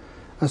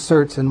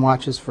asserts and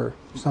watches for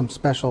some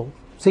special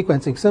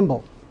sequencing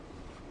symbol.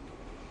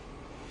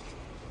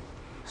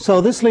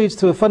 So this leads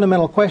to a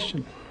fundamental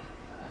question.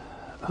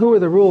 Who are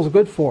the rules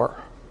good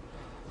for?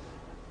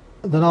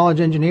 The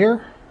knowledge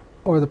engineer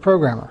or the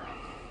programmer?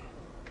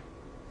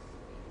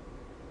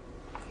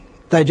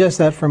 Digest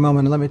that for a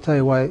moment and let me tell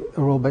you why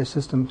a rule-based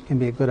system can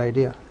be a good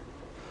idea.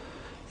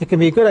 It can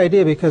be a good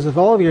idea because if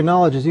all of your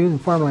knowledge is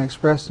uniformly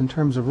expressed in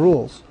terms of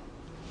rules,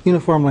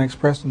 uniformly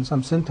expressed in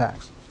some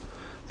syntax,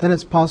 then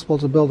it's possible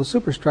to build a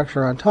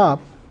superstructure on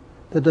top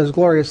that does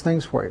glorious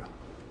things for you.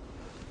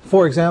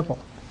 For example,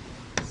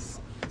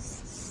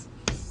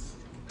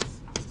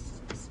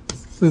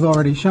 we've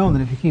already shown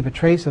that if you keep a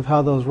trace of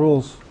how those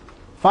rules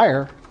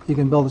fire, you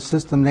can build a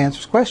system that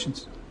answers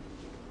questions.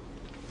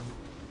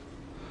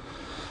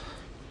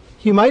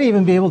 You might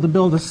even be able to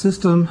build a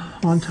system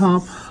on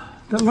top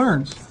that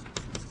learns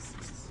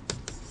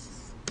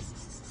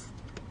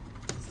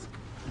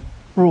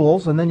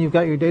rules, and then you've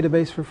got your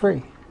database for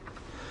free.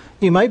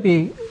 You might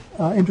be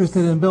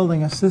interested in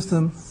building a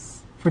system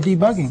for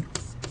debugging.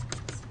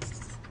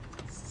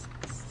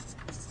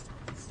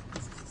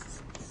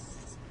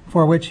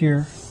 For which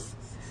your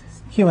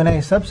Q&A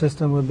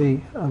subsystem would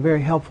be a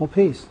very helpful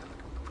piece.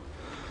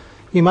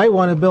 You might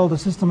want to build a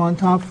system on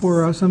top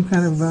for some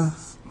kind of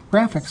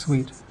graphics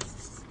suite.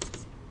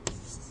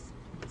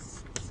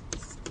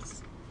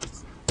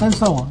 And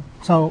so on.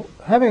 So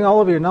having all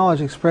of your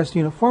knowledge expressed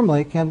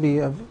uniformly can be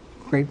of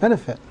great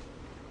benefit.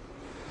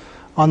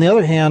 On the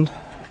other hand,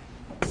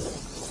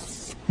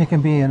 it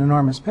can be an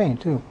enormous pain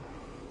too,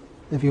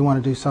 if you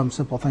want to do some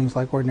simple things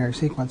like ordinary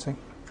sequencing.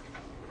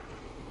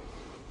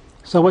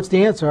 So what's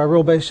the answer? Are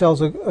rule-based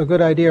shells a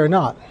good idea or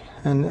not?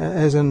 And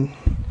as in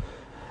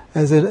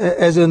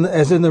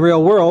the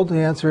real world, the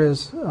answer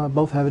is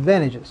both have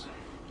advantages.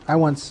 I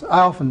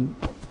often,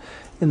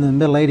 in the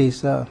middle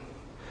 80s,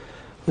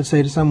 would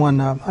say to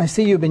someone, I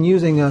see you've been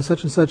using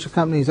such and such a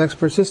company's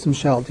expert system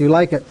shell. Do you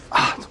like it?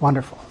 Ah, it's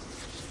wonderful.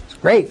 It's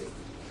great.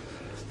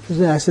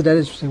 I said, that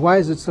is interesting. Why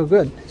is it so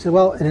good? He said,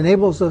 well, it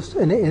enabled us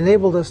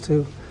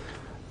to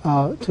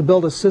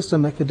build a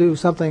system that could do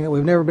something that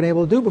we've never been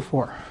able to do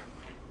before.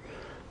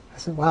 I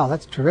said, wow,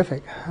 that's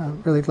terrific.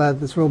 I'm really glad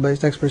this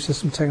rule-based expert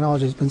system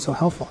technology has been so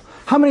helpful.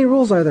 How many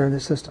rules are there in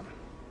this system?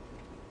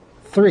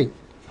 3.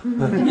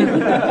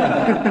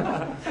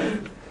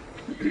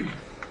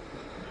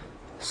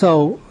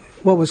 So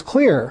what was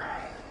clear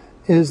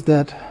is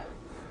that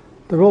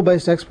the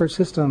rule-based expert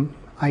system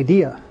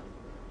idea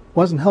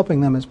wasn't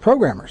helping them as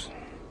programmers,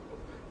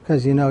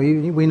 because we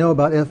know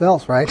about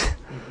if-else, right?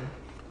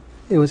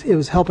 Mm-hmm. It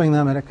was helping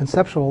them at a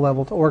conceptual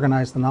level to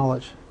organize the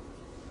knowledge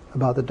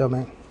about the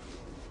domain.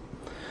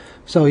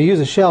 So you use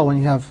a shell when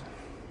you have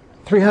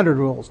 300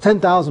 rules,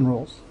 10,000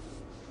 rules.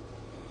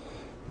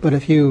 But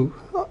if you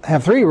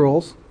have 3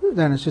 rules,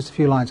 then it's just a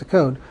few lines of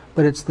code.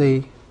 But it's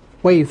the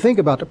way you think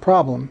about the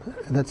problem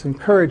that's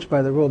encouraged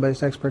by the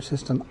rule-based expert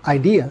system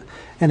idea,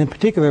 and in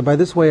particular by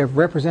this way of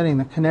representing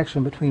the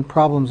connection between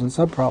problems and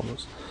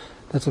subproblems,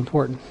 that's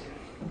important.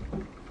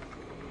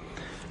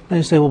 And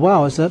you say, well,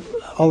 wow, is that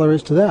all there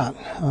is to that?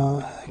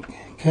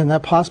 Can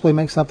that possibly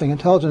make something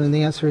intelligent? And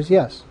the answer is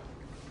yes.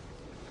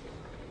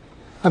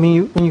 I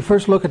mean, when you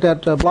first look at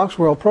that Blocks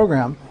World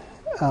program,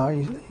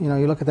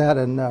 you look at that,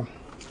 and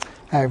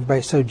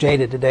everybody's so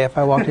jaded today. If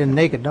I walked in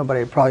naked,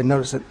 nobody would probably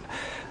notice it.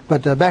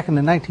 But back in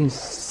the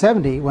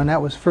 1970, when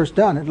that was first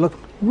done, it looked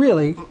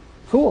really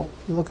cool.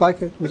 It looked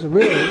like it was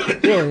really,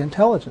 really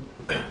intelligent.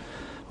 But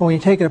when you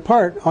take it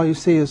apart, all you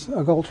see is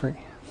a gold tree.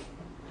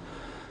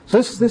 So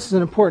this is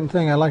an important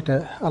thing I like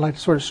to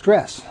sort of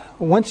stress.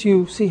 Once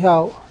you see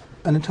how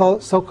an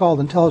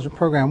so-called intelligent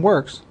program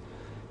works,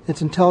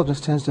 its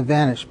intelligence tends to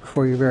vanish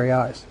before your very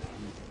eyes.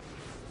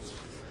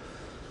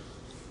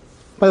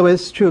 By the way,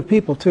 this is true of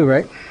people too,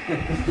 right?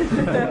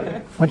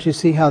 Once you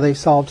see how they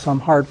solve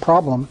some hard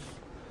problem,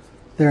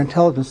 their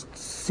intelligence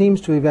seems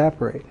to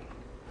evaporate.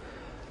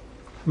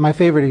 My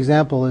favorite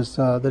example is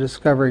the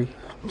discovery,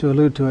 to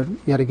allude to it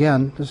yet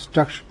again, the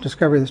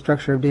discovery of the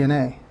structure of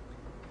DNA.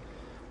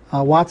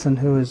 Watson,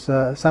 who is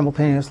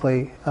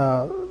simultaneously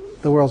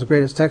the world's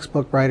greatest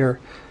textbook writer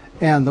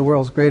and the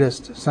world's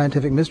greatest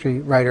scientific mystery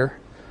writer,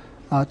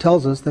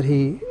 tells us that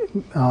he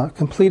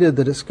completed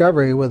the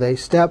discovery with a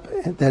step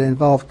that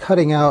involved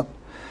cutting out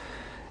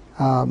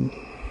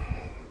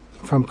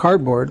from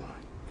cardboard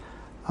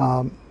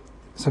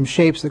some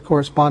shapes that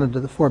corresponded to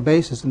the 4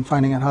 bases and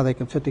finding out how they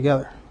could fit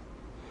together.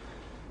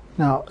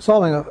 Now,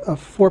 solving a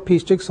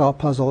 4-piece jigsaw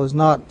puzzle is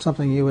not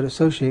something you would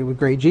associate with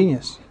great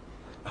genius.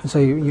 And so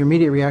your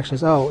immediate reaction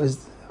is,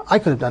 I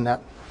could have done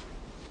that.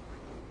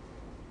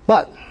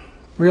 But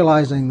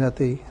realizing that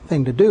the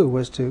thing to do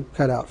was to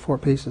cut out 4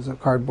 pieces of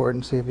cardboard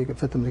and see if you could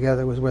fit them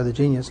together was where the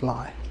genius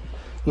lay.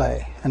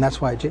 And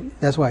that's why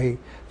he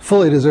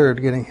fully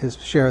deserved getting his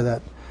share of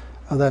that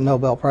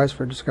Nobel Prize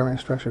for discovering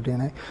the structure of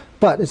DNA.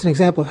 But it's an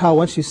example of how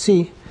once you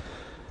see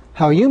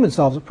how a human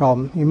solves a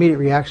problem, your immediate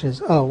reaction is,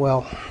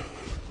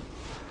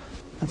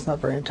 that's not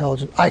very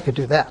intelligent. I could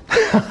do that.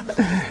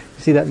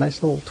 See that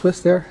nice little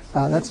twist there?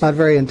 That's not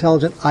very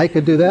intelligent. I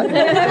could do that.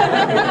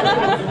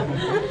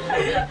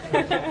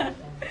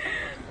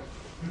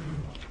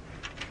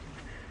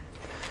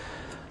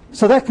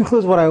 So that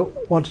concludes what I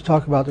want to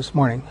talk about this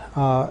morning.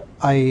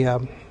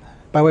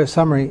 By way of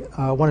summary,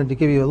 I wanted to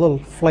give you a little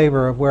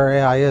flavor of where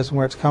AI is and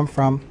where it's come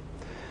from.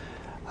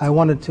 I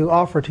wanted to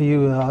offer to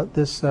you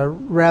this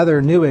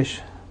rather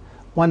newish,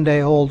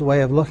 one-day-old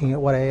way of looking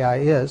at what AI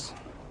is,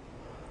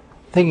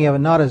 thinking of it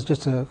not as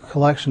just a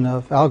collection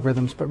of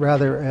algorithms, but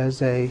rather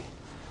as a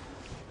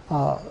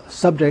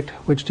subject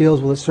which deals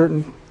with a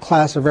certain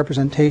class of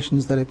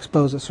representations that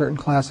expose a certain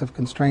class of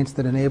constraints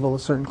that enable a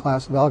certain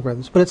class of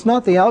algorithms. But it's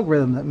not the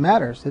algorithm that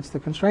matters, it's the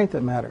constraint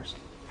that matters.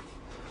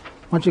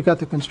 Once you've got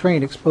the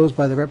constraint exposed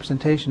by the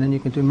representation, then you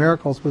can do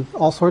miracles with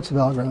all sorts of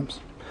algorithms.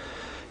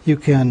 You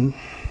can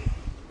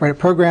write a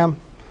program,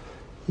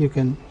 you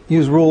can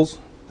use rules,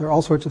 there are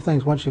all sorts of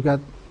things once you've got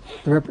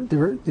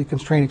the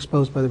constraint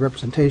exposed by the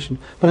representation.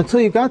 But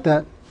until you've got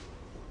that,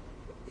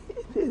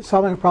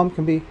 solving a problem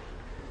can be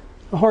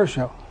a horror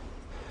show.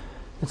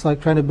 It's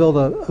like trying to build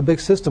a big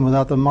system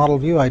without the model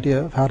view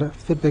idea of how to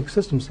fit big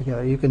systems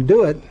together. You can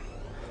do it,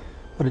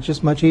 but it's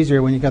just much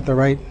easier when you've got the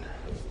right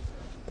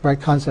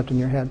concept in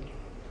your head.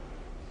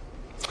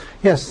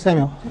 Yes,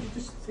 Samuel. Can you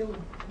just say a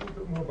little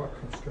bit more about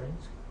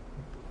constraints?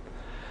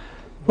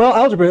 Well,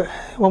 algebra,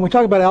 when we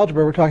talk about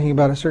algebra, we're talking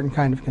about a certain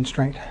kind of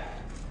constraint.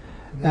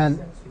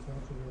 And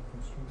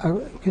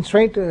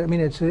constraint, I mean,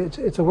 it's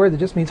a word that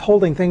just means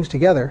holding things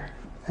together.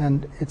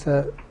 And it's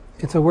a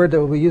word that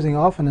we'll be using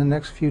often in the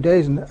next few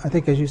days. And I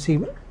think as you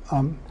see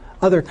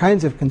other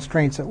kinds of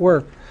constraints at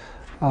work,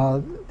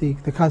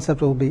 the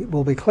concept will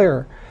be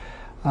clearer.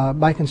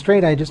 By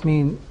constraint, I just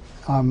mean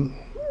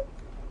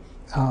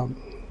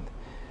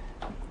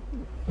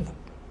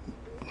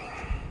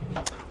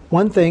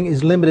one thing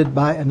is limited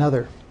by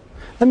another.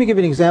 Let me give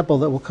you an example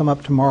that will come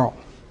up tomorrow.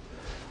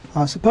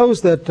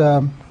 Suppose that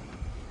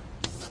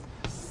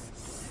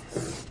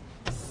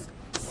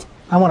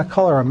I want to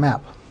color a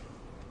map.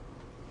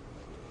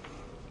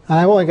 And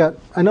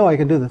I know I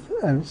can do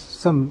this.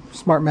 Some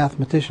smart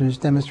mathematician has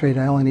demonstrated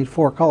I only need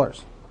 4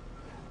 colors.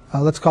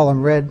 Let's call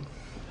them red,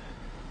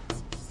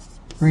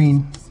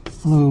 green,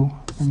 blue,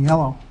 and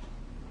yellow.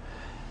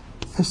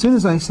 As soon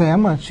as I say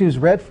I'm going to choose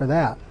red for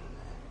that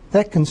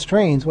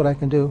constrains what I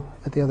can do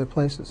at the other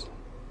places.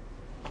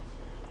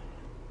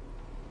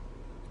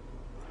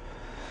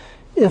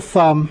 if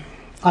I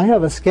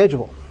have a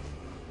schedule,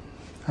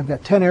 I've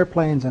got 10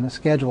 airplanes and a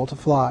schedule to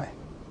fly.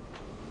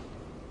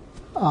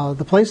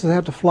 The places I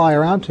have to fly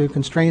around to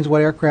constrains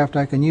what aircraft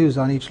I can use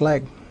on each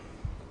leg.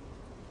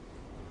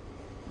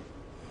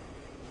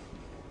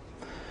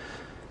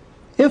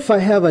 If I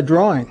have a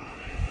drawing,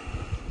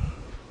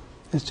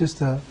 it's just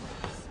a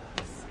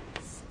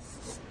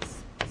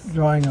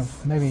drawing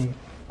of maybe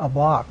a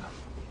block.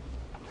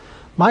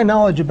 My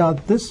knowledge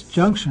about this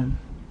junction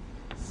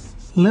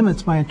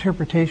limits my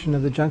interpretation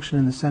of the junction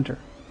in the center.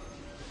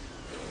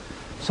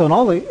 So in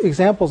all the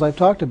examples I've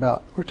talked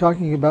about, we're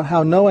talking about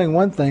how knowing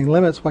one thing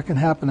limits what can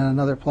happen in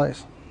another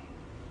place.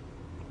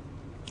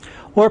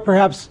 Or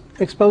perhaps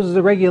exposes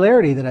a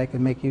regularity that I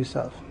can make use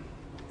of.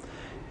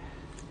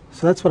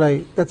 So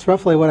that's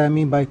roughly what I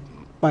mean by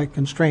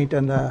constraint,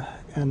 and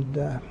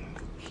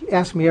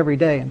ask me every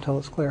day until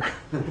it's clear.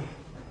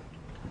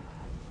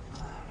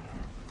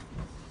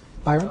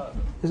 Byron?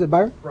 Is it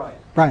Byron? Brian.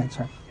 Brian,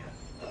 sorry.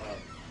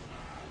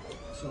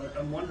 So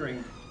I'm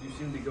wondering, you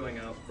seem to be going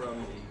out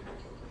from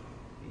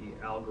the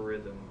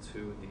algorithm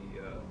to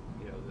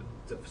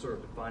the sort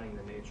of defining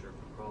the nature of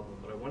the problem.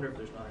 But I wonder if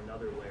there's not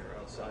another layer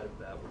outside of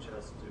that which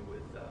has to do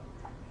with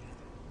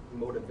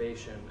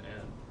motivation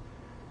and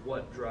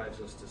what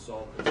drives us to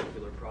solve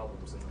particular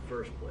problems in the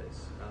first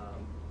place.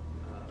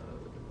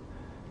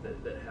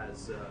 That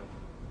has a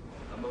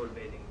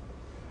motivating,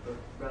 or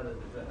rather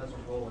that has a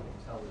role in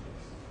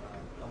intelligence.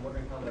 I'm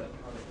wondering how that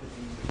fits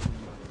into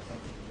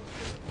something you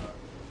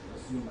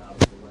just zoom out of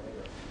the way.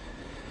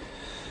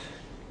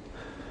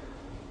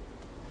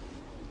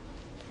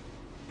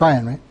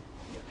 Brian, right?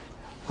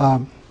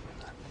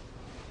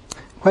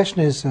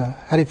 Question is, how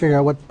do you figure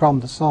out what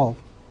problem to solve?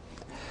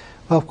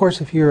 Well, of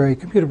course, if you're a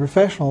computer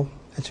professional,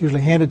 it's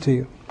usually handed to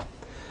you.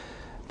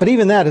 But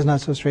even that is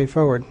not so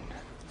straightforward.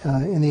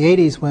 In the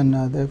 80s, when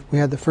we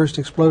had the first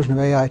explosion of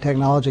AI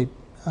technology,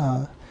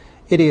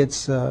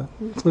 idiots,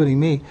 including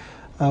me,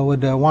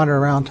 would wander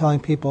around telling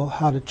people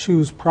how to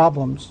choose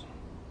problems.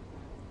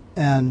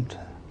 And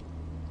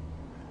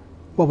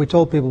what we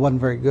told people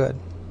wasn't very good.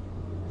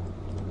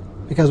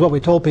 Because what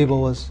we told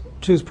people was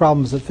choose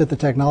problems that fit the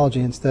technology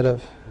instead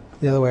of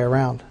the other way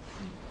around.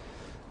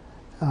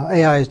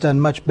 AI has done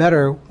much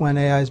better when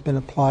AI has been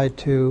applied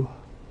to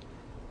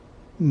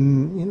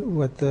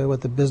what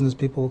the business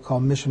people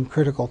call mission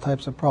critical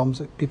types of problems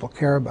that people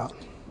care about.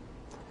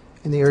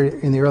 In the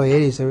early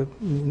 80s,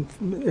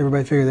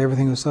 everybody figured that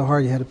everything was so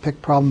hard you had to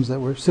pick problems that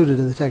were suited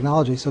to the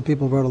technology, so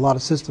people wrote a lot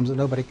of systems that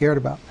nobody cared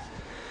about.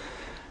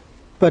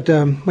 But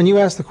when you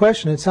asked the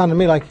question, it sounded to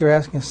me like you're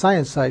asking a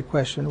science side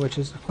question, which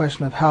is the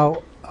question of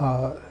how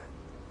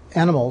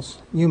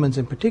animals, humans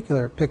in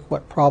particular, pick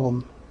what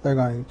problem they're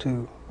going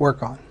to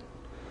work on.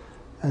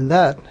 And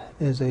that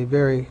is a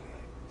very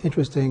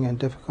interesting and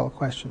difficult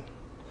question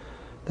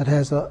that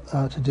has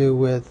to do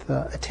with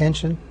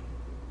attention,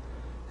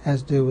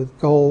 has to do with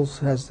goals,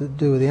 has to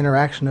do with the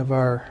interaction of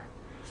our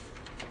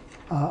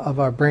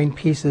brain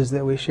pieces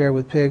that we share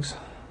with pigs.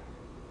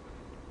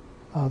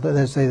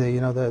 Let's say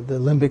the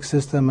limbic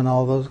system and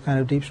all those kind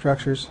of deep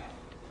structures,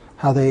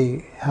 how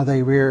they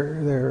rear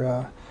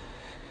their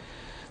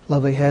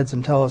lovely heads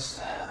and tell us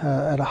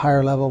at a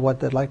higher level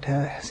what they'd like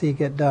to see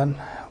get done,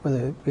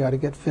 whether we ought to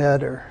get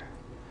fed or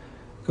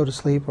go to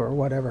sleep or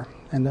whatever.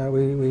 And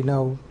we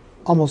know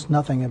almost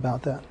nothing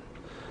about that.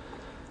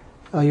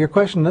 Your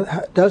question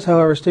does,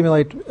 however,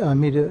 stimulate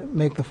me to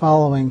make the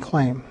following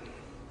claim.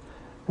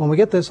 When we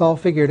get this all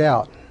figured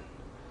out,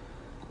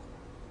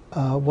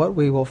 what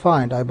we will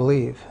find, I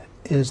believe,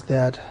 is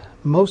that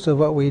most of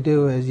what we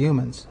do as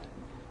humans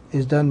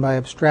is done by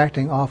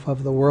abstracting off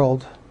of the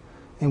world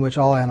in which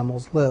all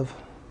animals live.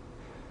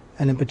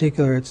 And in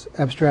particular, it's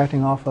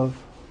abstracting off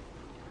of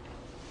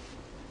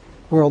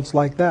worlds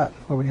like that,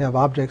 where we have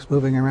objects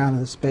moving around in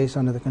the space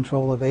under the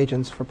control of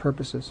agents for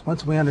purposes.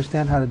 Once we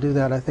understand how to do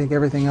that, I think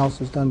everything else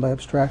is done by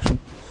abstraction.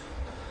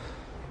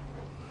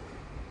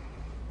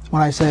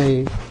 When I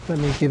say, let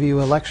me give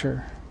you a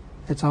lecture,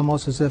 it's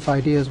almost as if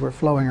ideas were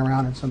flowing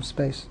around in some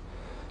space.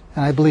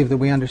 And I believe that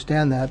we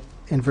understand that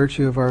in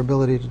virtue of our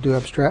ability to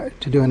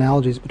do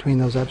analogies between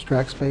those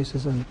abstract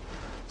spaces and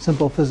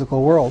simple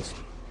physical worlds.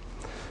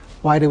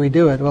 Why do we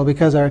do it? Well,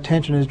 because our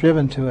attention is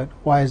driven to it.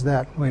 Why is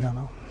that? We don't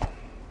know.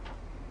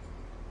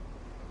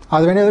 Are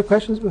there any other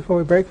questions before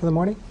we break for the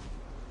morning?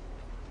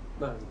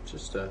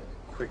 Just a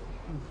quick,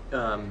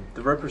 the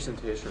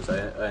representations,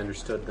 I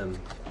understood them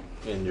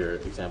in your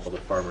example, the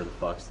farmer, the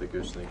fox, the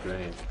goose, and the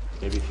grain.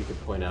 Maybe if you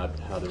could point out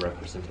how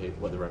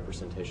what the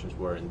representations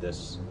were in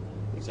this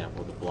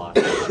example, the block.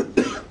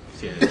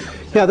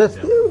 Yeah, that's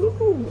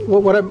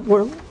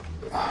the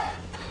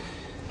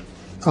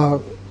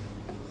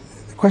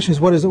question is,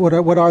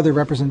 what are the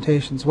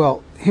representations?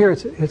 Well, here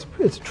it's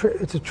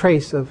a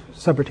trace of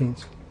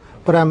subroutines,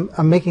 but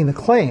I'm making the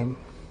claim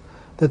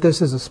that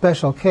this is a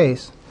special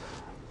case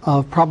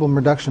of problem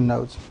reduction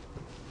nodes,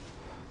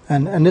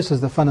 and this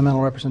is the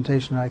fundamental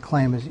representation I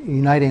claim is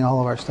uniting all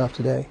of our stuff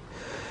today.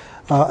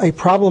 A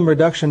problem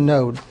reduction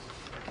node,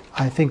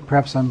 I think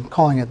perhaps I'm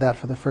calling it that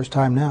for the first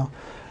time now.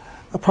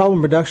 A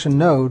problem reduction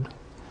node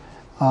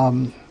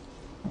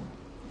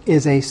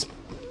is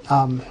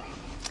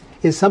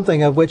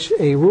something of which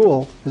a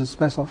rule is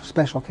a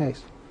special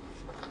case.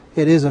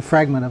 It is a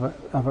fragment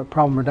of a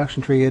problem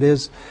reduction tree. It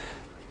is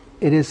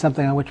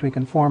something on which we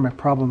can form a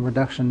problem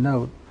reduction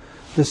node.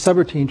 The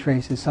subroutine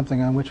trace is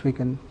something on which we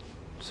can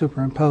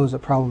superimpose a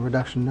problem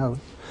reduction node.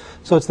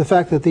 So it's the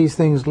fact that these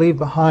things leave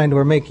behind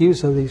or make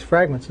use of these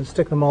fragments and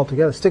stick them all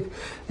together.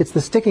 It's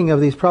the sticking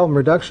of these problem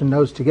reduction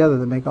nodes together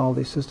that make all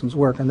these systems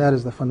work, and that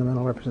is the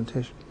fundamental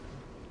representation.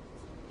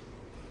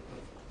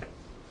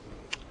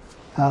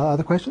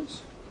 Other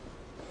questions?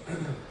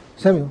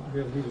 Samuel?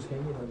 Really, he was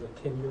hanging on the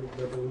 10-year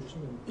revolution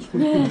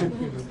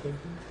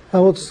and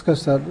We'll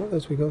discuss that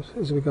as we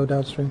go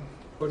downstream.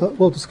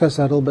 We'll discuss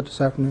that a little bit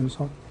this afternoon as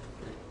well.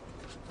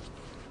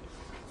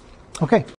 Okay.